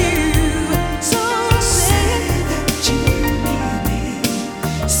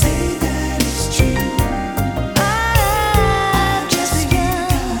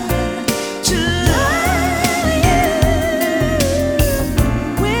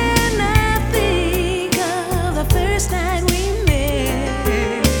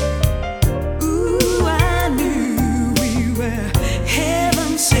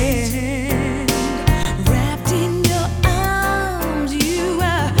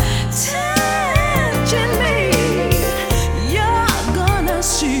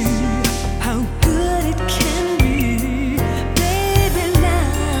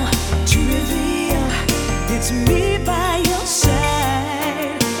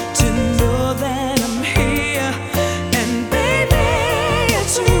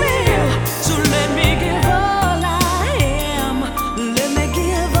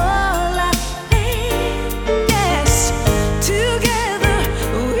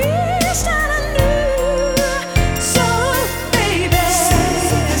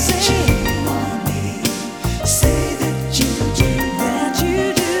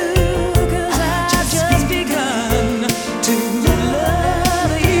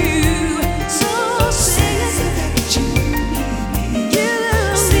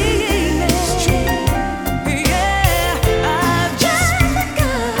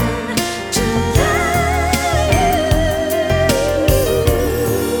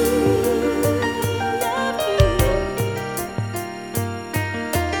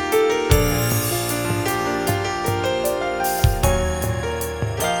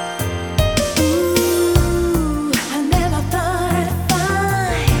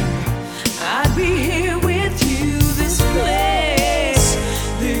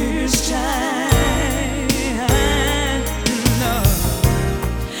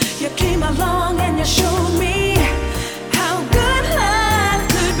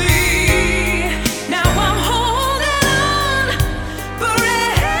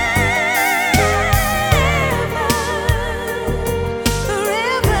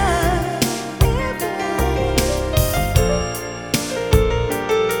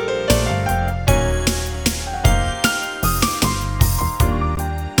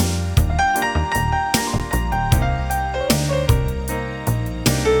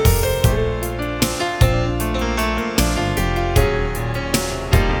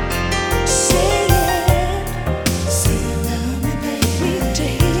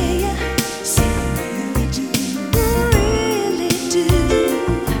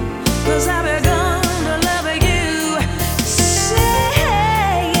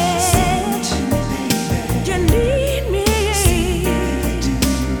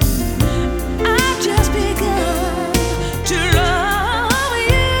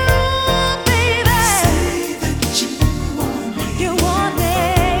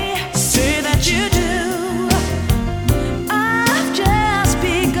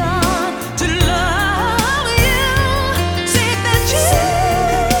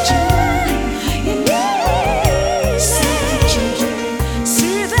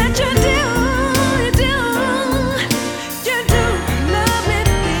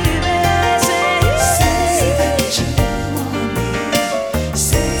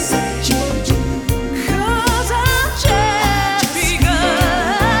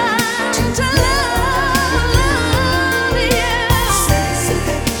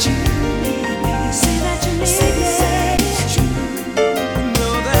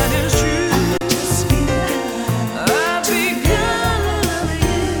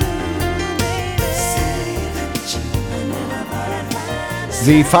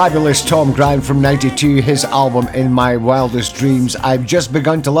 The fabulous Tom Grant from '92, his album In My Wildest Dreams. I've Just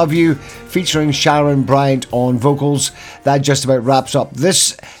Begun to Love You, featuring Sharon Bryant on vocals. That just about wraps up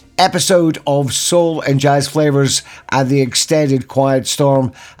this episode of Soul and Jazz Flavors and the extended Quiet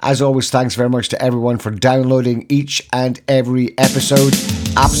Storm. As always, thanks very much to everyone for downloading each and every episode.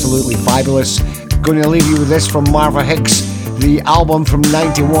 Absolutely fabulous. Going to leave you with this from Marva Hicks, the album from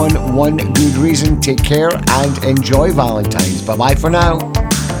 '91, One Good Reason. Take care and enjoy Valentine's. Bye-bye for now.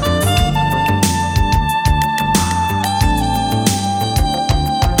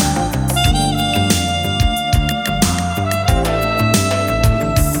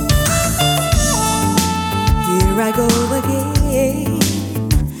 Here I go again.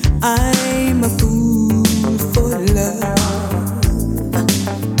 I'm a fool for love.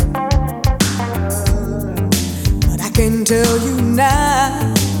 Can tell you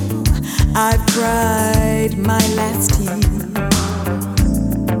now, I've cried my last tear.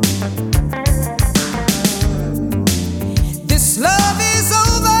 This love is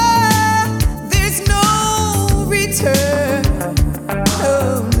over, there's no return.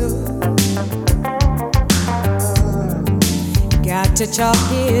 Oh no. Got to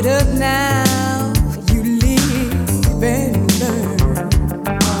chalk it up now. You live and learn.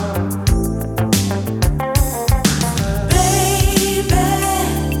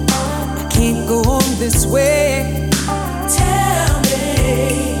 This way, tell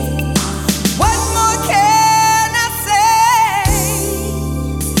me, what more can I say?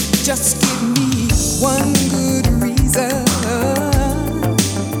 Just give me one good reason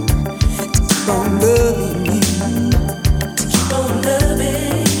to keep on loving you, to keep on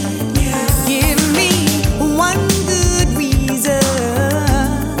loving you. Give me one good reason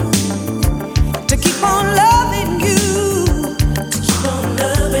to keep on loving you, to keep on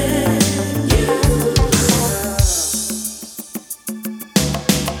loving you.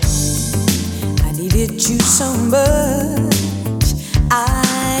 You so much,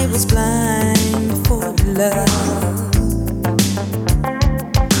 I was blind for love.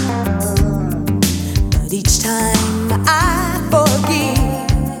 But each time I forgive,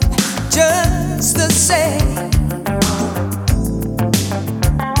 just the same.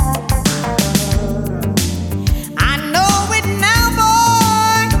 I know it now,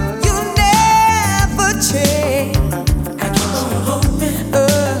 boy, you'll never change. I keep on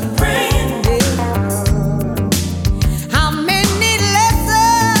hoping, praying.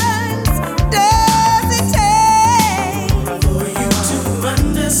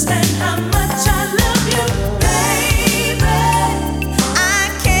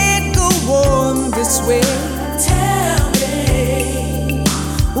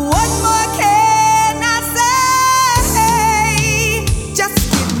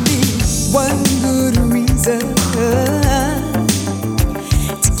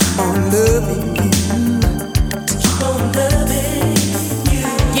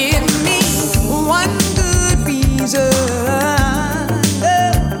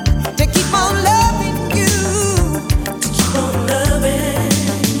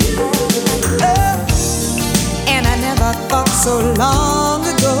 So long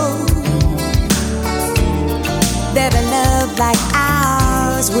ago that a love like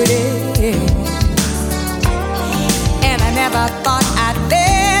ours would end, and I never thought